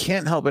just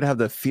can't help but have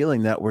the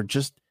feeling that we're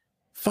just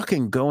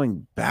fucking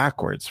going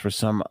backwards for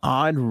some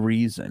odd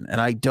reason. And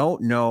I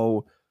don't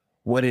know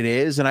what it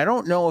is. And I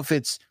don't know if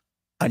it's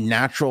a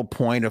natural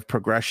point of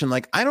progression.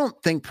 Like, I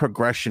don't think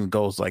progression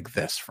goes like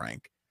this,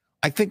 Frank.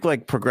 I think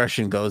like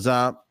progression goes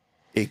up,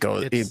 it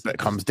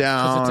comes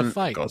down, it's a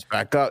fight. It goes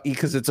back up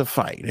because it's a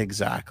fight.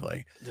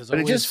 Exactly. But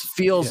it just always,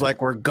 feels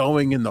like we're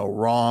going in the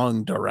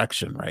wrong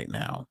direction right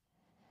now,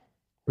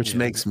 which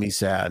makes me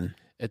sad.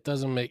 It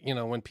doesn't make,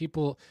 when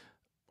people,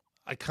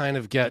 I kind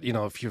of get,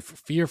 if you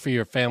fear for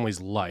your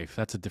family's life,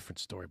 that's a different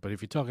story. But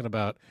if you're talking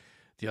about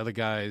the other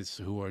guys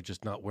who are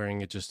just not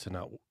wearing it just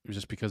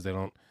because they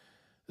don't,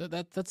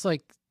 that's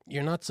like,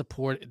 you're not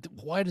supported.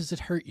 Why does it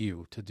hurt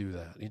you to do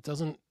that? It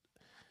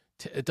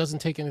doesn't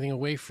take anything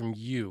away from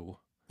you.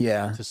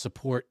 Yeah. To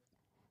support,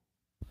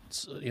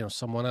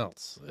 someone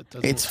else.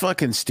 It's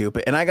fucking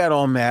stupid. And I got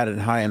all mad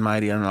and high and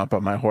mighty and up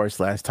on my horse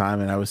last time,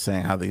 and I was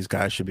saying how these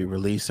guys should be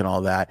released and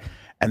all that.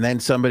 And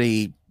then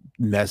somebody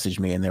messaged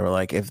me and they were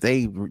like, if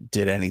they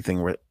did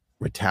anything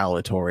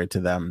retaliatory to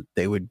them,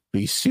 they would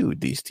be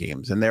sued, these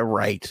teams. And they're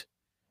right.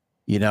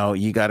 You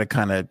got to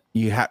kind of,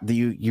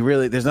 you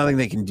really, there's nothing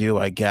they can do,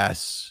 I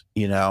guess,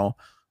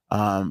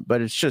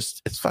 but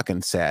it's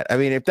fucking sad. I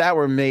mean, if that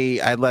were me,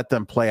 I'd let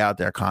them play out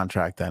their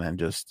contract then and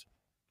just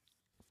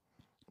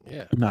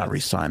not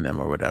re-sign them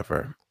or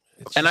whatever.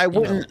 And I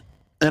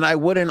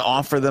wouldn't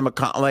offer them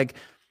like,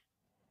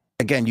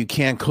 again, you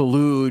can't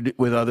collude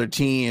with other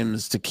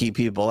teams to keep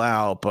people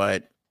out,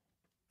 but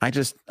I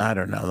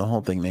don't know. The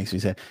whole thing makes me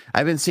sad.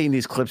 I've been seeing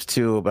these clips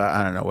too about,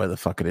 I don't know where the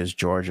fuck it is,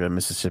 Georgia,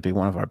 Mississippi,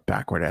 one of our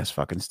backward ass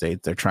fucking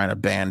states. They're trying to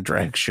ban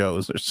drag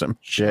shows or some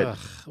shit. Ugh,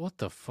 what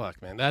the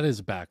fuck, man? That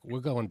is we're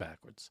going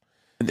backwards.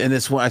 And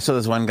this one, I saw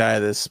this one guy,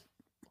 this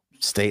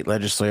state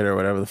legislator or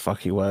whatever the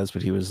fuck he was,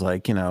 but he was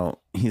like,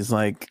 he's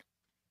like,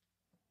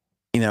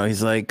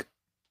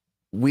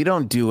 we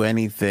don't do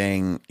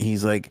anything.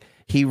 He's like,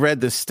 he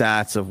read the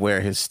stats of where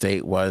his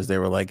state was. They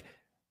were like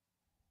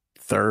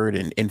third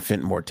in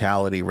infant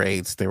mortality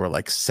rates. They were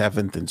like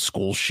seventh in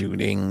school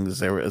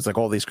shootings. It's like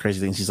all these crazy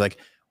things. He's like,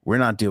 we're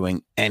not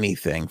doing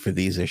anything for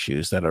these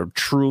issues that are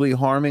truly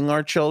harming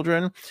our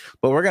children,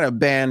 but we're going to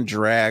ban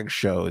drag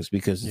shows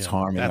because it's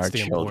harming our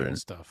children.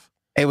 Stuff.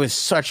 It was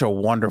such a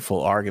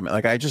wonderful argument.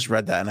 Like, I just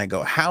read that and I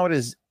go, how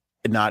does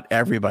not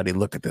everybody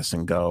look at this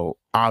and go,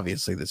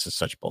 obviously this is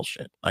such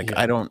bullshit. Like,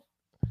 I don't.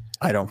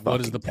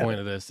 What is the point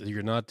of this?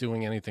 You're not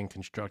doing anything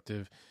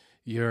constructive.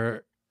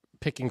 You're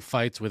picking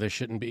fights where there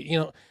shouldn't be.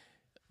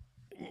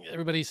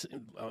 Everybody's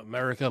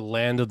America,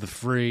 land of the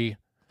free.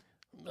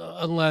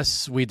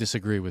 Unless we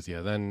disagree with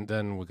you,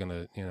 then we're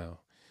gonna,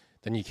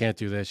 then you can't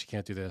do this, you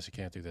can't do this, you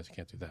can't do this, you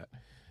can't do that.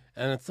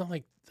 And it's not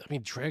like,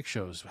 drag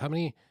shows. How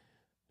many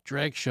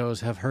drag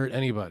shows have hurt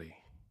anybody?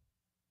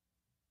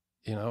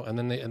 And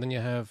then you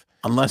have,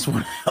 unless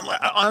one,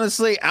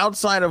 honestly,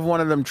 outside of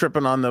one of them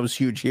tripping on those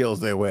huge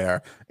heels they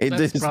wear, it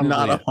is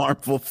not a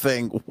harmful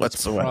thing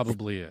whatsoever. That's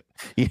probably it.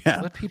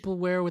 Yeah. Let people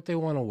wear what they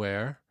want to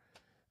wear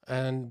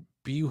and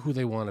be who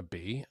they want to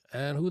be.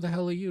 And who the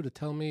hell are you to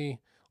tell me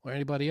or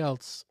anybody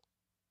else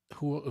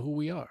who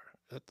we are?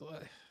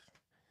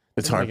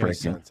 It's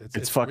heartbreaking.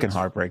 It's fucking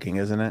heartbreaking,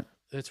 isn't it?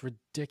 It's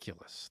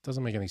ridiculous. It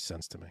doesn't make any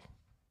sense to me.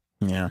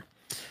 Yeah.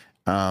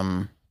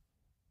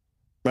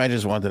 I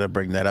just wanted to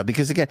bring that up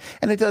because, again,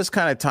 and it does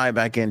kind of tie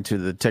back into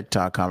the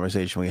TikTok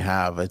conversation we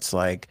have. It's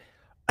like,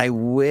 I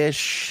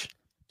wish,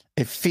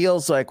 it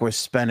feels like we're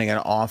spending an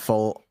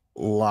awful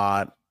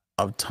lot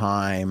of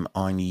time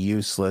on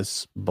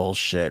useless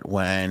bullshit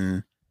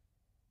when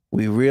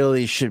we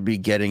really should be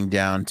getting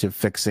down to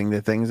fixing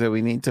the things that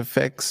we need to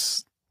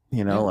fix,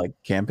 like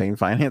campaign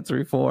finance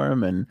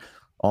reform and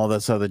all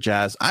this other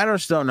jazz. I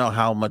just don't know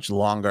how much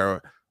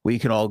longer we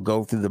can all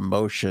go through the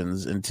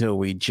motions until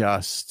we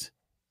just,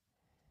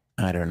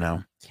 I don't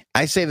know.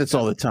 I say this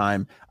all the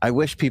time. I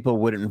wish people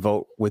wouldn't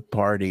vote with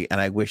party, and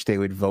I wish they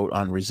would vote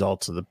on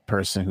results of the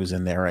person who's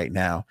in there right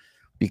now,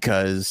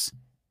 because,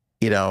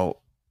 and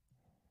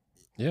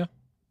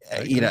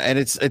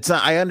it's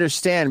not, I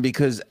understand,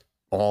 because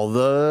all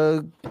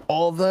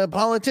the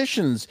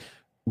politicians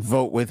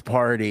vote with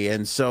party,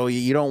 and so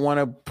you don't want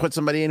to put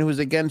somebody in who's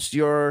against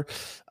your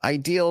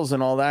ideals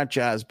and all that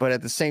jazz. But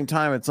at the same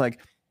time, it's like,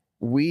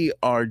 we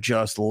are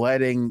just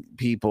letting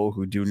people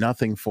who do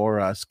nothing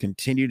for us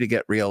continue to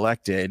get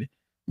reelected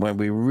when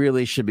we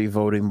really should be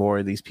voting more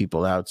of these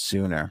people out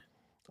sooner.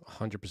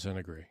 100%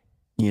 agree.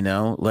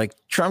 Like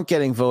Trump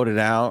getting voted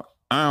out,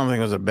 I don't think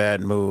it was a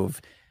bad move.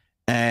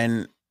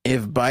 And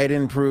if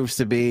Biden proves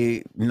to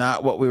be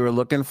not what we were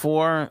looking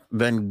for,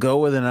 then go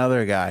with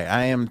another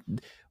guy.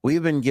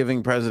 We've been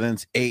giving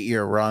presidents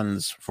 8-year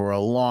runs for a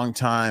long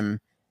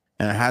time,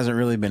 and it hasn't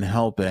really been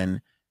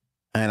helping.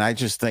 And I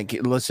just think,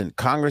 listen,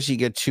 Congress, you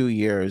get 2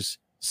 years.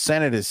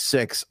 Senate is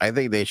 6. I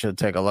think they should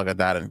take a look at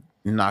that and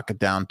knock it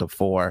down to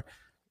 4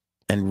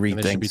 and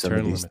rethink some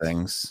of these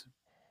things.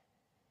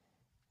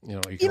 You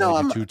can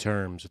only do 2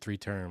 terms or 3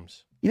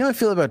 terms. I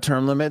feel about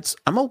term limits.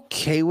 I'm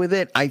okay with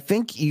it. I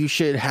think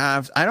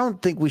I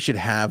don't think we should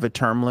have a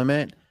term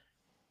limit,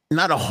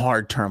 not a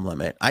hard term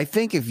limit. I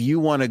think if you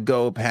want to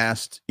go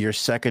past your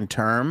second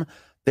term,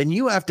 then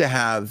you have to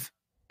have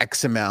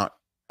X amount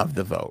of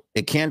the vote.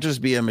 It can't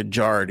just be a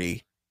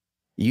majority.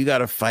 You got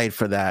to fight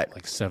for that.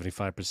 Like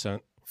 75%.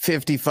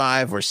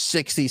 55 or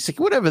 60,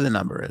 whatever the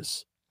number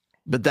is.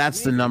 But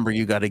that's the number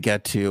you got to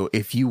get to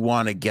if you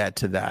want to get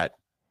to that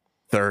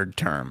third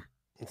term.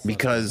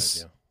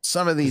 Because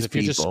some of these if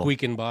you're people just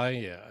squeaking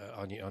by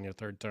on your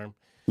third term,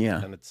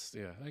 and it's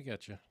I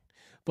get you.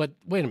 But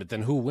wait a minute,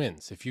 then who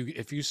wins? If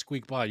you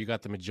squeak by, you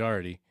got the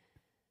majority.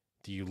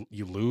 Do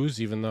you lose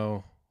even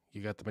though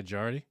you got the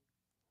majority?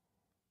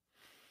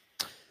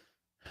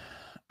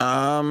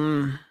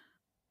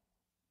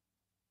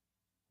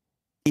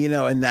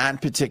 In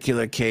that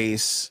particular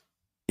case,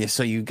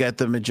 so you get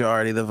the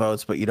majority of the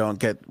votes, but you don't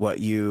get what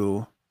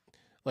you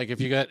like.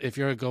 If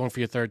you're going for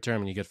your third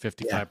term and you get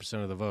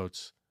 55% of the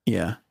votes,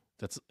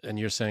 and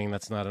you're saying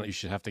that's not. You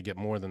should have to get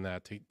more than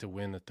that to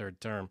win the third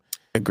term.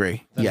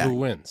 Agree. Then who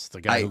wins?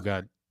 The guy who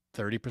got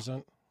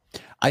 30%?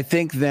 I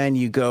think then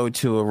you go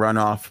to a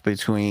runoff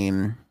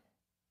between.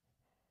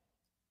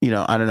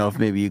 I don't know if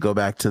maybe you go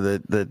back to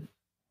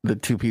the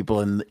two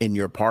people in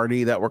your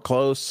party that were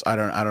close. I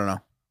don't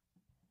know.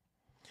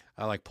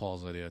 I like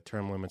Paul's idea.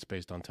 Term limits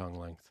based on tongue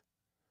length.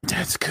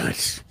 That's good.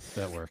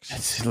 That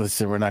works.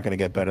 Listen, we're not going to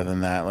get better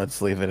than that.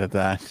 Let's leave it at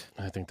that.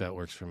 I think that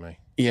works for me.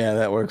 Yeah,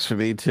 that works for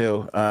me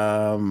too.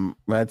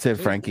 That's it,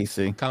 Frankie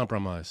C.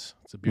 Compromise.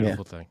 It's a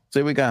beautiful thing.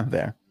 See, we got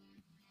there.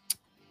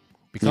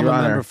 Become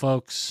a member,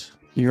 folks.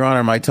 Your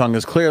Honor, my tongue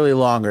is clearly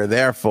longer.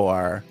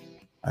 Therefore,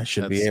 I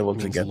should be able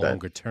to get that.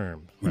 Longer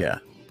term. Right? Yeah.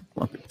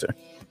 Longer term.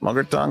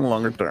 Longer tongue,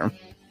 longer term.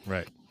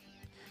 Right.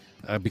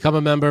 Become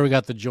a member. We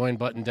got the join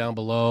button down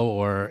below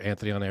or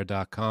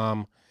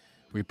anthonyonair.com.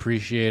 We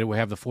appreciate it. We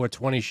have the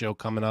 420 show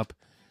coming up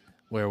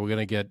where we're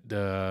going to get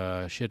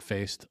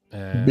shit-faced.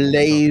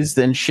 Blazed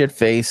and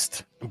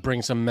shit-faced.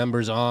 Bring some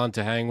members on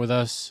to hang with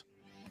us.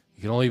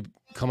 You can only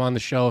come on the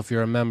show if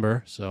you're a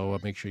member, so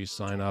make sure you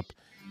sign up.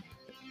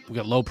 We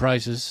got low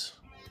prices.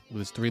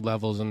 There's 3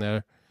 levels in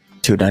there.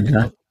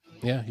 $2.99.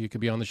 Yeah, you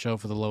could be on the show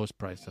for the lowest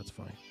price. That's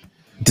fine.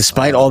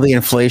 Despite all the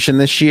inflation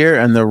this year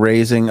and the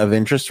raising of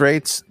interest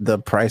rates, the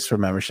price for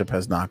membership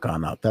has not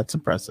gone up. That's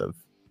impressive.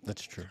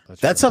 That's true.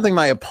 That's something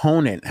my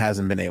opponent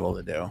hasn't been able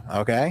to do.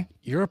 Okay.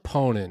 Your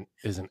opponent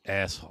is an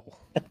asshole.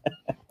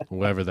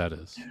 Whoever that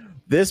is.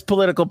 This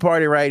political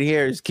party right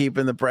here is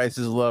keeping the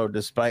prices low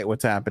despite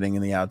what's happening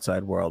in the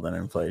outside world and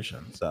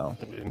inflation. So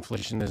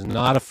inflation is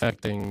not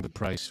affecting the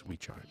price we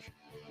charge.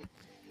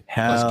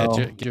 Hell. Plus,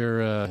 get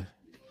your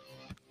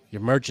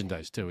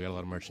merchandise too. We got a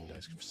lot of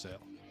merchandise for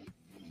sale.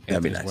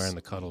 That'd be Anthony's nice. wearing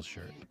the Cuddles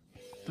shirt.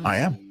 I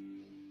am.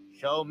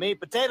 Show me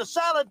potato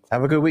salad.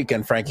 Have a good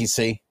weekend, Frankie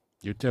C.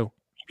 You too.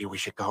 Maybe we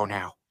should go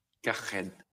now. Go ahead.